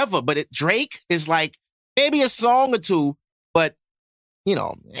whoever. But Drake is like maybe a song or two, but, you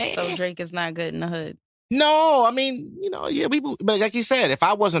know. So Drake is not good in the hood. No, I mean, you know, yeah, people, but like you said, if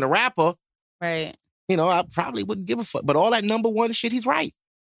I wasn't a rapper, right, you know, I probably wouldn't give a fuck. But all that number one shit, he's right.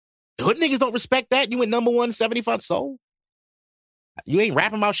 The hood niggas don't respect that. You went number 1, 75 soul. You ain't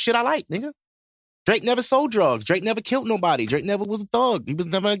rapping about shit I like, nigga. Drake never sold drugs. Drake never killed nobody. Drake never was a thug. He was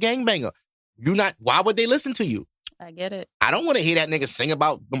never a gangbanger. Why would they listen to you? I get it. I don't want to hear that nigga sing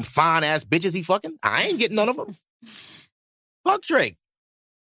about them fine ass bitches he fucking. I ain't getting none of them. Fuck Drake.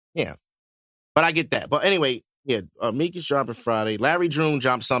 Yeah. But I get that. But anyway, yeah, Meek is dropping Friday. Larry June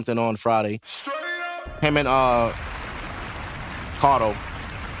dropped something on Friday. Him and Cardo.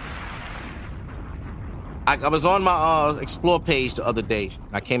 I was on my Explore page the other day.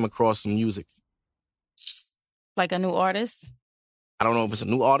 I came across some music. Like a new artist? I don't know if it's a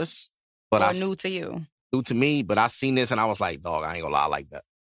new artist. But new to you? New to me, but I seen this and I was like, dog, I ain't gonna lie like that.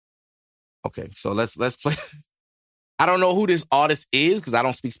 Okay, so let's play. I don't know who this artist is because I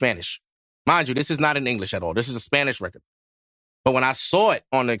don't speak Spanish. Mind you, this is not in English at all. This is a Spanish record. But when I saw it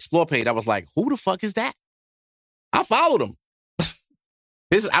on the Explore page, I was like, who the fuck is that? I followed him.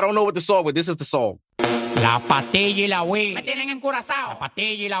 I don't know what the song was. This is the song. La pastilla y la weed me tienen encurazao. La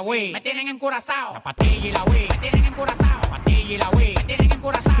pastilla y la weed me tienen encurazao. La pastilla y la weed me tienen encurazao. La pastilla y la weed me tienen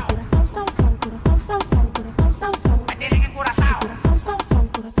encurazao. Me tienen encurazao.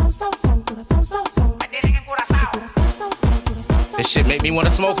 Me tienen encurazao. This shit make me want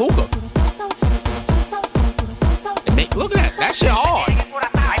to smoke hookah. Look at that. That shit hard.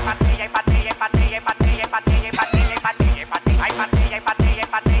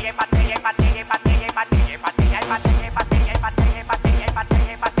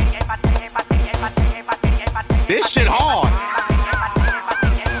 This shit hard.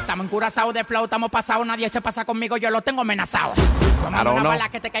 Estamos encurazados de flow, estamos pasados, nadie se pasa conmigo, yo lo tengo amenazado. I don't una know. bala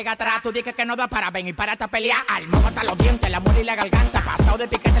que te caiga atrás, tú dices que no da para ven y párate a pelear. Alma hasta los dientes, la muerte y la garganta. Pasado de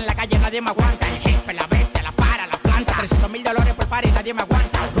piquete en la calle, nadie me aguanta. El jefe, la bestia, la para, la planta. $300,000 por par y nadie me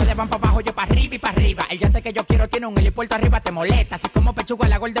aguanta. Ustedes van para abajo, yo para arriba y para arriba. El yate que yo quiero tiene un helipuerto arriba, te molesta. Así como pechuga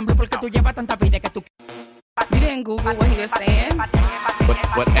la Golden Blue porque tú llevas tanta vida que tú... You didn't Google what he was saying?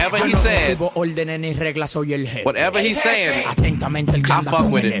 Whatever he said. órdenes ni reglas, soy el jefe. Whatever he's saying. Atentamente el que anda fuck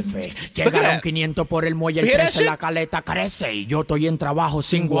con with el it. F. Look at Llegaron that. 500 por el muelle, el You hear that 13 la shit? caleta crece. Y yo estoy en trabajo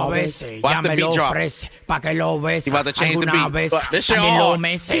 5 a veces. Watch Ya the me beat lo drop. ofrece, pa' que lo bese. He about to change the Alguna beat. vez, This shit a mí hard. lo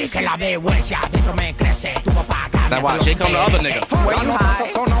meses. Que la de huesia adentro me crece. Tu papá acá. Now watch, here come the other nigga. Were you high?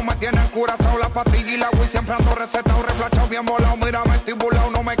 Sazonado, me tienen curazao, la pastilla y la Wii siempre ando recetado, reflachado, bien volado, mírame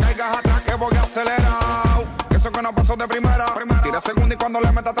estibulado, no me caigas atrás que voy acelerado. Eso que no pasó de primera. Tira segunda y cuando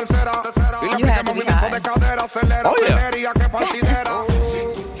le meta tercera. Y le You had aplique to be movimiento high. de cadera, acelera, Oh, yeah. acelera, y a que partidera.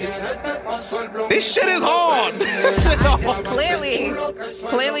 This shit is hard.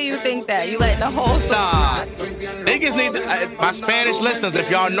 Clearly you think that. You let the whole song. Nah. Niggas need to, my Spanish listeners, if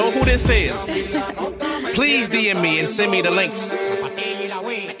y'all know who this is, please DM me and send me the links.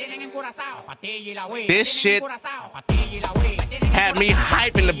 This shit had me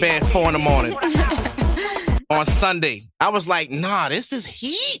hyping the bed 4 in the morning on Sunday. I was like, nah, this is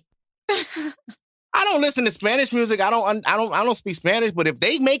heat. I don't listen to Spanish music. I don't speak Spanish, but if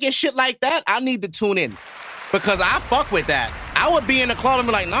they making shit like that, I need to tune in because I fuck with that. I would be in the club and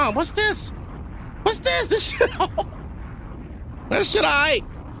be like, nah, what's this? What's this? This shit, that shit, all right.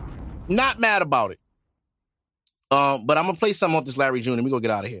 Not mad about it. But I'm gonna play something off this Larry June and we gonna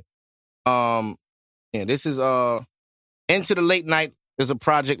get out of here. Yeah, this is Into the Late Night. There's a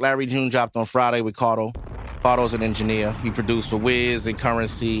project Larry June dropped on Friday with Cardo. Cardo's an engineer. He produced for Wiz and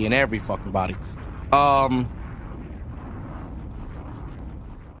Currency and every fucking body.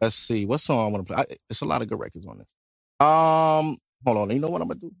 Let's see. What song I want to play? There's a lot of good records on this. Hold on. You know what I'm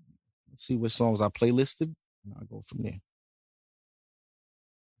gonna do? Let's see what songs I playlisted. And I'll go from there.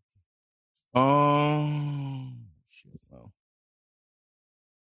 Shit, well.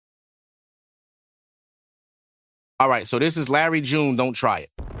 All right, so this is Larry June, Don't Try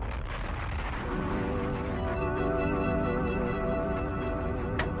It.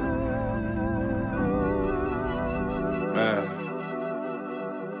 Man,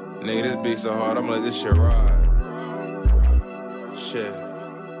 nigga, this beat so hard, I'm gonna let this shit ride. Shit.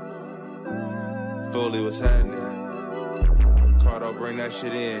 Foley, what's happening? Cardo, bring that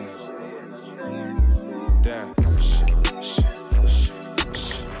shit in. Damn.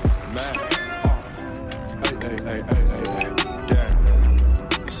 Man. Hey. Damn.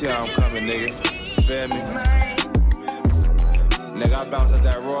 You see how I'm coming, nigga? Feel me? Nigga, I bounced at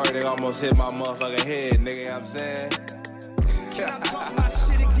that Roy, nigga, almost hit my motherfucking head, nigga, you know what I'm saying?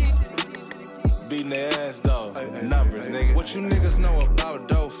 Beating their ass, though. Numbers, nigga. What you niggas know about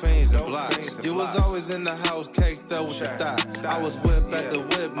dope fiends and blocks? You was always in the house, caked up with the thigh. I was whipped at the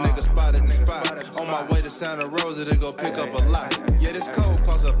whip, nigga, spotted the spot. On my way to Santa Rosa to go pick up a lot. Yeah, this cold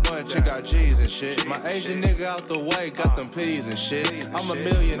cost a bunch, you got G's and shit. My Asian nigga out the way, got them P's and shit. I'm a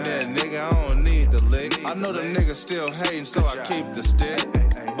millionaire, nigga, I don't need the lick. I know the niggas still hating, so I keep the stick.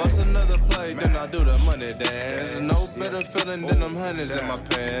 Bust another play, then I do the money dance. No better feeling than them hundreds in my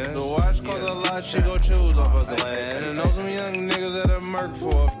pants. The watch costs a lot, she gon' choose off a glance. And know some young niggas that'll murk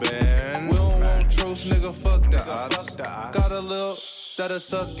for a band. We don't want truce, nigga, fuck the ops. Got a little that'll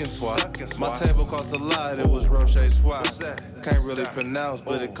suck and swap. My table cost a lot, it was Roche swap. Can't really pronounce,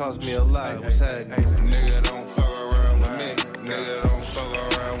 but it cost me a lot. What's happening? Nigga, don't fuck around with me. Nigga, don't fuck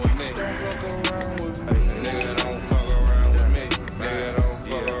around with me. Don't fuck around with me. Nigga, don't fuck around with me. Nigga, don't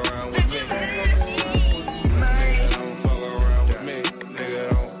fuck around with me. Nigga, don't fuck around with me. Nigga,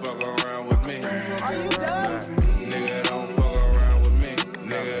 don't fuck around with me. Nigga, don't fuck around with me.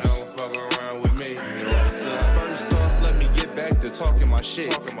 Nigga, don't fuck around with me. First off, let me get back to talking my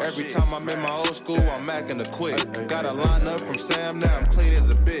shit. Every time I'm in my old school, I'm macking a quick. Got a line up from Sam, now I'm clean as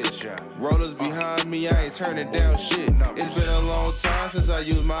a bitch. Rollers behind me, I ain't turning down shit. It's been a long time since I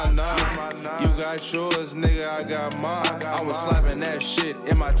used my 9. You got yours, nigga, I got mine. I was slapping that shit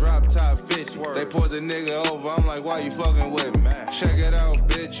in my drop top 50. They pulled the nigga over, I'm like, why you fucking with me? Check it out,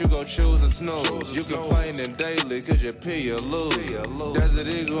 bitch, you go choose a snooze. You complaining daily, cause you pee or lose. Desert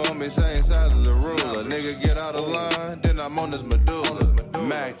Eagle on me, same size as a ruler. Nigga, get out of line, then I'm on this medulla.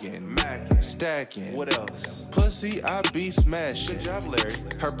 Macking, stacking. What else? Pussy, I be smashing. Good job, Larry.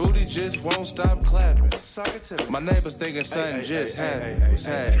 Her booty just won't stop clapping. My neighbors thinking something just happened. What's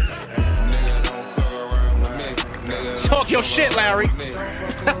happening? Nigga, don't fuck around with me. Nigga, talk your shit, Larry.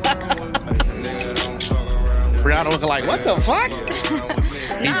 Brianna looking like, what the fuck?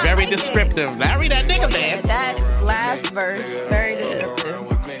 He's very descriptive. Larry, that nigga, man. That last verse, very descriptive.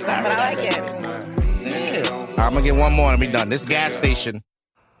 But I like it. Yeah. I'm going to get one more and be done. This gas station.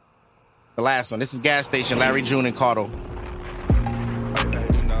 The last one. This is gas station, Larry June and Cardo.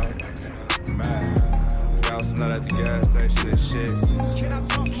 Bouncing out at the gas station and shit.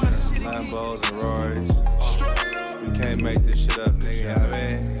 Lambos and Rory's. We can't make this shit up, nigga. You know what I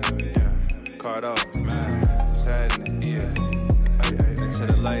mean? Cardo. What's happening? Into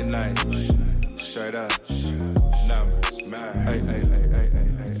the late night. Straight up. Numbers.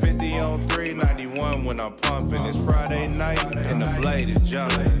 50 on 391 when I'm pumping. It's Friday night and the blade is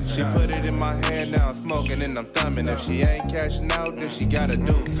jumping. She put it in my hand, now I'm smoking and I'm thumbing. If she ain't cashing out, then she gotta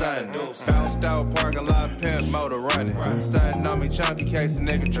do something. Bounced out, parking lot, pimp, motor running. Something on me, chunky case, a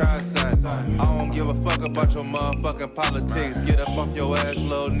nigga try something. I don't give a fuck about your motherfucking politics. Get up off your ass,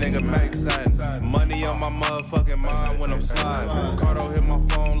 little nigga, make something. Money on my motherfucking mind when I'm sliding. Cardo hit my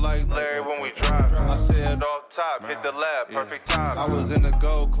phone like Larry when we drive. I said off top, hit the lab, perfect time. I was in the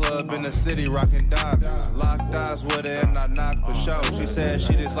gold club in the city, rocking diamonds. Locked eyes with her and I knocked for show. She said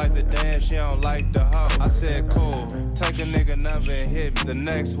she just like the dance, she don't like the hoe. I said cool, take a nigga number and hit me. The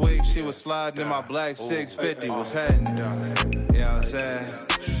next week she was sliding in my black 650, was happening. You know what I'm saying?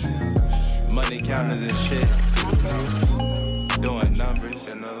 Money counters and shit. Doing numbers.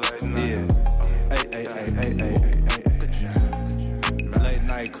 Yeah. Late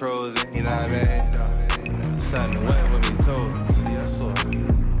night cruising, you know what I mean? Something wet with me too.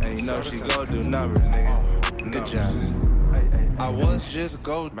 And you know she go do numbers, nigga. Good job. I was just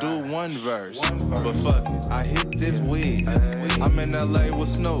go do one verse, but fuck it, I hit this weed. I'm in LA with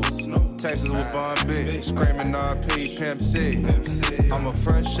Snoop, Texas with Bon B, screaming RP Pimp C. I'm a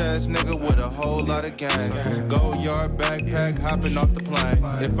fresh ass nigga with a whole lot of gang. Go yard backpack, hopping off the plane.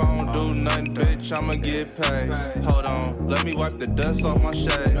 If I don't do nothing, bitch, I'ma get paid. Hold on, let me wipe the dust off my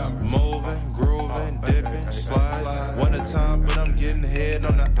shades. Moving, grooving, dipping, slide. One at a time, but I'm getting head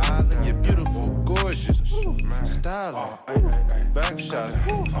on the island. You're beautiful, gorgeous, styling. Back shot,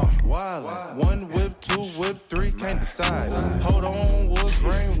 wildin'. 1 whip, 2 whip, 3, can't decide. Hold on, wood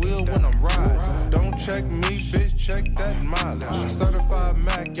grain wheel when I'm riding. Don't check me, bitch, check that mileage. Certified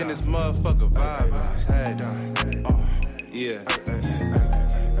Mac in this motherfucker vibe. Yeah.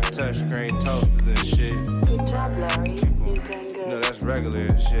 Touchscreen toasters and shit. Good job, Larry. You done good. No, that's regular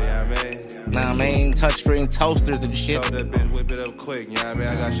and shit, you know what I mean? Nah, I mean, touchscreen toasters and shit. Told that bitch, whip it up quick, you know what I mean?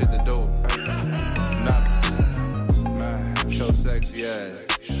 I got shit to do. Nah. Show sexy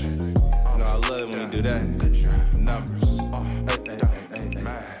ass. You know, I love it when you do that. Numbers.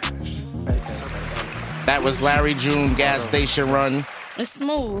 That was Larry June gas station run. It's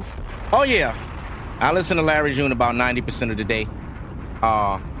smooth. Oh, yeah. I listen to Larry June about 90% of the day.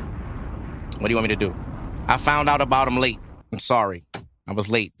 What do you want me to do? I found out about him late. I'm sorry. I was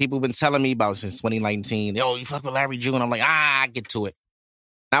late. People have been telling me about it since 2019. Yo, you fuck with Larry June. I'm like, I get to it.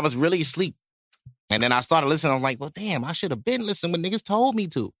 And I was really asleep. And then I started listening. I'm like, well, damn, I should have been listening when niggas told me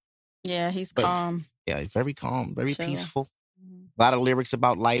to. Yeah, he's calm. Yeah, he's very calm, very Chill. peaceful. A lot of lyrics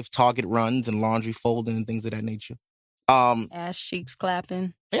about life, target runs, and laundry folding and things of that nature. Ass cheeks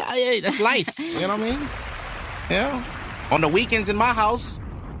clapping. Yeah, that's life. You know what I mean? Yeah. On the weekends in my house,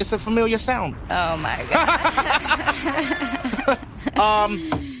 it's a familiar sound. Oh, my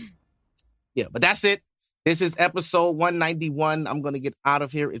God. Yeah, but that's it. This is episode 191. I'm going to get out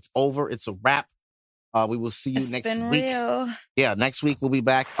of here. It's over. It's a wrap. We will see you next week. Real. Yeah, next week we'll be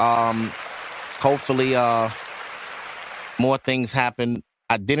back. Hopefully, more things happen.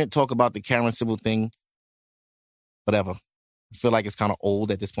 I didn't talk about the Karen Civil thing. Whatever. I feel like it's kind of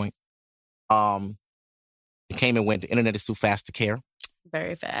old at this point. It came and went. The internet is too fast to care.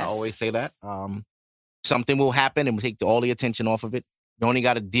 Very fast. I always say that. Something will happen and we'll take all the attention off of it. You only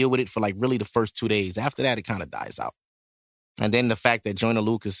got to deal with it for like really the first 2 days. After that, it kind of dies out. And then the fact that Joyner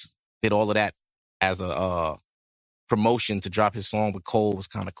Lucas did all of that as a promotion to drop his song with Cole was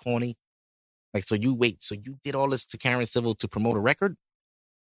kind of corny. Like, so you did all this to Karen Civil to promote a record?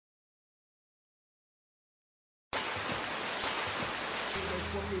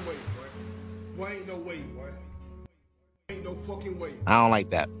 Ain't no way, boy. Ain't no fucking way. I don't like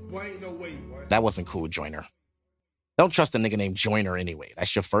that. Ain't no way, boy. That wasn't cool, Joyner. Don't trust a nigga named Joyner anyway.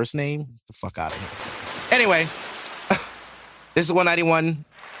 That's your first name? Get the fuck out of here. Anyway, this is 191.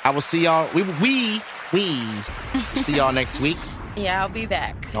 I will see y'all. We see y'all next week. Yeah, I'll be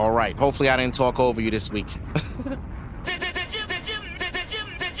back. All right. Hopefully I didn't talk over you this week.